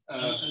 And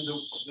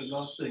the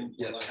last thing,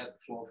 I had the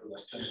floor for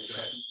like 10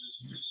 seconds.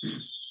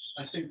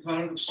 I think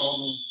part of the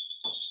problem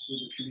with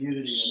the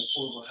community and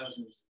affordable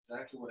housing is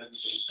exactly what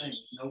everybody's saying.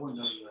 No one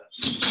knows that.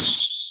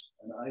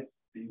 And I've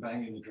been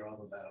banging the drum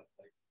about,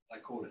 like, I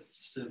call it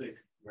civic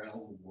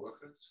realm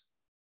workers.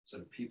 So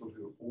people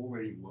who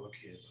already work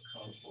here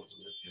but can't afford to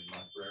live here,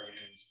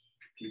 librarians,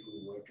 people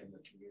who work in the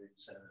community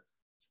center,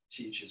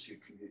 teachers who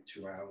commute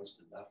 2 hours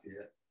to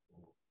Lafayette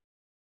or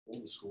all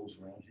the schools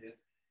around here.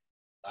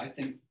 I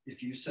think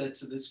if you said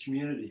to this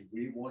community,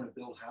 we want to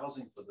build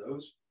housing for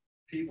those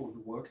people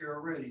who work here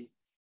already,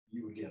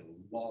 you would get a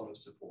lot of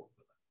support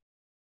for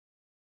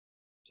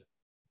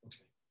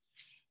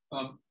that.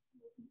 Okay.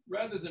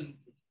 Rather than,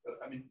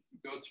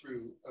 go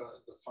through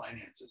the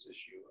finances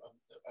issue,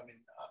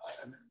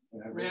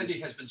 Randy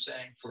has been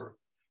saying for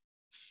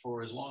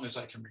as long as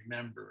I can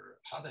remember,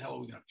 how the hell are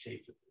we going to pay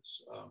for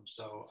this?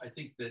 So I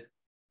think that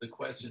the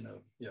question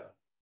of,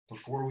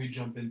 Before we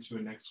jump into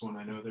a next one,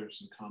 I know there's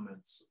some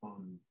comments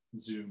on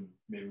Zoom.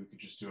 Maybe we could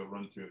just do a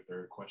run through if there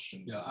are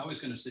questions. Yeah, I was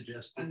going to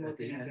suggest that at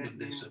the end of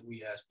this, that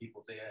we ask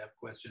people if they have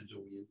questions, or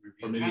we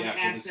review. Or maybe I'm after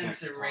ask this them next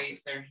to topic.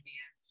 raise their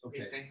hands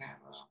Okay. if they have.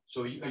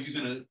 So are you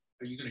going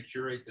to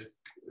curate the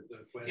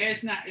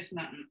questions? Yeah, it's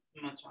not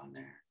much on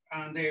there.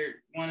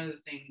 One of the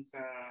things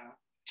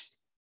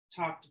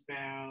talked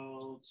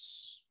about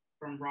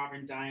from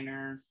Robin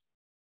Diner,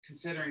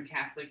 considering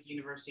Catholic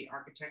University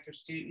architecture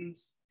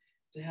students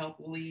to help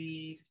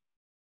lead.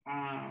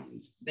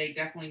 They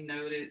definitely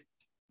noted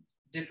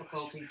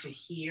difficulty to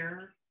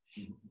hear,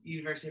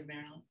 University of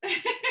Maryland.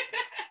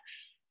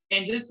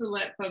 And just to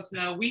let folks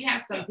know, we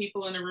have some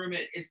people in the room,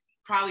 it's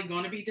probably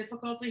going to be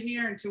difficult to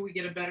hear until we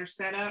get a better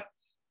setup,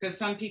 because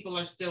some people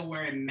are still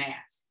wearing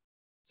masks.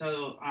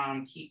 So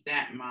keep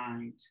that in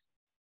mind.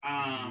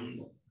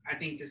 I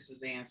think this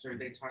is answered.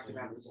 They talked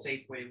about the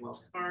Safeway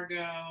Wells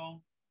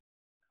Fargo.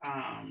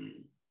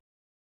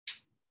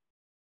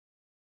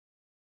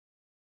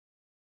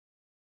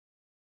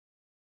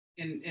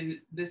 And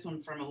this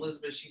one from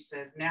Elizabeth, she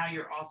says, now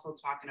you're also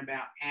talking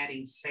about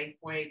adding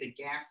Safeway, the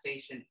gas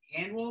station,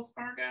 and Wells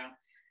Fargo.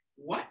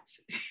 What?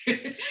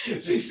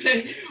 She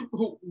said,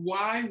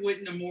 why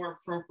wouldn't a more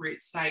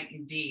appropriate site,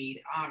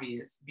 indeed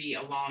obvious, be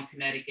along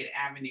Connecticut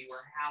Avenue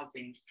where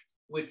housing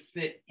would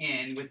fit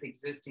in with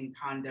existing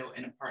condo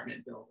and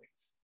apartment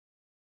buildings?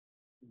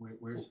 Where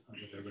is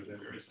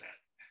that?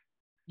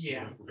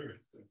 Yeah, Where is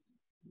that?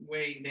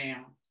 way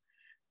down.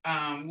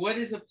 What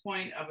is the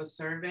point of a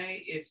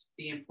survey if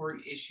the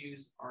important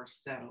issues are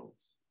settled?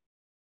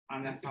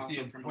 That's also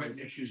from important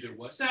issues are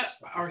what?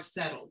 Are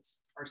settled.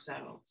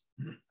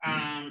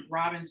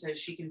 Robin says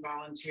she can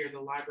volunteer the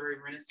Library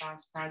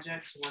Renaissance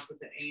Project to work with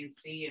the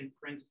ANC and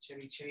Friends of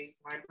Chevy Chase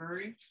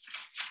Library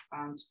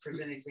to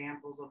present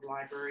examples of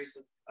libraries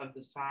of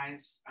the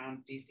size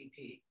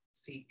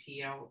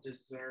CPL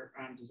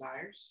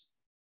desires.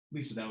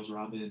 Lisa, that was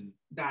Robin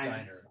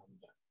Diner.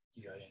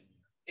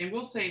 And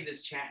we'll save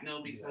this chat and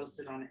it'll be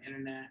posted on the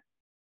internet.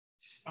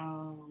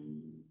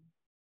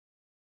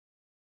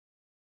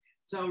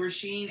 So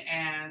Rasheen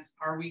asks,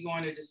 are we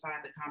going to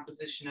decide the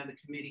composition of the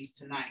committees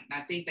tonight?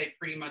 And I think they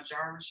pretty much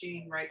are,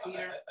 Rasheen, right,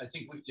 Peter? I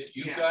think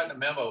you've gotten a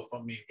memo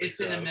from me. It's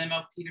in a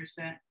memo Peter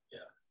sent.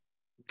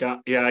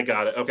 Yeah, I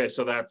got it. Okay,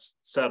 so that's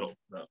settled.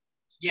 No.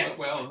 Yeah.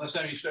 Well, unless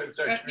you start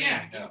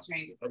yeah, you can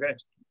change it. Okay.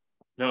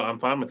 No, I'm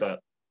fine with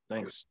that.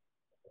 Thanks.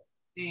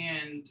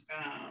 And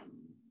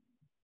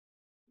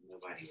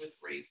nobody with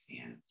raised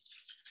hands.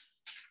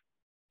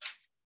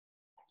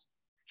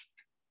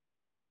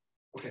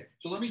 Okay,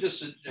 so let me just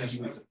suggest.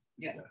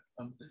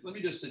 Let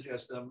me just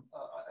suggest.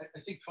 I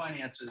think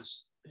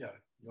finances. Yeah,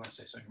 you want to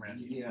say something,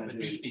 Randy? Yeah, but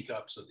you speak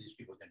up so these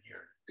people can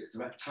hear. It's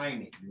about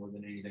timing more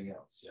than anything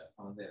else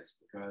on this,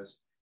 because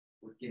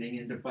we're getting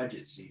into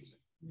budget season.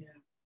 Yeah.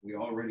 We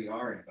already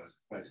are in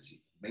budget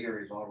season. Mayor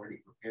has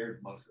already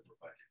prepared most of the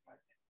budget right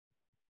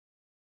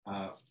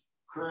now.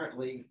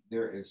 Currently,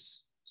 there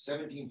is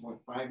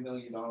 $17.5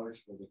 million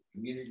for the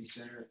community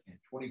center and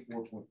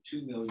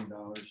 $24.2 million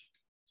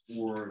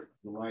for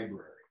the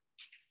library.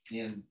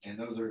 And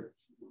those are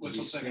what's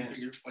the second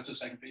figure? What's the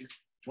second figure?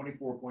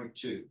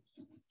 24.2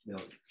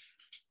 million.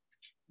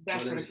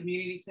 That's for the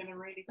community center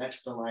rating?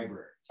 That's the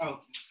library.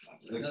 Oh.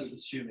 That's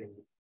assuming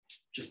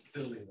just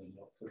building them,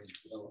 not putting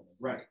development.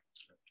 Right.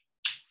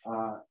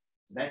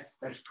 That's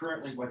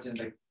currently what's in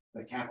the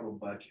capital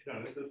budget. No,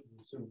 that doesn't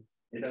assume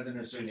It doesn't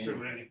assume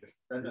anything.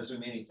 Doesn't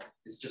assume anything.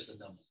 It's just a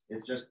number.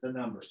 It's just the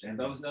numbers. And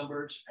those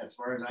numbers, as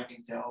far as I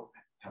can tell,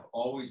 have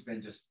always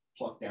been just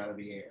plucked out of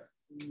the air.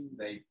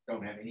 They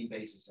don't have any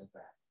basis in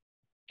fact.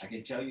 I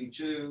can tell you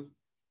too,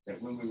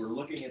 that when we were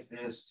looking at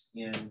this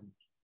in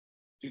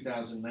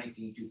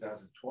 2019,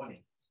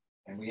 2020,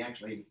 and we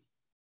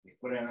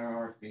put out an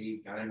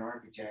RFP, got an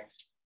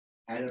architect,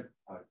 had a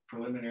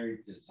preliminary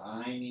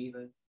design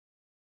even,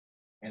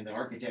 and the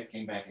architect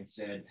came back and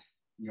said,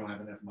 you don't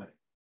have enough money.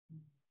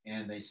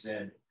 And they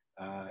said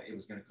it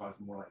was going to cost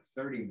more like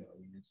 30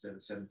 million instead of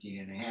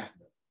 17.5 million.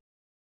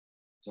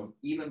 So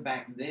even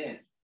back then,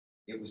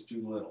 it was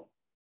too little.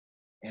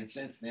 And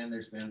since then,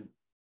 there's been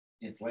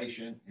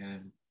inflation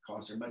and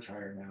costs are much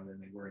higher now than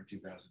they were in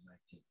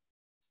 2019.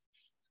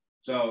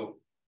 So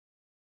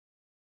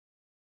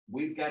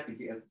we've got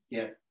to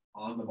get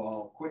on the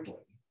ball quickly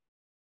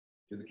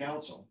to the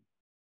council.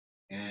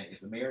 And if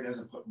the mayor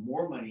doesn't put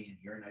more money in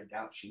here, and I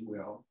doubt she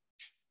will,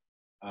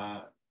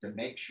 to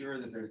make sure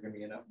that there's going to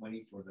be enough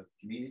money for the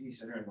community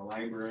center and the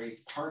library,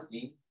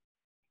 parking,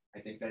 I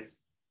think that's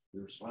the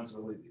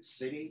responsibility of the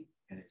city,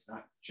 and it's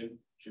not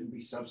shouldn't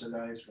be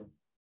subsidized from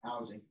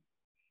housing.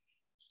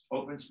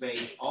 Open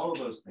space, all of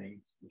those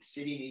things, the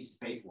city needs to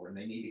pay for, and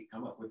they need to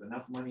come up with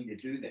enough money to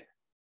do that.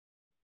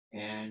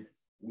 And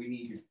we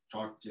need to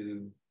talk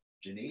to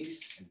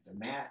Janice and to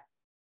Matt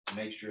to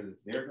make sure that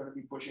they're going to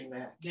be pushing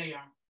that. They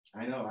are.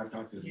 I know, I've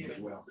talked to them as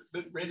well.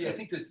 But Randy, I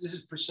think that this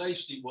is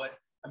precisely what,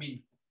 I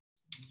mean,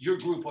 your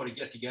group ought to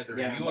get together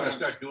and you ought to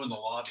start doing the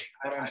lobbying.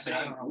 I'm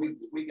saying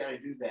we got to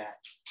do that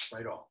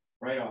right off.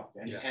 Right off.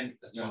 And, yeah, and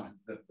that's you know, fine.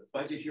 the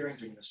budget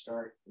hearings are going to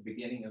start at the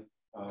beginning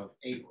of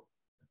April.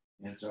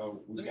 And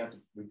so we've got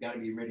to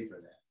be ready for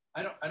that.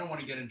 I don't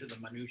want to get into the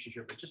minutiae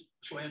here, but just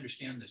so I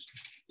understand this,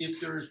 if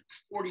there's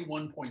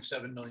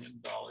 $41.7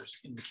 million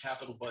in the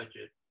capital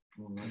budget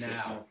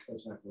now,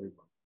 that's not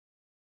 41.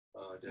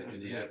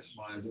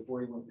 Is it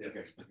 41? Yeah,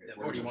 okay.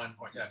 41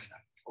 point. Yeah, I mean, I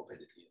hope I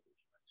did the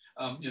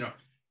you know,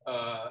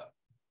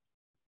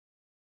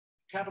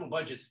 capital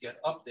budgets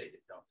get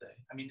updated, don't they?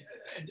 I mean,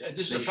 and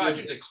this is a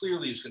project that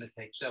clearly is going to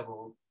take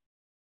several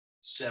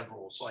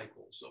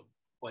cycles of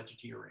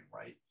budgeteering,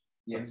 right?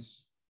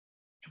 Yes.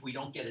 If we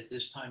don't get it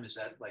this time, is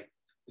that like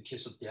the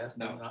kiss of death?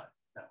 No.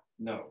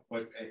 No,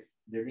 but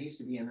there needs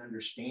to be an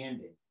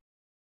understanding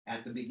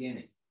at the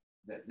beginning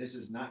that this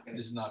is not going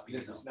to.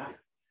 This is not.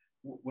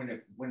 When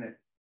an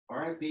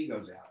RFP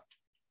goes out,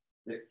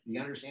 the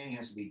understanding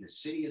has to be the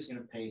city is going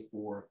to pay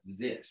for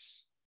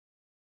this,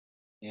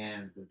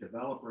 and the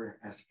developer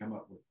has to come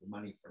up with the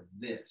money for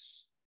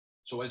this.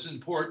 So as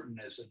important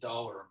as a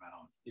dollar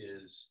amount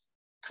is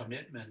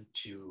commitment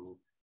to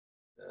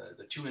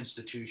the two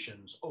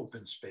institutions,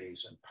 open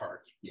space and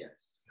parking.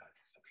 Yes.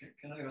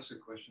 Can I ask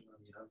a question? I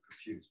mean, I'm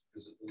confused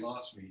because at the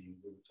last meeting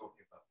we were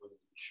talking about whether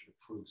we should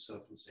approve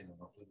surfacing or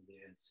not, whether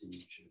the ANC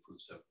should approve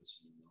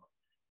surfacing or not.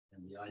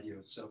 And the idea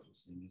of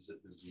surfacing is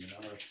that there's an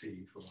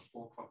RFP for a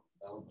for-profit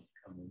development to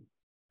come in.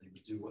 They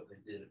would do what they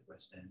did at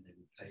West End. They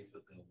would pay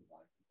for the building,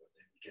 but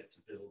they would get to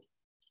build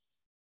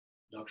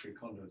luxury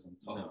condos on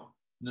top.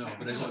 No,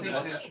 but so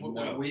that's what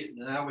now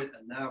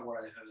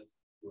what I heard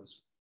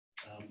was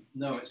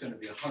no, it's going to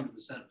be 100%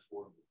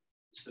 affordable.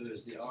 So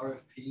is the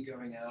RFP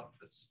going out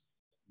for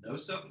no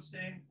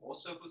surfacing or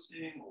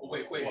surfacing? Or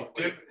wait.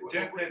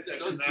 DEMET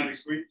has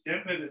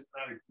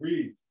not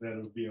agreed that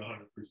it'll be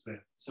 100%.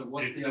 So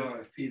what's the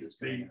RFP that's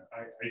going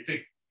out?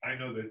 I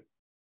know that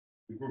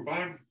the group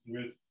I'm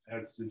with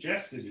has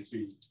suggested it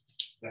be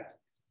that.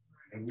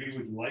 And we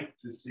would like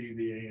to see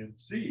the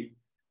ANC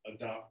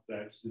adopt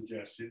that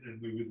suggestion, and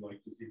we would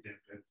like to see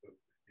DEMET.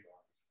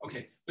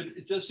 Okay, but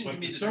it does seem to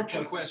me that there are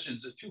two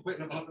questions. Let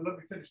me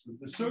finish.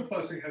 The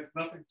surplusing has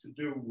nothing to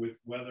do with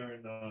whether or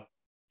not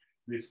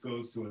this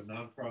goes to a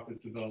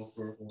nonprofit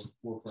developer or a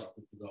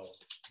for-profit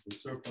developer. The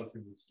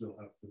surplusing will still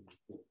have to move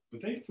forward.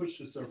 But they pushed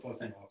the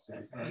surplusing off. So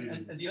it's not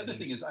even and the other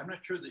thing is, I'm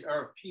not sure the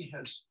RFP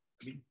has,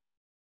 I mean,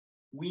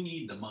 we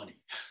need the money.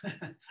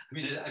 I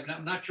mean,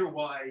 I'm not sure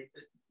why,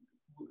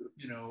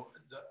 you know,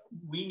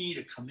 we need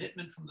a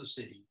commitment from the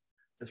city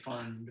to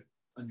fund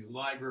a new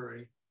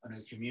library, a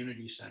new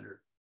community center,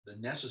 the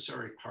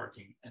necessary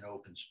parking and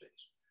open space,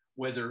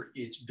 whether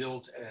it's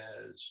built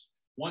as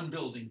one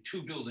building,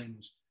 two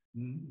buildings,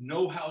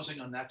 no housing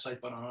on that site,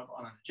 but on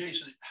an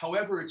adjacent,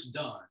 however it's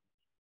done.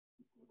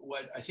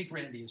 What I think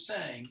Randy is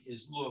saying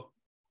is, look,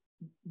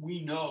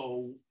 we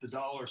know the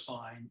dollar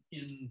sign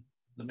in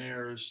the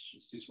mayor's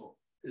is too small.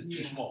 It's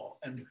too small.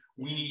 And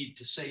we need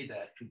to say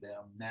that to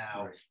them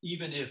now,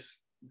 even if,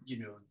 you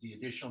know, the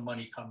additional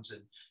money comes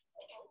in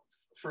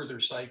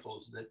further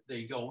cycles, that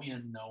they go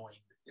in knowing.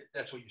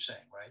 That's what you're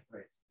saying, right?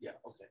 Right. Yeah.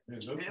 Okay.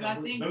 Yeah,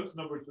 those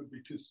numbers would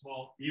be too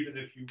small, even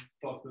if you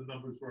thought the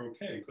numbers were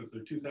okay, because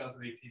they're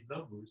 2018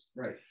 numbers.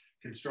 Right.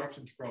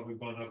 Construction's probably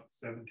gone up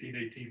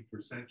 17,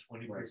 18%,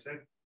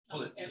 20%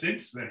 well,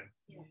 since then.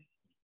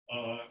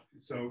 Yeah.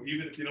 So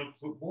even if you don't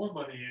put more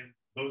money in,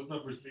 those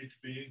numbers need to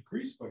be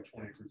increased by 20%.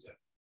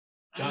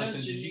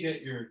 Jonathan, did you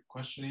get your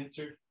question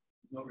answered?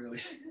 Not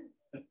really.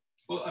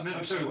 Well, I mean,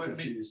 I'm sorry. What I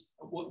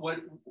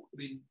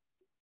mean,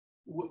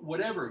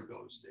 whatever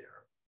goes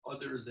there,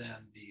 other than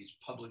these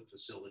public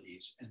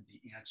facilities and the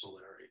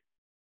ancillary,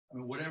 I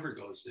mean, whatever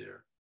goes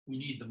there, we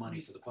need the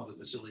money for the public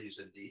facilities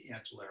and the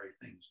ancillary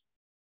things.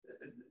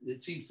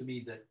 It seems to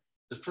me that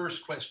the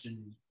first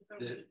question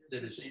that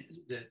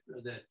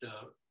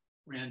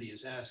Randy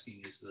is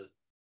asking is the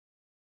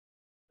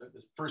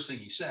first thing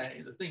he's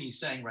saying. The thing he's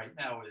saying right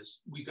now is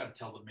we've got to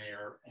tell the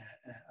mayor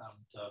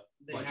to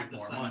budget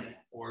more money,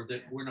 or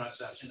that we're not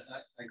satisfied.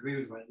 I agree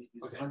with Randy.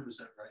 He's Okay. 100%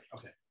 right.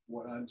 Okay.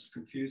 What I'm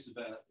confused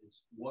about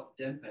is what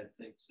DEMPED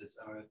thinks this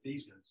RFP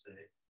is going to say,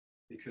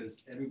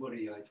 because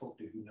everybody I talk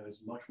to who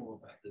knows much more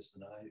about this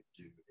than I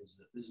do is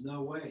that there's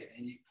no way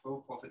any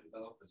for-profit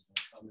developer is going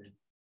to come in,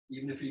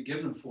 even if you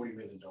give them $40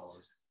 million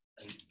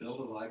and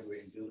build a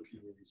library and build a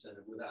community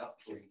center without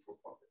putting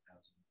for-profit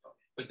housing.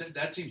 But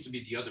that seems to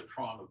be the other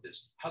prong of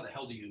this. How the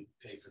hell do you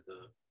pay for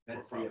the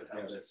for-profit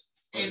housing?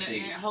 And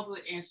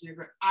hopefully answer your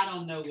question. I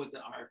don't know what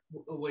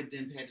what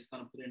DEMPED is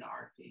going to put in the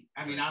RFP.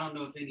 I mean, I don't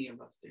know if any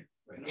of us do.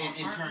 Right.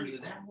 In terms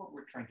of that. What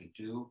we're trying to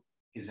do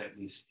is at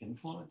least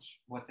influence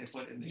what they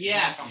put in the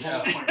Yes.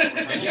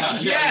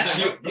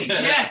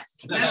 Yes.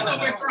 That's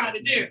what we're trying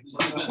to do.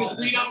 Because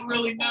we don't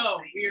really know.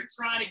 We're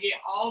trying to get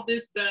all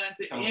this done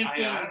to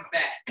influence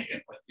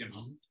that.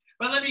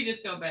 But let me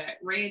just go back.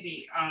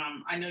 Randy,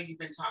 I know you've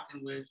been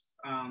talking with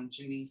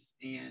Janice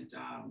and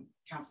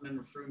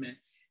Councilmember Fruman.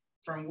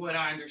 From what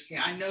I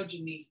understand, I know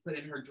Janice put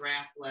in her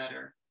draft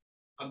letter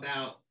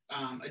about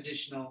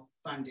additional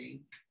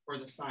funding for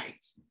the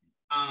site.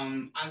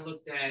 I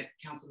looked at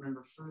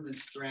Councilmember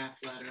Fruman's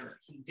draft letter.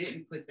 He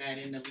didn't put that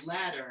in the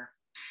letter,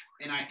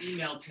 and I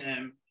emailed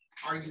him,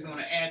 are you going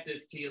to add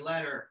this to your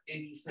letter? And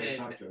he said,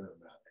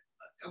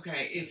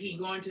 okay, is he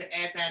going to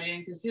add that in?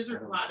 Because his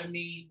reply to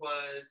me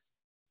was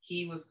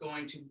he was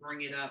going to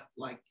bring it up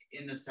like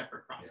in a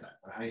separate process.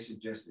 Yeah, I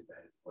suggested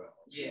that as well.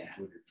 Yeah.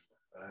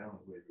 But I don't know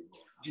whether he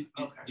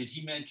will. Did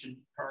he mention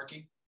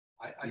parking?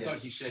 I Yes. thought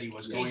he said he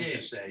was He going did.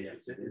 to say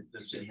Yes, that he did.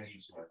 the city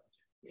needs to.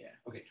 Yeah.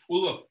 Okay.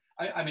 Well, look,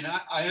 I mean,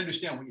 I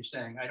understand what you're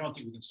saying. I don't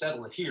think we can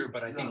settle it here,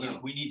 but I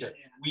think we need to.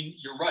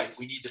 You're right.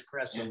 We need to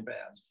press it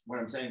fast. What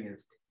I'm saying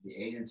is the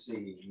ANC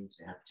needs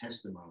to have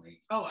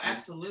testimony. Oh,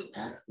 absolutely.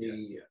 At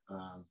the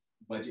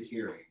budget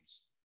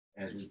hearings,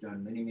 as we've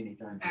done many, many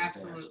times.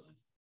 Absolutely.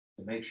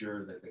 To make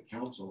sure that the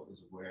council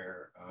is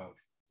aware of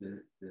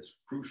this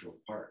crucial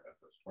part of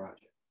this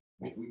project.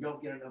 If we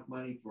don't get enough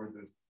money for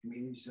the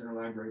community center,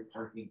 library,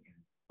 parking, and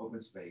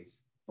open space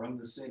from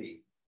the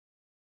city,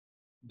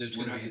 they're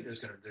going to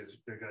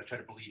try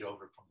to bleed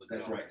over from the.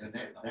 That's right, and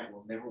that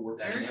will never work.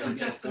 There's some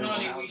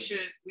testimony we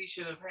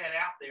should have had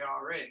out there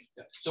already.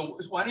 Yeah. So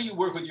why don't you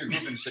work with your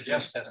group and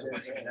suggest testimony?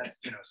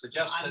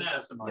 Suggest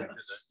testimony.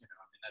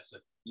 That's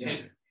it. Yeah.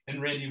 And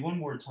Randy, one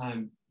more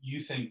time, you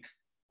think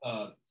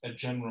a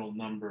general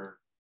number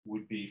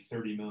would be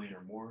 30 million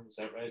or more? Is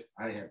that right?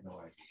 I have no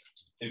idea.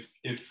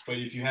 But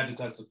if you had to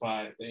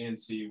testify, if the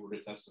ANC were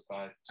to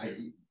testify,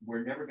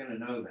 we're never going to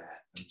know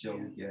that until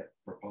we get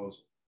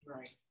proposal.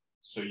 Right.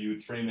 So you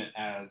would frame it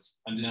as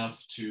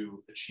enough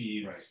to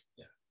achieve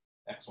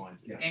X, Y, and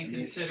Z. Yeah. And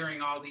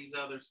considering all these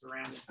other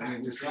surrounding factors. I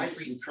mean, we tried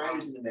to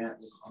do that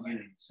with the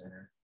community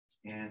center,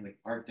 and the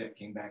architect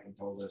came back and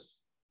told us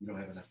you don't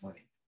have enough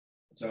money.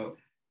 So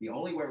the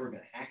only way we're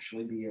going to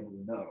actually be able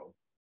to know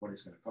what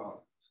it's going to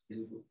cost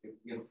is if we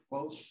get a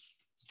proposal.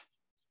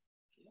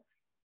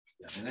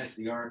 And that's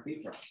the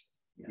RFP process.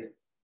 You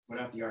put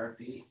out the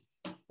RFP,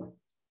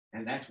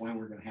 and that's when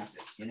we're going to have to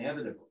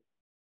inevitably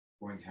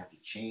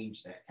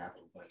change that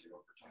capital budget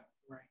over time.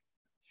 Right.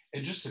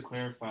 And just to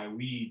clarify,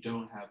 we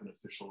don't have an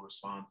official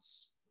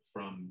response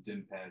from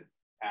DIMPED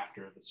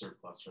after the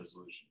surplus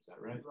resolution. Is that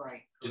right?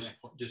 Right.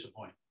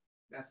 Disappointing.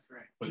 That's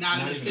correct. But not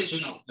an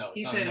official. No,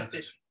 he said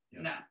official.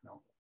 No.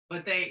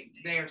 But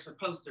they are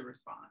supposed to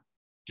respond.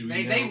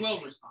 They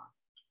will respond.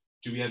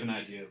 Do we have an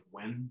idea of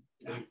when?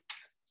 No.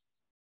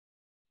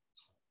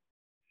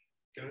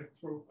 Can I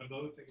throw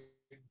another thing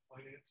in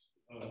finance?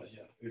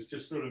 It's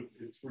just sort of,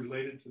 it's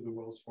related to the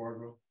Wells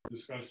Fargo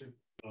discussion.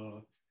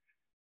 But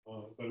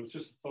it was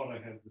just a thought I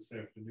had this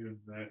afternoon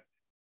that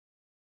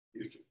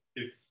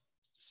if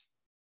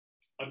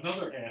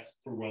another ask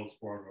for Wells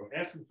Fargo,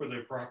 asking for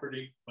their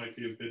property might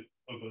be a bit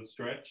of a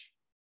stretch,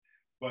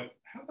 but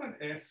how about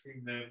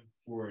asking them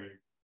for a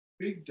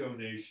big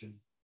donation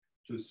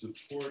to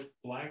support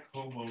Black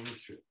home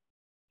ownership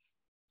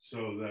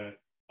so that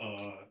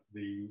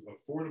the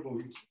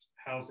affordable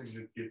housing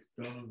that gets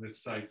done on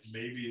this site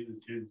maybe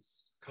is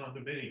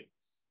condominiums,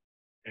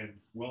 and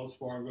Wells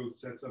Fargo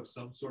sets up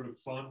some sort of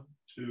fund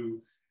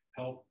to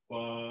help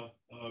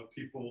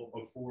people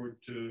afford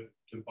to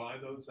buy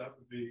those. That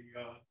would be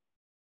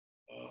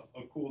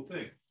a cool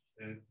thing,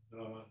 and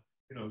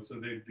so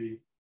they'd be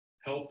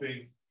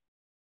helping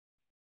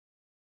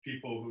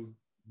people who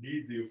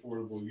need the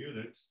affordable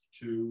units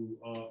to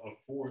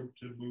afford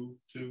to move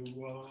to.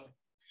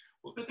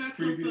 But that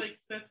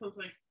sounds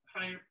like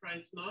higher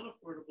priced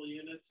non-affordable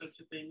units, such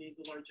that they need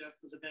the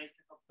largesse of the bank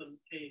to help them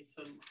pay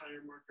some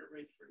higher market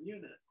rate per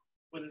unit,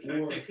 when in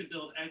fact they could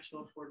build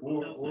actual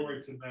affordable housing. Or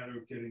it's a matter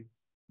of getting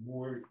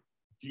more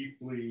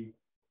deeply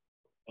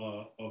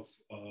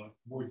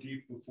more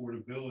deep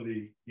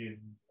affordability in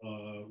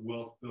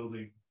wealth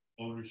building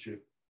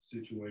ownership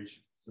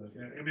situations. So,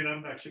 I mean,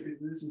 I'm not sure,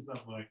 this is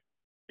not my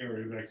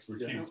area of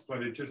expertise,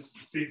 but it just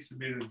seems to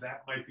me that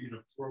that might be an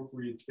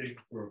appropriate thing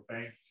for a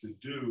bank to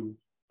do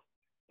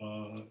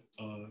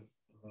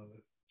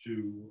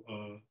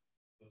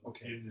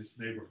in this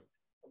neighborhood.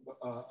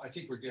 I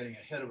think we're getting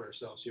ahead of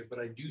ourselves here, but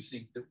I do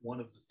think that one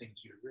of the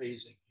things you're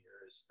raising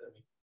here is, I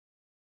mean,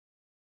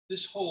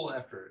 this whole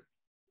effort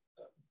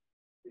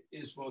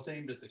is both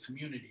aimed at the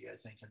community, I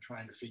think, and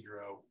trying to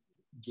figure out,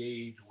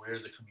 gauge where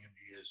the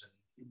community is and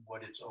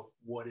what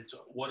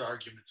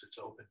arguments it's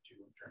open to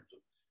in terms of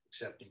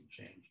accepting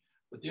change.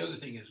 But the other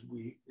thing is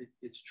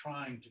it's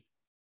trying to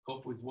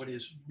cope with what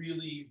is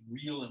really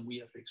real, and we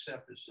have to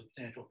accept is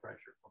substantial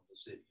pressure from the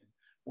city. And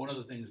one of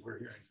the things we're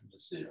hearing from the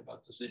city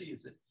about the city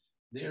is that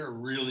they're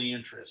really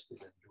interested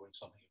in doing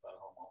something about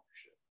home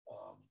ownership.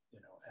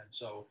 And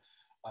so,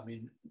 I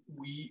mean,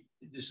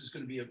 this is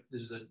going to be a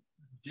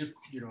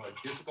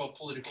difficult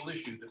political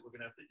issue that we're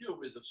going to have to deal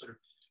with, of sort of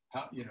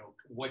how,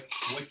 what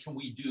can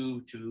we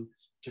do to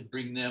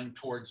bring them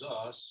towards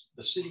us,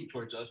 the city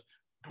towards us.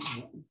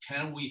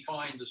 Can we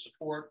find the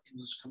support in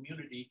this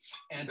community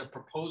and a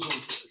proposal,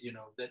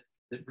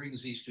 that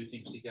brings these two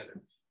things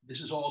together? This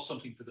is all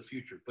something for the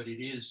future, but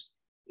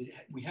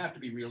we have to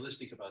be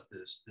realistic about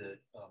this, that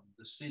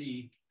the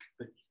city,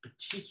 but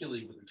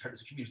particularly with regard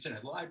to the community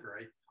center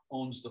library,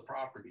 owns the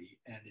property,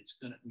 and it's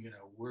gonna,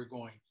 we're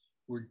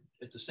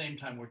at the same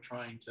time we're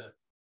trying to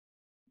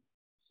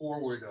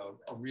forward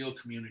a real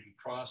community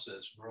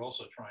process. We're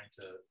also trying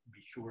to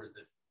be sure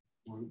that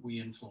we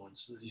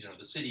influence,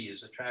 the city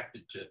is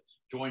attracted to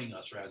joining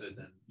us rather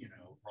than,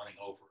 running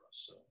over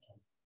us.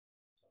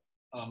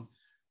 So,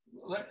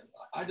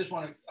 I just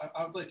want to,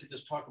 I would like to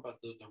just talk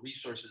about the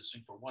resources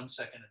thing for 1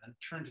 second and then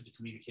turn to the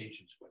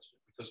communications question,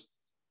 because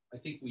I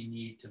think we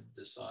need to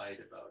decide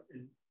about,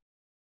 and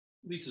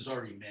Lisa's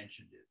already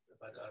mentioned it,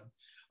 but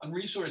on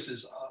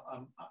resources,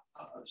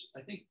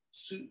 I think,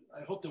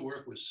 I hope to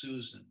work with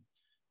Susan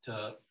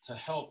to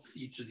help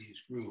each of these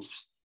groups,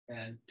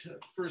 and to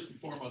first and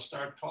foremost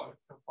start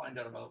to find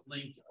out about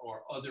Link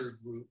or other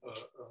group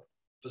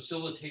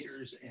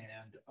facilitators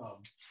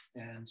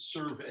and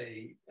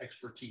survey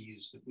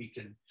expertise that we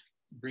can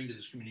bring to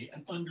this community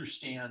and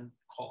understand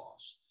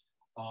costs.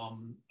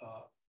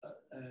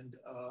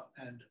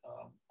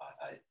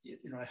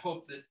 I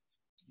hope that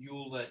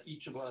you'll let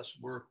each of us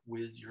work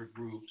with your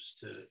groups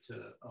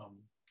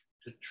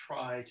to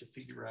try to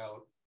figure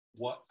out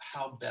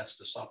how best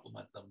to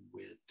supplement them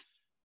with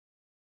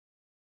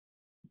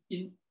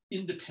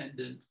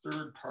independent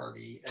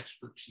third-party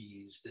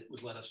expertise that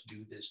would let us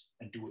do this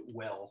and do it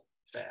well,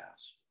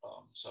 fast.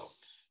 So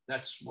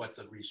that's what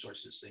the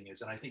resources thing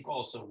is. And I think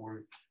also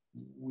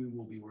we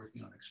will be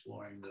working on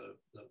exploring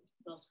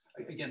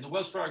the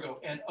Wells Fargo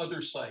and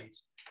other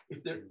sites.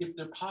 If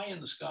they're pie in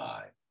the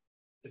sky,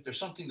 if there's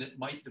something that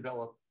might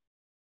develop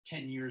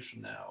 10 years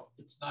from now,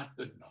 it's not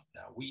good enough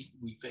now. We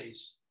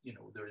face,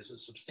 there is a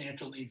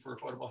substantial need for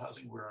affordable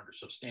housing. We're under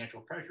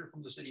substantial pressure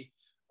from the city.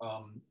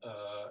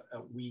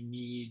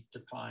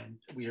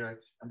 We are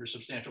under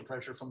substantial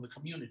pressure from the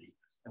community,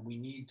 and we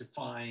need to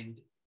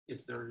find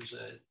if there's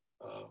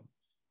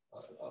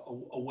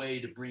a way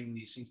to bring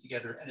these things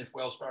together. And if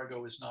Wells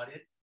Fargo is not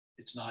it,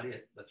 it's not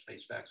it. Let's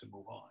face facts and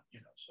move on.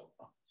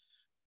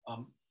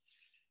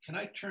 Can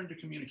I turn to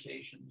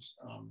communications?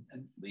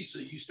 And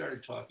Lisa, you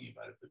started talking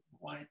about it, but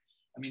why?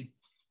 I mean,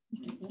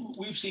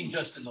 we've seen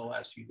just in the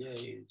last few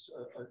days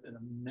an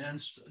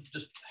immense,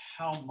 just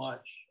how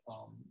much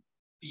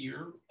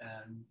fear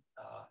and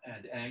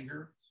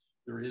anger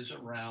there is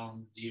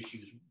around the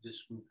issues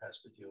this group has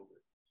to deal with.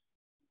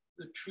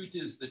 The truth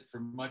is that for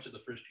much of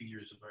the first 2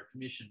 years of our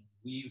commission,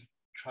 we've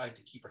tried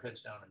to keep our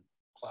heads down and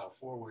plow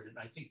forward. And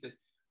I think that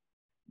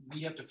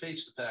we have to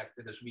face the fact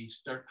that as we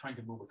start trying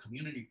to move a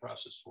community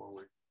process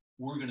forward,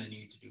 we're going to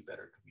need to do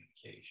better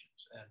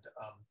communications.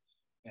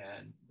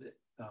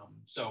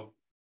 So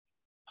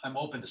I'm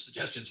open to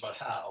suggestions about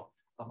how.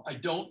 I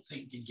don't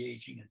think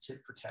engaging in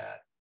tit for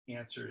tat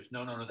answers,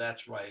 no,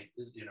 that's right,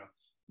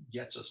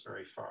 gets us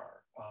very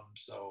far.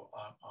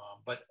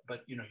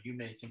 But you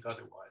may think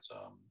otherwise.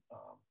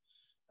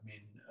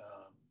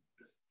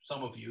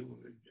 Some of you,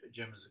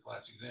 Jim is a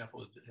classic example,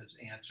 has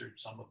answered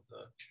some of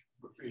the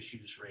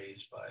issues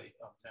raised by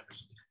members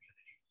of the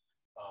community,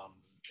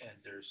 and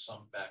there's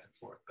some back and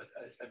forth. But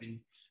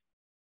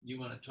you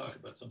want to talk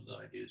about some of the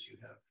ideas you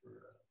have for?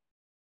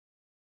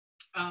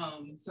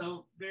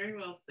 So very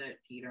well said,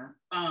 Peter.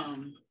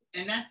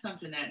 And that's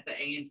something that the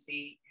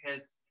ANC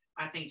has,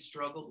 I think,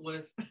 struggled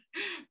with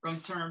from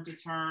term to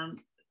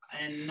term,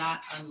 and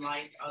not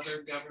unlike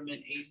other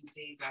government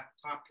agencies. I've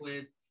talked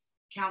with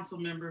council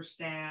member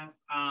staff.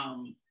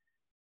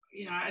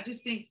 I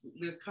just think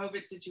the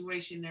COVID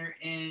situation they're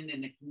in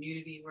and the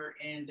community we're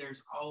in,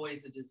 there's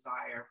always a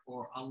desire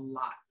for a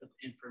lot of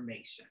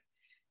information.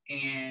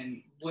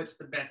 And what's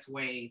the best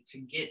way to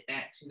get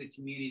that to the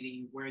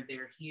community where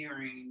they're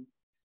hearing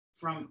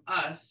from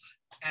us,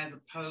 as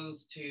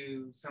opposed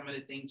to some of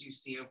the things you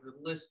see over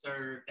the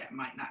listserv that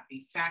might not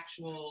be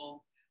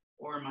factual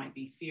or might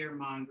be fear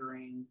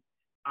mongering,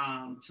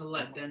 to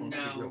let them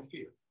know. Real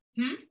fear.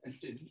 And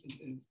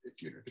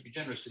to be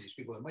generous to these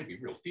people, it might be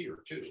real fear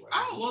too.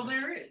 Oh, well,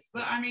 there is.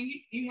 But I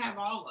mean, you have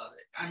all of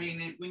it. I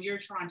mean, when you're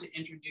trying to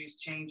introduce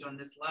change on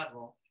this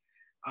level,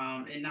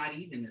 and not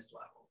even this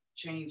level,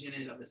 change in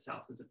and of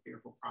itself is a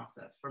fearful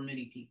process for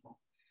many people.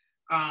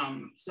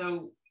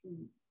 So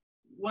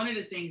one of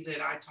the things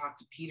that I talked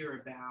to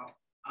Peter about,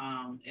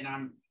 and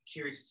I'm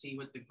curious to see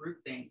what the group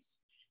thinks,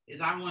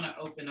 is I want to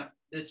open up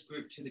this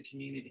group to the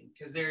community,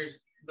 because there's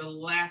the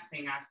last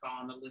thing I saw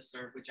on the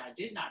listserv, which I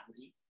did not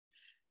read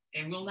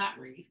and will not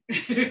read,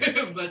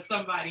 but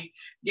somebody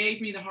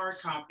gave me the hard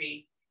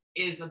copy,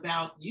 is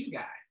about you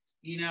guys,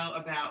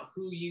 about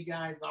who you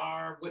guys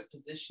are, what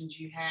positions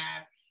you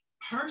have.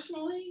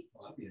 Personally,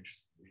 well, I'd be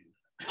interested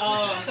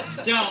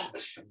in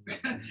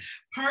don't.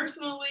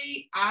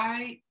 Personally,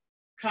 I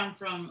come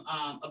from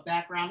a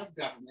background of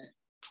government.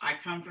 I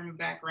come from a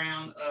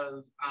background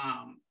of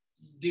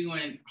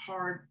doing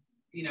hard,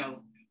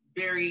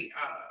 very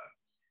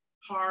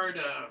hard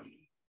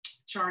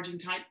charging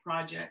type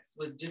projects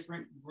with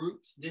different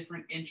groups,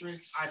 different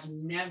interests. I've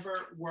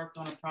never worked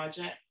on a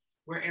project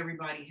where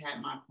everybody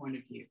had my point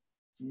of view.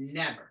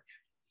 Never.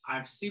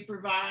 I've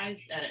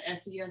supervised at an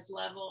SES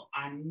level.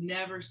 I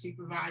never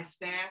supervised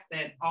staff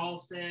that all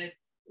said,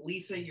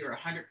 Lisa, you're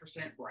 100%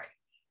 right.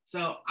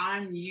 So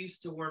I'm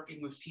used to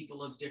working with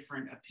people of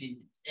different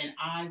opinions. And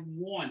I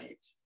wanted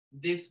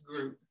this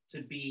group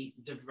to be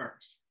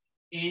diverse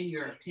in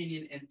your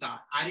opinion and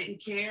thought. I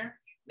didn't care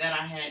that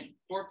I had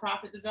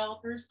for-profit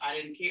developers. I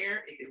didn't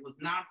care if it was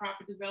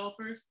nonprofit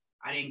developers.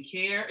 I didn't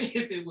care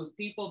if it was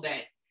people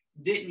that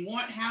didn't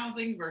want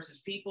housing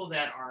versus people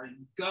that are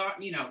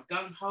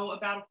gung-ho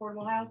about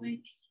affordable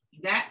housing.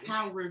 That's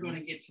how we're going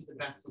to get to the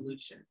best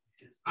solution.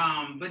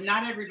 But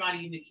not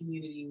everybody in the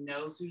community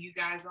knows who you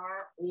guys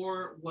are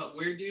or what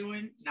we're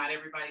doing. Not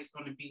everybody's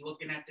going to be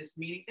looking at this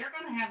meeting. They're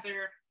going to have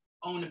their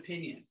own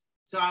opinion.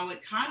 So I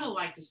would kind of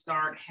like to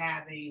start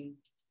having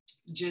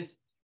just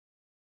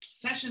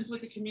sessions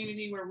with the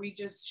community where we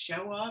just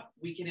show up.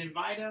 We can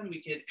invite them.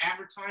 We could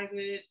advertise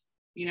it,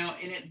 in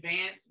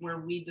advance, where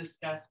we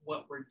discuss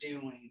what we're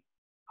doing,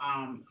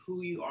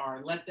 who you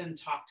are. Let them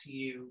talk to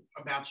you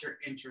about your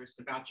interests,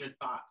 about your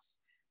thoughts.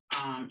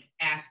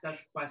 Ask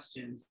us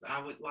questions.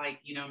 I would like,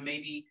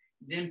 maybe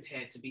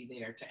DMPED to be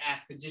there to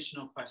ask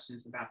additional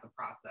questions about the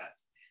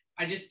process.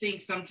 I just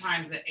think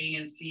sometimes the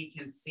ANC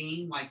can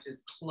seem like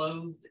this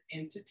closed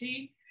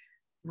entity,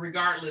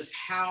 regardless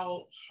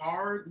how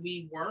hard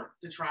we work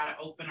to try to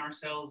open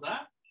ourselves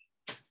up.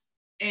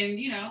 And,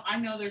 I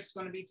know there's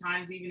going to be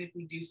times, even if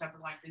we do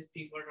something like this,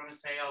 people are going to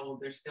say, oh, well,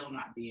 they're still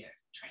not being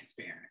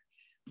transparent.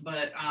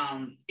 But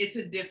it's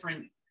a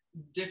different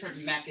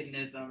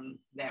mechanism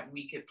that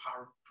we could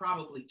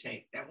probably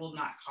take that will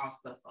not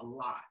cost us a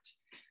lot,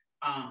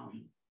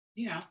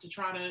 to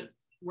try to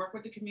work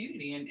with the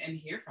community and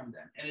hear from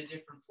them in a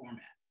different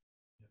format.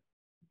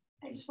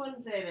 I just want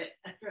to say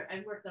that after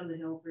I've worked on the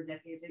Hill for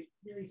decades, I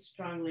really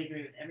strongly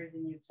agree with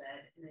everything you've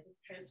said. And I think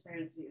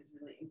transparency is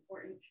really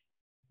important.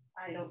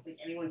 I don't think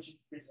anyone should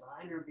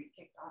resign or be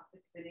kicked off the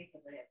committee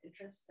because they have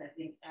interests. I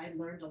think I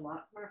learned a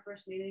lot from our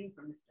first meeting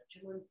from Mr.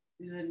 Chilin,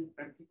 Susan,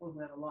 from people who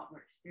have a lot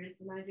more experience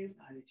than I do.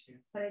 I do too.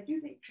 But I do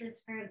think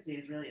transparency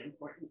is really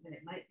important, and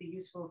it might be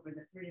useful for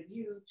the three of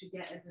you to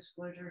get a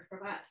disclosure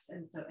from us.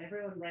 And so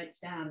everyone writes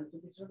down, it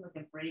would be sort of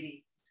like a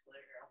Brady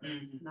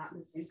disclosure, not in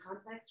the same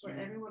context, where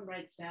everyone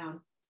writes down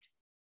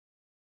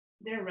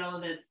their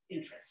relevant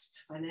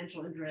interest,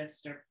 financial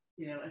interest, or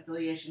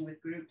affiliation with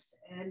groups,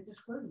 and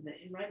discloses it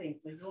in writing,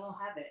 so you all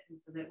have it,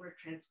 and so that we're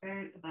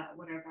transparent about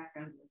what our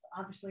background is.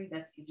 Obviously,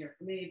 that's easier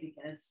for me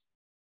because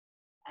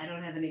I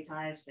don't have any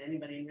ties to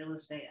anybody in real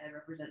estate. I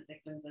represent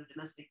victims of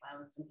domestic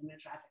violence and human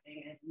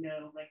trafficking. I have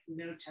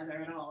no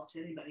tether at all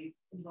to anybody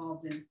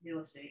involved in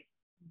real estate.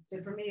 So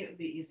for me, it would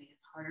be easy.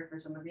 It's harder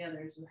for some of the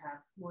others who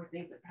have more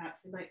things that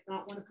perhaps they might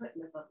not want to put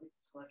in the public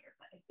disclosure.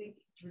 But I think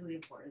it's really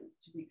important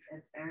to be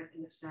transparent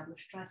and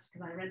establish trust,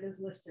 because I read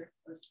those lists.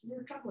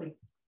 They're troubling.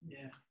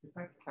 Yeah. If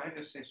I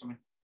just say something,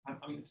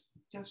 I'm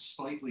just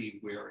slightly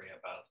wary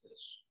about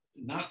this.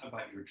 Not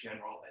about your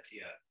general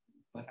idea,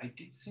 but I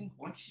do think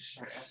once you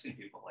start asking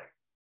people, like,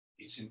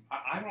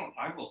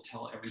 I will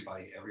tell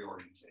everybody, every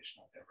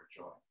organization I've ever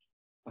joined,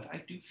 but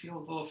I do feel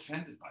a little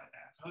offended by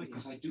that,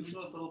 because I do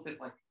feel a little bit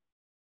like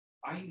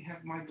I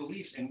have my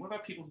beliefs. And what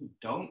about people who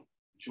don't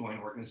join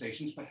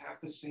organizations but have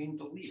the same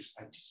beliefs?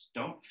 I just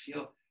don't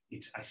feel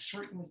I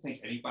certainly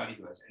think anybody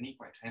who has any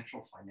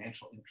potential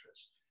financial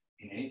interest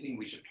in anything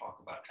we should talk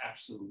about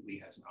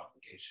absolutely has an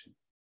obligation,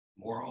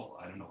 moral,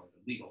 I don't know,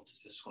 legal,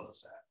 to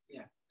disclose that.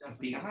 Yeah. And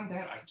beyond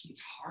that,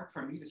 it's hard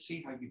for me to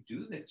see how you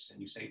do this.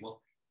 And you say,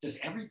 well, does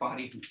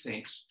everybody who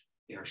thinks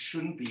there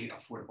shouldn't be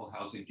affordable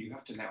housing, do you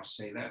have to now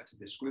say that to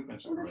this group?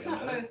 And so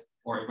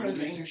or everybody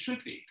thinks there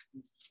should be?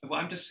 Well,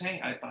 I'm just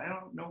saying, I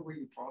don't know where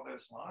you draw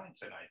those lines,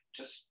 and I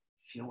just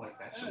feel like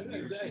that's a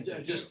weird thing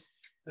to do.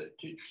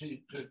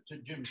 to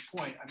Jim's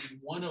point, I mean,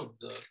 one of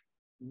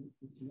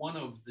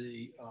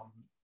the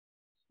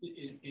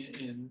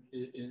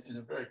in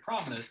a very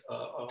prominent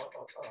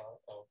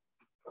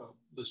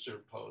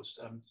listserv post,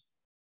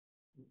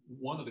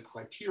 one of the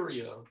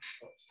criteria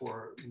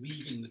for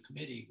leaving the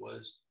committee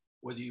was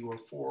whether you were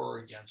for or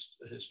against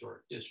a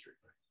historic district.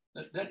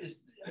 That is,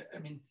 I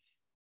mean,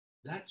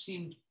 that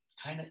seemed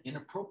kind of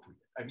inappropriate.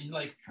 I mean,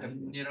 like,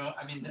 you know,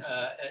 I mean,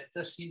 it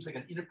just seems like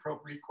an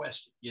inappropriate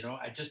question. You know,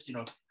 I just, you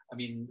know, I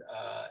mean,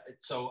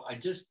 so I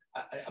just,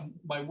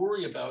 my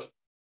worry about,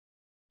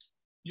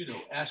 you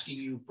know, asking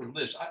you for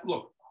lists.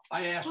 Look,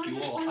 I asked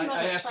you all.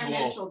 I asked you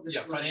all.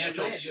 Yeah,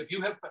 financial. Right? If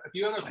you have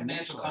a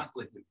financial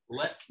conflict,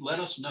 let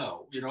us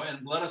know. You know, and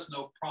let us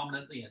know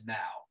prominently and now.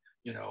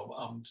 You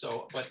know,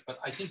 so but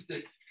I think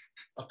that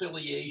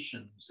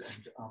affiliations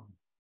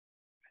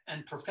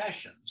and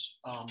professions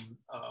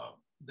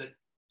that,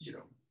 you know,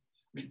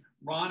 I mean,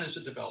 Ron is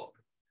a developer.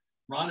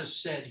 Ron has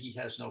said he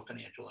has no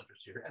financial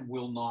interest here and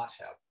will not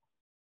have.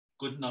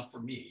 Good enough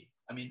for me.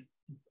 I mean,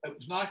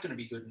 it's not going to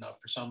be good enough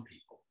for some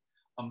people.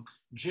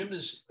 Jim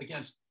is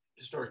against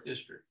historic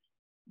district.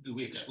 Do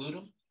we exclude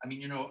him? I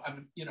mean,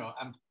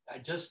 I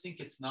just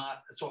think it's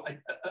not. So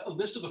a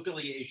list of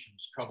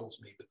affiliations troubles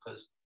me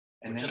because.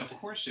 And then, of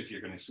course, if you're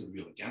going to exclude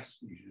people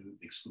against, you should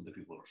exclude the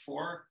people who are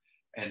for.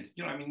 And,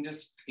 you know, I mean,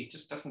 it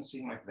just doesn't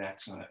seem like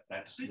that's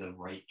the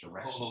right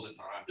direction. Hold it,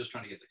 Tara. I'm just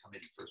trying to get the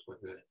committee first.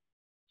 What good?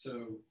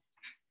 So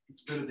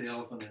it's a bit of the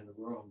elephant in the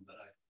room,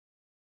 but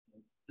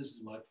this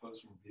is my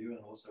personal view,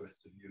 and also it's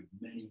the view of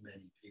many,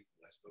 many people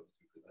I spoke to,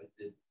 because I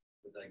did,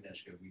 with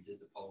Agnieszka, we did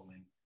the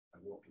polling.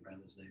 I walked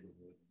around this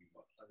neighborhood and we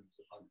got hundreds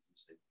of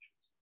signatures.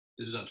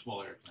 This is on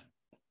small area plan.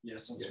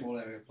 Yes, on small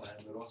area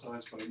plan, but also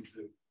I've spoken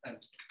to, and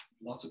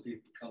lots of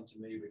people come to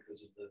me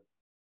because of the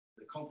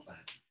comp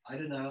plan. I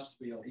didn't ask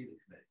to be on either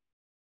committee.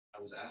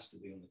 I was asked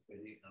to be on the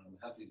committee, and I'm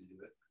happy to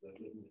do it because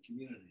I live in the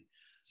community.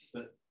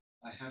 But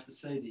I have to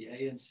say the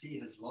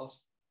ANC has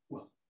lost,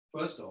 well,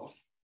 first off,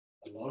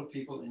 a lot of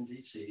people in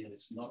DC, and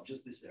it's not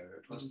just this area,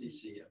 plus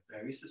DC, are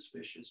very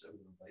suspicious of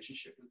the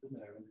relationship with the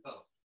mayor and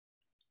developer.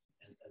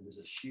 And there's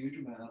a huge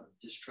amount of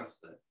distrust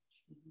there,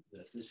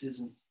 that this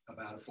isn't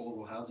about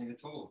affordable housing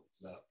at all. It's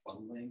about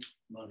funneling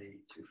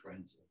money to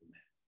friends of the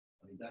mayor.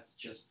 I mean, that's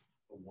just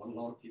what a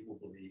lot of people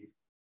believe.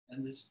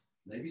 And there's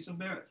maybe some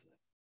merit to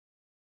that.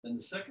 Then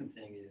the second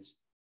thing is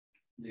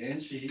the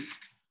ANC,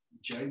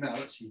 Jay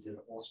Mallitz, he did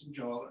an awesome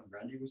job, and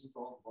Randy was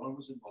involved, Ron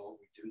was involved.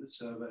 We do the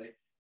survey.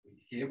 We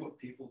hear what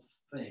people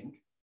think,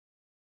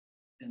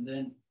 and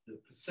then the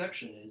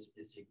perception is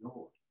it's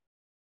ignored.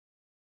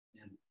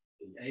 And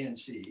the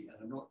ANC, and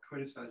I'm not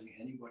criticizing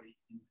anybody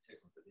in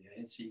particular, but the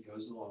ANC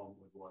goes along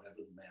with whatever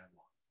the mayor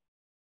wants.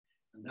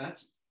 And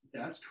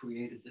that's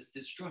created this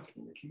distrust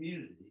in the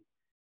community.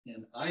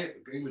 And I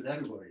agree with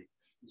everybody.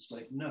 It's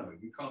like, no,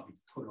 you can't be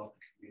put off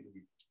the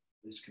community,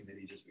 this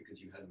committee, just because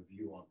you have a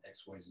view on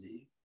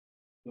XYZ.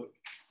 But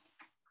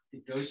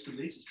it goes to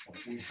Lisa's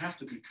point. We have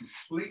to be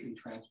completely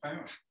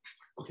transparent.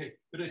 Okay,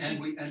 but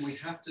we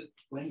have to,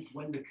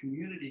 when the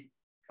community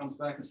comes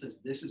back and says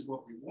this is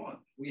what we want,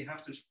 we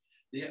have to.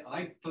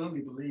 I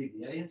firmly believe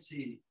the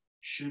ANC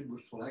should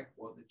reflect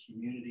what the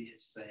community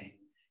is saying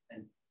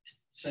and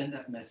send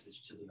that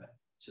message to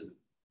the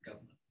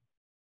government.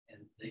 And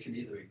they can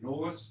either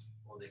ignore us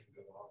or they can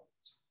go along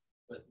with us.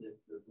 But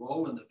the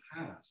role in the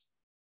past,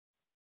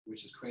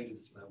 which has created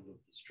this level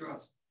of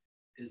distrust,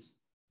 is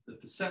the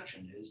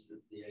perception is that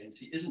the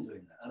ANC isn't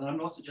doing that. And I'm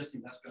not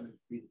suggesting that's going to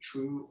be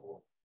true or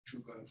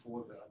true going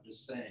forward, but I'm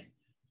just saying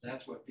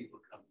that's what people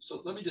come to.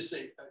 So let me just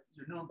say,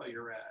 you're known by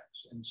your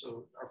acts. And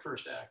so our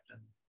first act in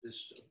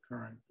this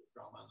current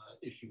drama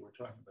issue we're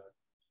talking about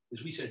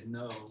is we said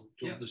no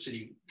to the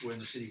city when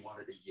the city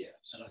wanted a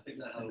yes. And I think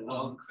that had a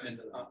long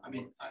I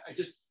mean,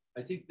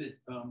 I think that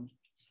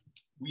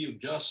we've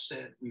just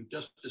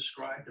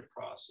described a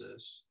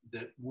process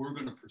that we're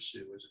going to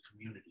pursue as a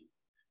community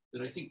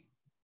that I think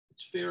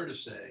it's fair to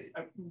say,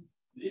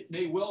 it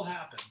may well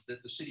happen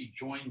that the city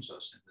joins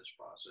us in this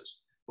process,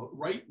 but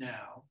right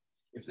now,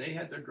 if they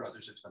had their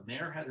druthers, if the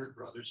mayor had her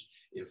druthers,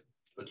 if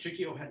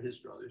Pacheco had his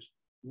druthers,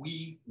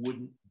 we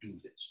wouldn't do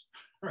this,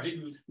 right?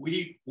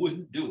 We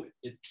wouldn't do it.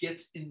 It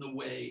gets in the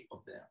way of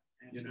them,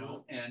 you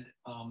know? And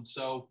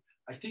so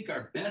I think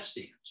our best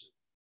answer,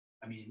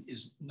 I mean,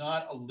 is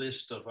not a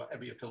list of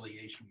every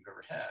affiliation we've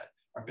ever had.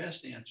 Our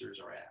best answer is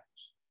our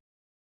acts.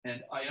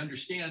 And I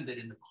understand that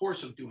in the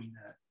course of doing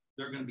that,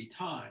 there are going to be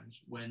times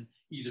when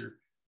either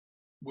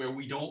where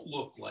we don't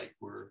look like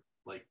we're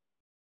like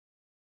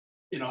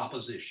in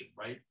opposition,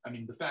 right? I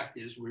mean, the fact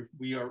is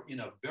we are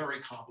in a very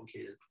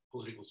complicated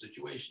political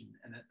situation,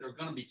 and that there are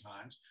going to be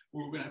times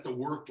where we're going to have to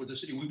work with the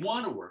city. We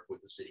want to work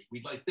with the city.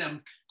 We'd like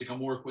them to come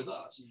work with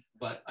us.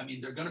 But I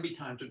mean, there are going to be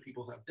times when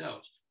people have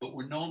doubts, but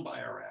we're known by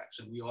our acts,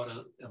 and we ought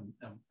to,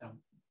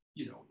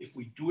 you know, if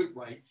we do it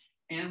right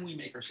and we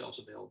make ourselves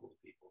available to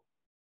people,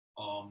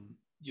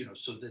 you know,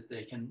 so that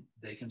they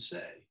can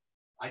say,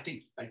 I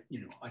think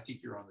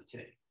you're on the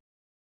tape.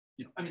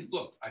 You know, I mean,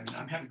 look, I mean,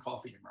 I'm having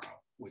coffee tomorrow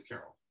with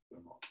Carol,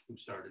 who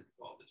started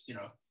all this, you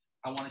know,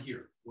 I want to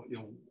hear what,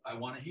 I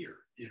want to hear,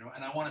 and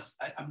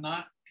I'm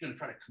not going to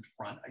try to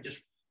confront. I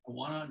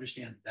want to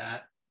understand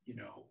that,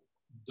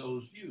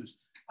 those views.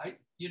 I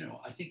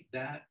think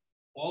that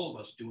all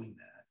of us doing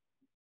that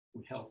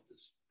would help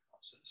this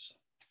process. So,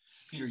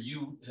 Peter,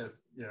 you have,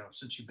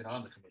 since you've been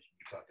on the commission,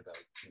 you talked about,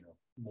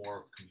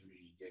 more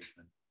community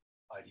engagement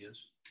ideas.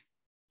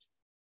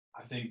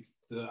 I think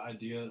the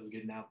idea of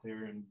getting out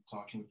there and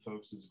talking with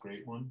folks is a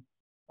great one.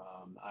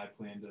 I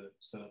plan to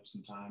set up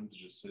some time to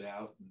just sit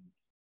out and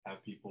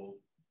have people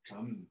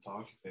come and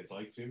talk if they'd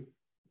like to.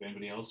 If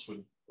anybody else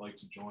would like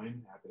to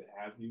join, happy to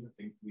have you. I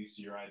think,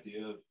 Lisa, your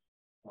idea of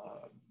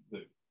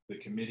the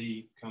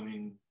committee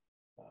coming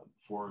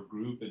for a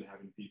group and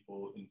having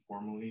people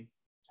informally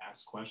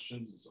ask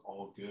questions is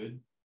all good.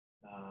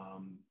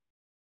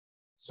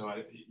 So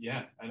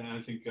and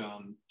I think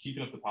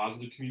keeping up the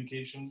positive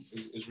communication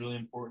is really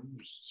important.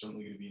 There's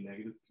certainly going to be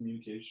negative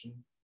communication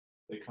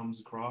that comes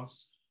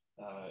across.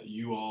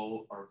 You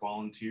all are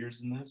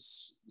volunteers in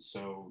this,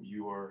 so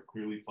you are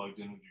clearly plugged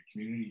in with your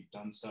community. You've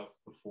done stuff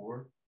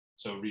before,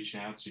 so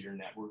reaching out to your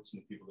networks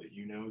and the people that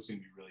you know is going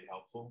to be really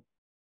helpful.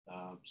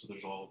 So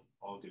there's all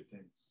good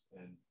things,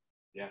 and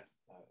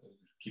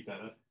keep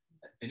that up.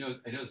 I know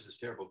this is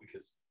terrible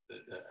because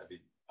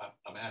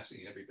I'm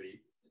asking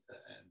everybody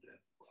and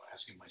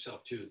asking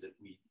myself too that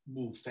we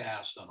move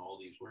fast on all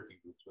these working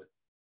groups, but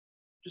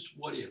just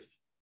what if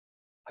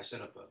I set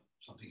up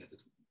something at the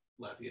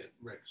Lafayette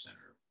Rec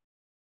Center,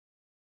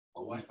 a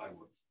Wi-Fi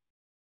work?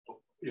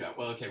 Yeah,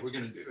 well, okay, we're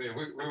gonna do it.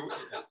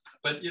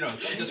 But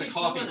just a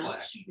coffee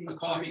class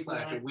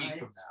a week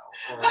from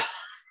now or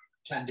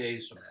 10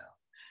 days from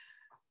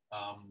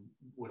now.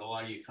 Would a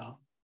lot of you come?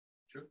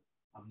 Sure.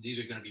 These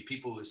are going to be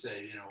people who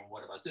say,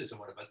 what about this and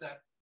what about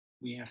that?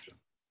 We answer.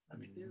 I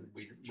mean,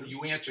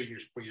 you answer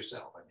for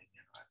yourself. I mean,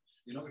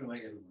 you're not going to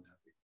make everyone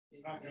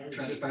happy.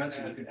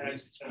 Transparency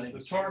as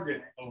the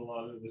target of a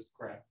lot of this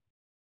crap,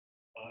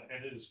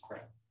 and it is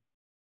crap.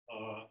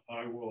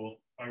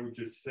 I would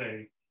just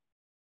say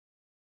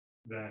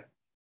that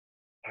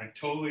I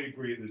totally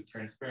agree that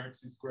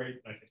transparency is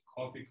great. I think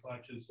coffee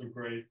clutches are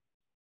great.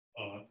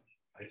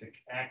 I think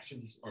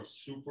actions are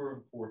super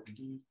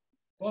important,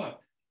 but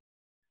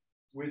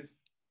with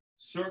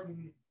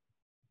certain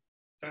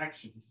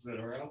factions that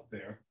are out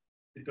there,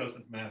 it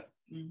doesn't matter.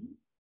 Mm-hmm.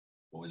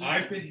 Well,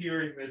 I've been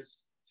hearing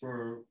this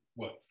for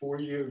 4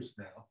 years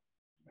now,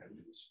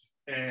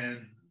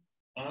 and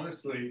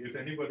honestly, if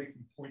anybody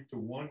can point to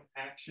one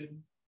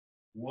action,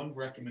 one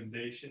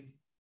recommendation,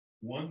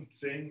 one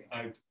thing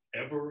I've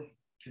ever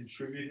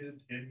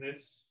contributed in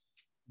this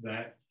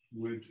that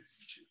would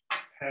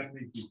have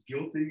me be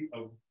guilty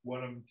of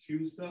what I'm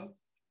accused of,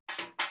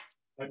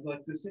 I'd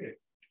like to see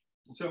it.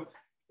 So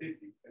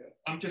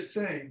I'm just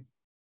saying,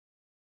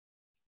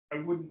 I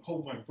wouldn't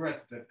hold my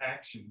breath that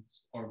actions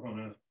are going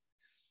to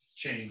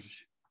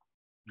change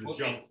the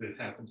junk that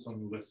happens on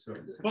the list.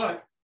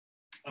 But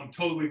I'm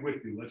totally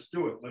with you. Let's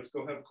do it. Let's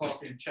go have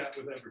coffee and chat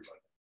with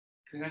everybody.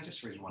 Can I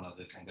just raise one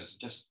other thing? Because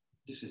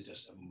this is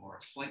just a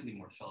slightly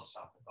more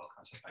philosophical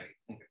concept. I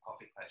think a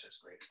coffee class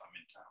is great if I'm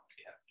in town. If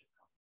you have to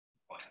come,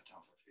 going out of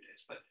town for a few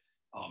days. But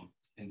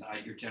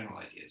your general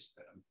idea is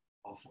that I'm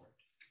all for it.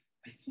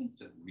 I think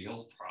the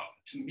real problem,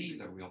 to me,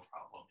 the real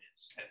problem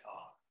is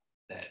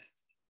that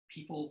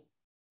people,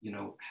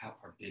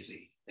 are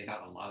busy. They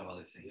got a lot of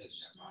other things in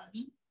their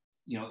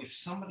lives. If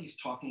somebody's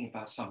talking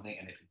about something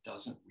and if it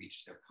doesn't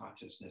reach their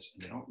consciousness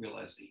and they don't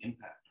realize the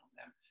impact on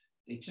them,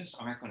 they just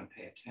aren't going to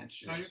pay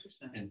attention. 100%.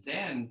 And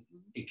then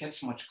it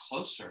gets much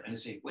closer and they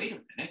say, wait a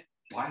minute,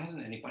 why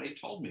hasn't anybody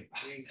told me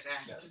about this?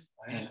 Exactly.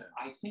 And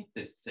I think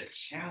that the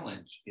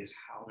challenge is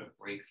how to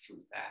break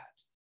through that.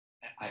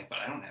 But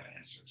I don't have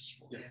answers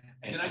for it.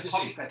 And Can I just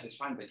coffee class is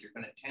fine, but you're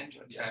going to tend to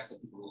attract the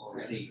people who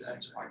already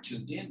are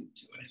tuned in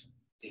to it.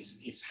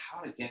 It's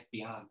how to get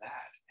beyond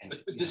that. And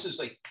but this is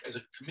like, as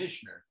a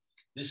commissioner,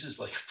 this is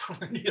like a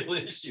perennial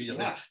issue.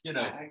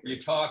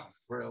 You talk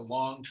for a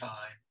long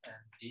time, and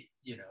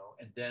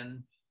and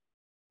then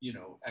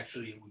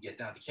actually we get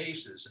down to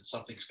cases, and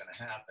something's going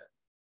to happen,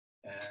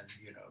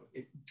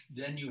 and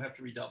then you have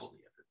to redouble the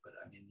effort. But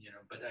I mean,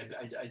 but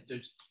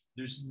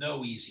there's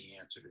no easy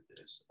answer to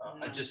this.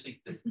 I just think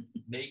that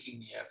making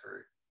the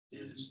effort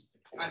is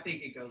important. I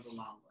think it goes a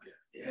long way.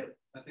 Yeah.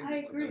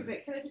 I agree with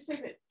it. Can I just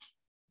say that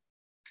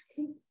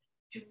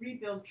to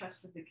rebuild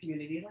trust with the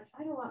community, like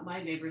I don't want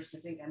my neighbors to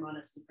think I'm on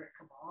a secret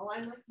cabal.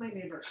 I like my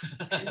neighbors.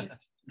 And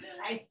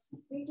I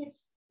think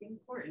it's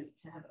important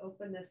to have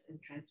openness and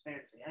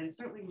transparency. I'm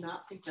certainly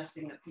not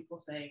suggesting that people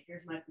say,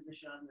 here's my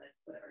position on the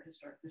whatever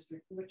historic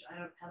district, which I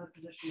don't have a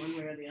position one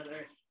way or the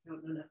other. I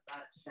don't know enough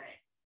about it to say.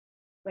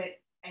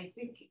 But I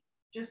think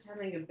just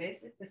having a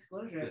basic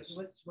disclosure of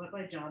what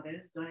my job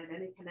is. Do I have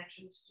any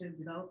connections to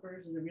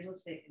developers in the real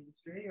estate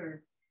industry?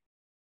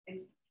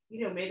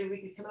 Maybe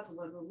we could come up with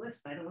a little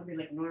list, but I don't want to be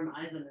like Norm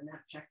Eisen and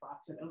have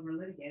checkbox and over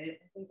litigate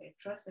it. I think I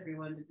trust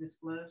everyone to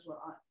disclose what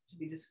ought to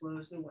be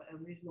disclosed and what a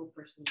reasonable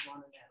person would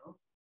want to know.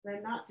 And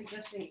I'm not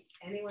suggesting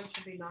anyone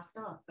should be knocked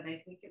off, but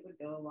I think it would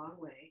go a long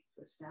way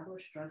to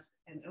establish trust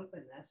and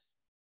openness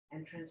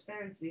and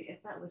transparency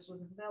if that list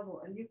was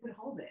available, and you could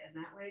hold it. And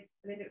that way,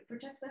 I mean, it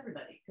protects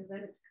everybody, because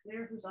then it's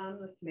clear who's on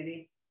the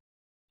committee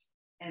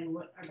and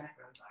what our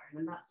backgrounds are. And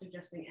I'm not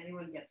suggesting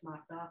anyone gets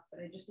knocked off, but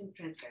I just think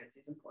transparency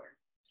is important.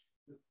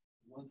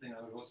 One thing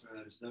I would also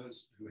add is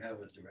those who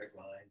have a direct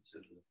line to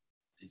the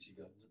DC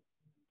government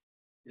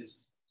is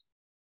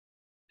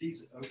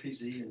these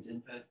OPC and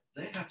DINPET,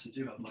 they have to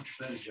do a much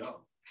better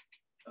job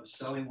of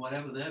selling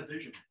whatever their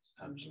vision is.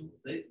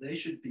 Absolutely. They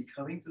should be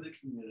coming to the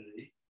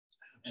community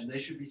and they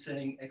should be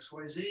saying X,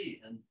 Y,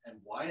 Z and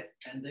why,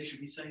 and they should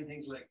be saying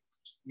things like,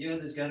 yeah,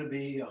 there's got to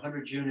be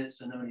 100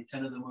 units and only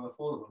 10 of them are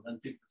affordable. And then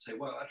people would say,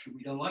 well, actually,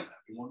 we don't like that.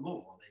 We want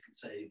more. Or they can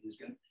say, there's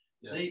going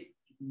to,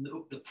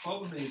 the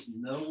problem is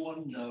no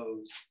one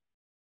knows,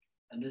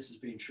 and this has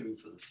been true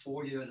for the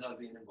 4 years I've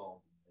been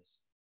involved in this,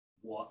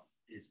 what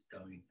is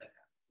going to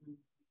happen.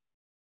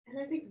 And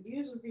I think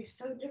views would be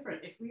so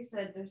different if we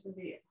said there's going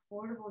to be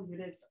affordable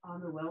units on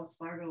the Wells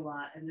Fargo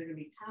lot, and they're going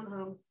to be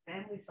townhomes,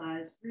 family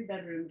size, 3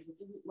 bedrooms, with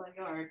a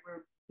yard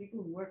where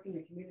people who work in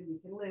the community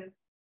can live,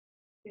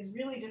 is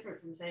really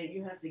different from saying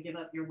you have to give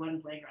up your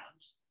 1 playground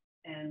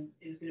and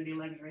it's going to be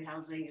luxury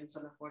housing and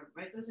some affordable,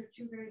 right? Those are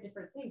 2 very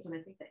different things. And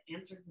I think the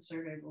answer to the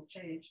survey will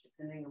change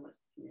depending on what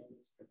the community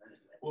is presented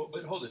with. Well,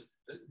 but hold it,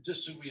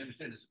 just so we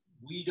understand this,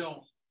 we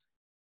don't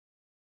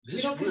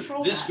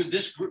control that.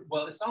 This group,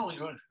 well, it's not only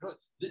going to control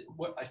it,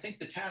 what I think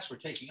the task we're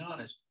taking on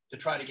is to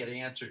try to get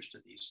answers to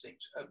these things,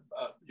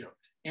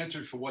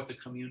 answers for what the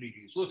community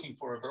is looking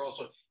for, but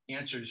also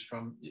answers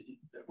from,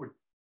 we're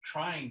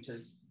trying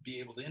to be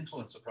able to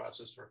influence the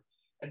process for,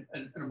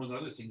 and among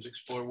other things,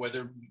 explore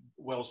whether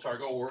Wells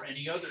Fargo or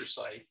any other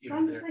site.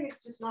 I'm just saying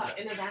it's just not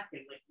in a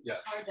vacuum. Like,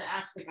 it's hard to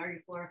ask, like, are you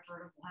for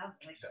affordable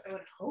housing? Like, I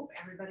would hope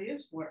everybody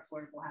is for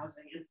affordable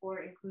housing and for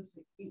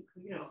inclusive,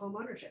 home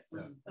ownership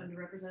for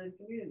underrepresented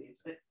communities.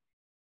 But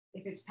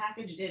if it's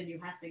packaged in, you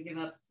have to give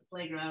up the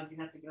playground, you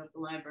have to give up the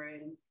library,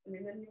 and I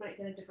mean, then you might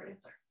get a different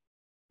answer.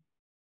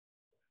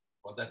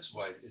 Well, that's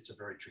why it's a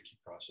very tricky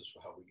process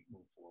for how we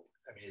move forward.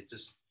 I mean,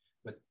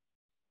 but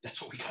that's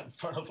what we got in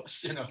front of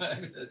us, I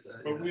mean,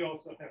 but we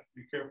also have to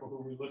be careful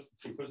who we listen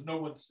to, because no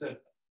one said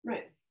that.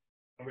 Right.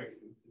 Okay.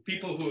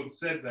 People who have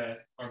said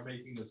that are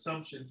making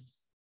assumptions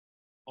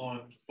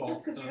on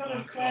false, because you don't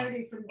have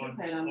clarity from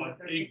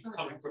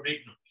coming from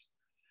ignorance.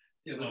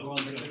 Yeah, but Ron,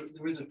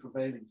 there is a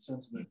prevailing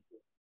sentiment.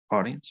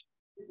 Audience.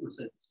 People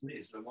said to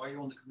me, so why are you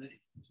on the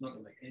committee? It's not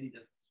going to make any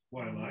difference.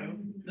 Why am I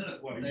on?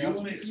 No, they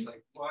asked me, it's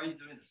like, why are you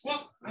doing this?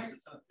 Well,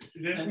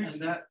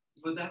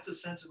 but that's a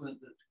sentiment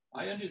that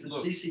the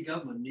look, DC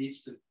government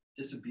needs to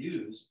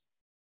disabuse,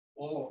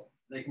 or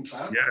they can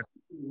clarify.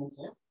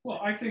 Yeah. Well,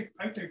 I think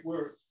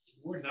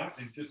we're not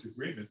in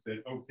disagreement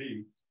that OP,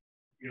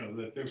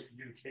 that their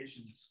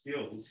communication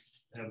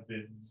skills have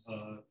been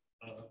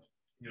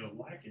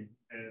lacking,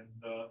 and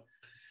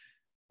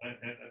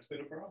that's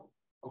been a problem.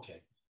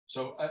 Okay,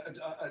 so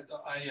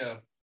I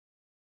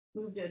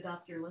move to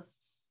adopt your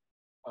lists.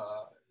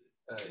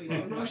 I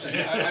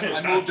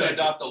moved to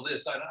adopt a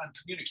list. On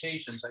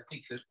communications, I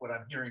think that what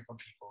I'm hearing from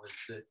people is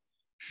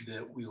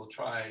that we will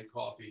try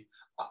coffee.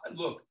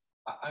 Look,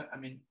 I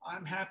mean,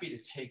 I'm happy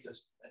to take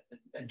us,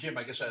 and Jim,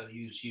 I guess I'll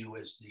use you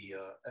as the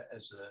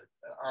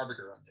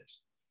arbiter on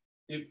this.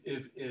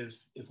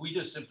 If we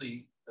just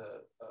simply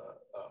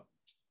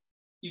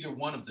either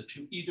one of the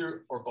two,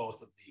 either or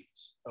both of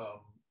these,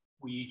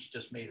 we each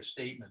just made a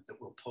statement that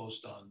we'll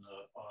post on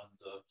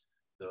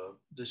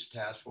this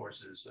task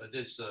force's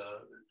this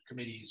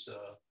committee's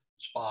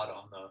spot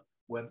on the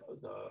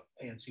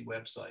ANC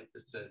website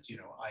that says,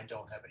 I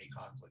don't have any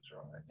conflicts,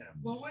 or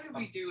Well, what did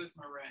we do with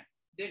Moran?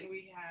 Didn't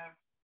we have?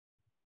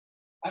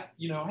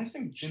 I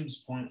think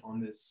Jim's point on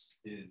this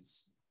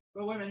is.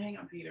 Well, wait a minute, hang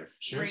on, Peter.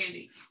 Sure.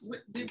 Randy, what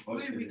did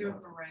we do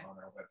with Moran? On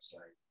our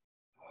website,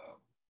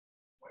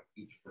 what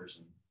each of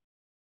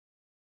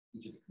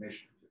the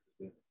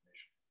commissioners,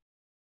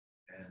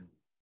 and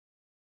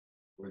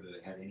whether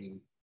they had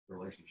any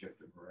relationship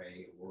to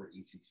Murray or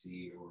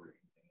ECC or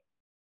anything.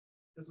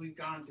 Because we've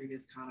gone through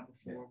this kind of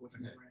before with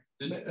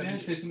Murray. May I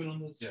say something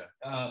on this? Yeah.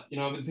 I've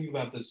been thinking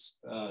about this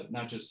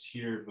not just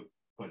here,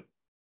 but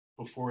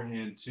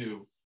beforehand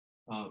too.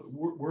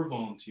 We're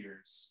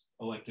volunteers,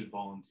 elected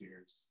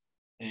volunteers,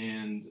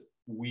 and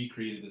we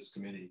created this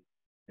committee,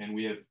 and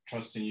we have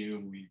trust in you,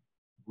 and we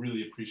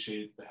really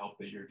appreciate the help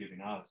that you're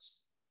giving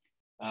us.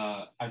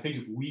 I think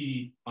if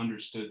we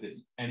understood that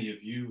any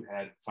of you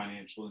had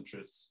financial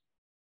interests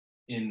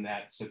in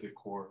that civic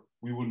core,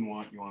 we wouldn't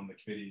want you on the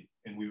committee,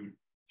 and we would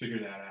figure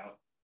that out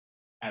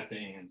at the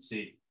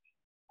ANC.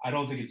 I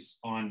don't think it's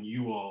on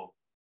you all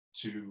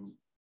to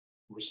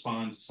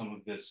respond to some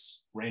of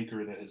this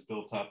rancor that has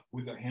built up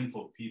with a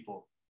handful of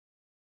people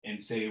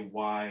and say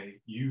why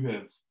you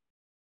have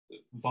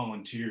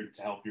volunteered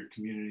to help your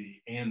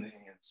community and the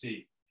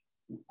ANC.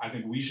 I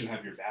think we should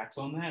have your backs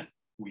on that.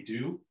 We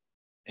do.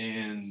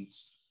 And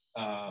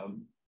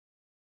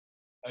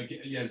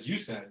again, as you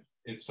said,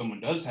 if someone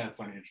does have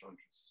financial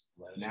interests,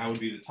 now would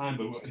be the time,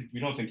 but we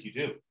don't think you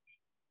do.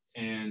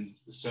 And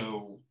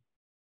so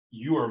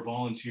you are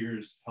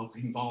volunteers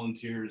helping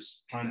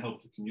volunteers, trying to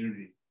help the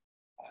community.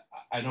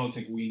 I don't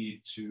think we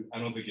need to. I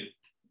don't think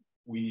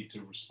we need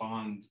to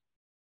respond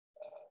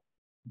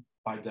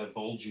by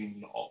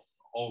divulging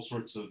all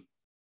sorts of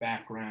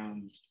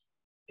background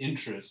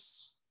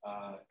interests.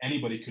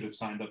 Anybody could have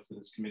signed up for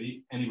this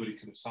committee. Anybody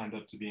could have signed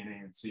up to be an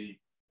ANC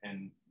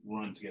and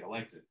run to get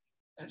elected.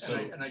 So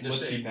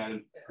let's keep that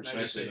in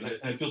perspective. And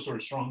I feel sort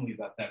of strongly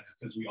about that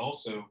because we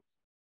also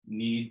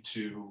need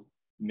to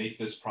make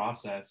this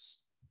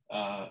process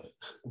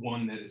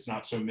one that is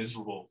not so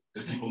miserable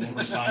that people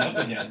never sign up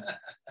again.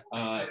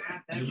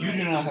 You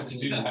do not have to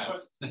do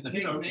that.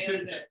 You know,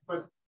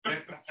 but I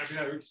mean,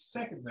 I would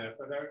second that,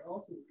 but I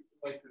also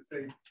would like to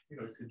say, you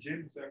know, to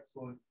Jim's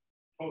excellent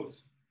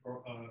post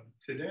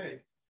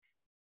today,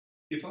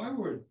 if I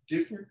were a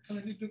different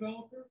kind of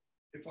developer,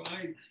 if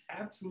I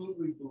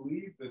absolutely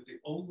believed that the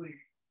only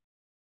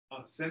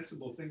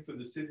sensible thing for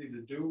the city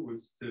to do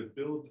was to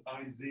build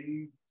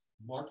IZ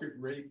market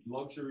rate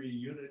luxury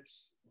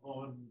units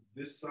on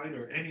this site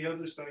or any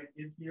other site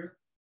in here,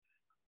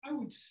 I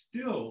would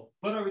still,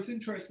 but I was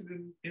interested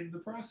in the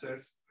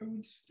process, I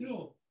would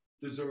still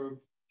deserve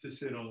to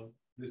sit on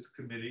this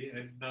committee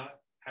and not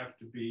have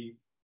to be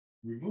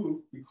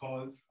removed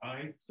because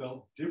I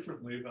felt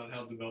differently about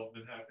how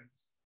development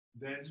happens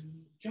than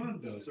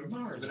John does or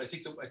Mara. But I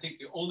think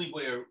the only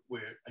way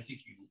where I think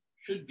you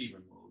should be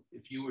removed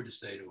if you were to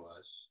say to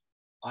us,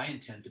 I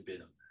intend to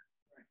bid on that.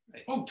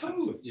 Right? Oh,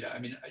 totally. Yeah, I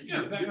mean,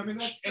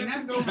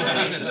 that's the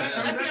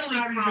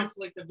only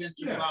conflict of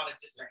interest law that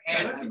just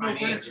has my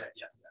hand.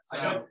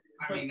 So,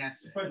 I mean,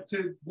 that's it. But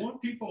to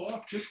want people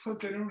off just because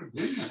they don't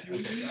agree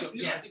with you.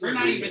 Yes, we're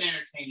not even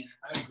entertaining.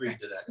 I agreed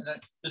to that. And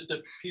that, just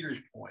to Peter's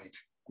point,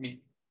 I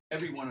mean,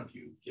 every one of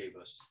you gave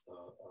us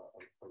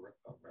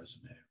a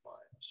resume and bio.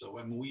 So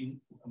I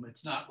mean,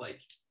 it's not like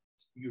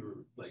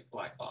you're like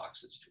black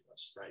boxes to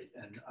us, right?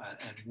 And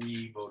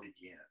we voted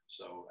you in.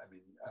 So I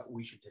mean,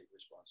 we should take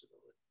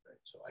responsibility, right?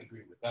 So I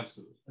agree with that.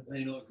 Absolutely. But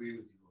they don't agree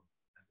with you.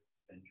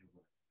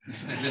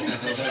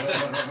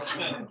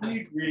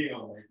 We agree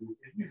on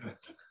that.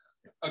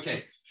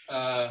 Okay.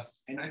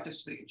 And I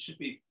just think it should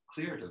be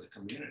clear to the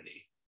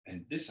community,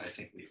 and this I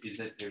think is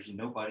that there's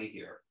nobody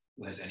here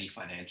who has any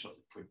financial,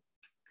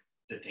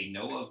 that they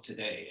know of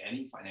today,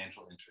 any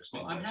financial interest.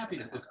 Well, I'm happy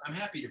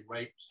to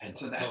write. And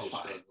so that's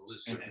fine.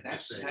 And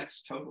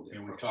that's totally.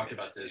 And we talked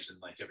about this,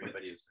 and like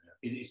everybody is.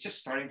 It's just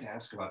starting to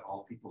ask about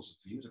all people's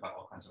views about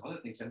all kinds of other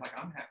things. And like,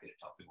 I'm happy to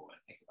tell people when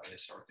I think about a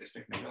historic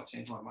district. Maybe I'll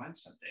change my mind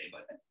someday,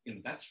 but you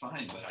know, that's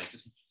fine. But I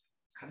just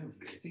kind of,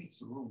 I think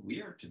it's a little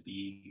weird to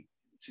be.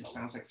 It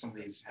sounds like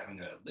somebody's having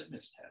a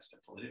litmus test, a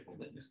political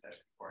litmus test,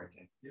 before I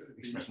can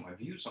express my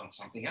views on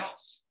something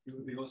else. It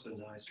would be also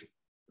nice for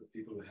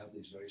people who have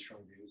these very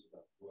strong views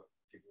about what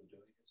people are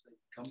doing as they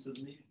come to the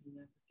meeting.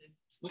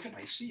 Look at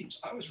my seats.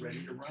 I was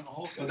ready to run a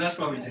whole. Well, that's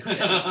what we did.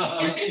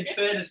 In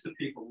fairness to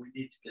people, we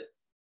need to get.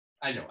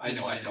 I know.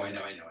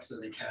 So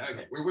they can.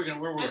 Okay, we're working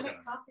on it.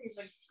 Coffee is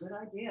a good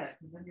idea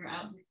because then you're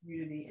out in the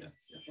community and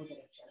people get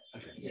it.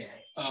 Okay.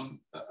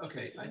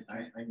 Okay.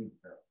 I need to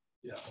go.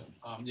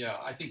 Yeah.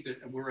 I think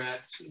that we're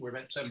at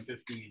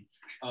 7:15.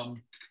 I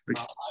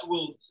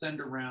will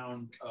send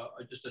around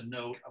just a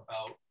note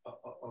about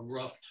a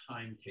rough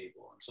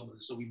timetable on some of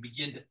this, so we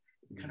begin to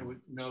kind of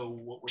know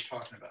what we're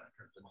talking about in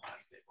terms of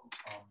timetable.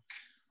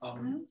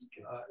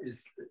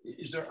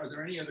 Are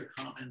there any other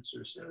comments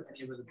or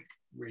any other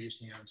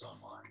raised hands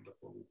online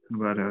before we?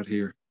 What about out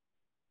here?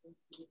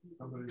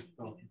 Somebody's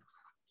talking.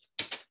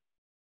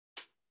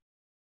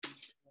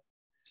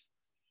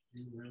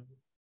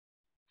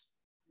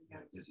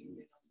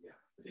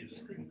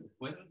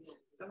 What?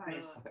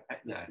 Somebody's,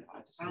 yeah,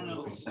 I don't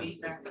know if it's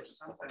feedback or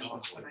something.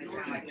 Somebody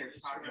sound like they're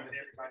talking with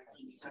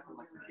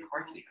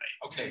everybody.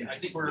 Okay, I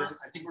think we're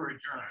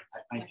adjourned.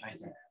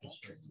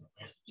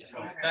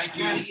 Thank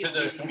you to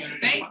the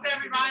community. Thanks,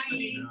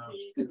 everybody.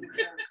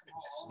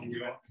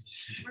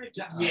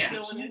 Yeah.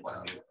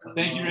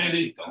 Thank you,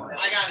 Randy.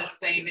 I gotta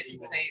save it and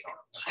save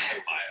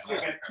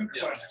it.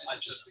 I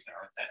just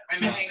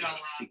hang on.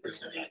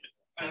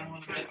 I don't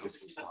want to miss this.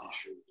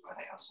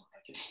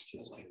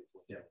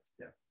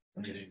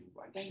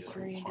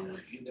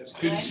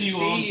 Good to see you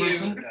all in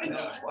person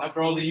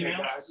after all the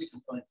emails.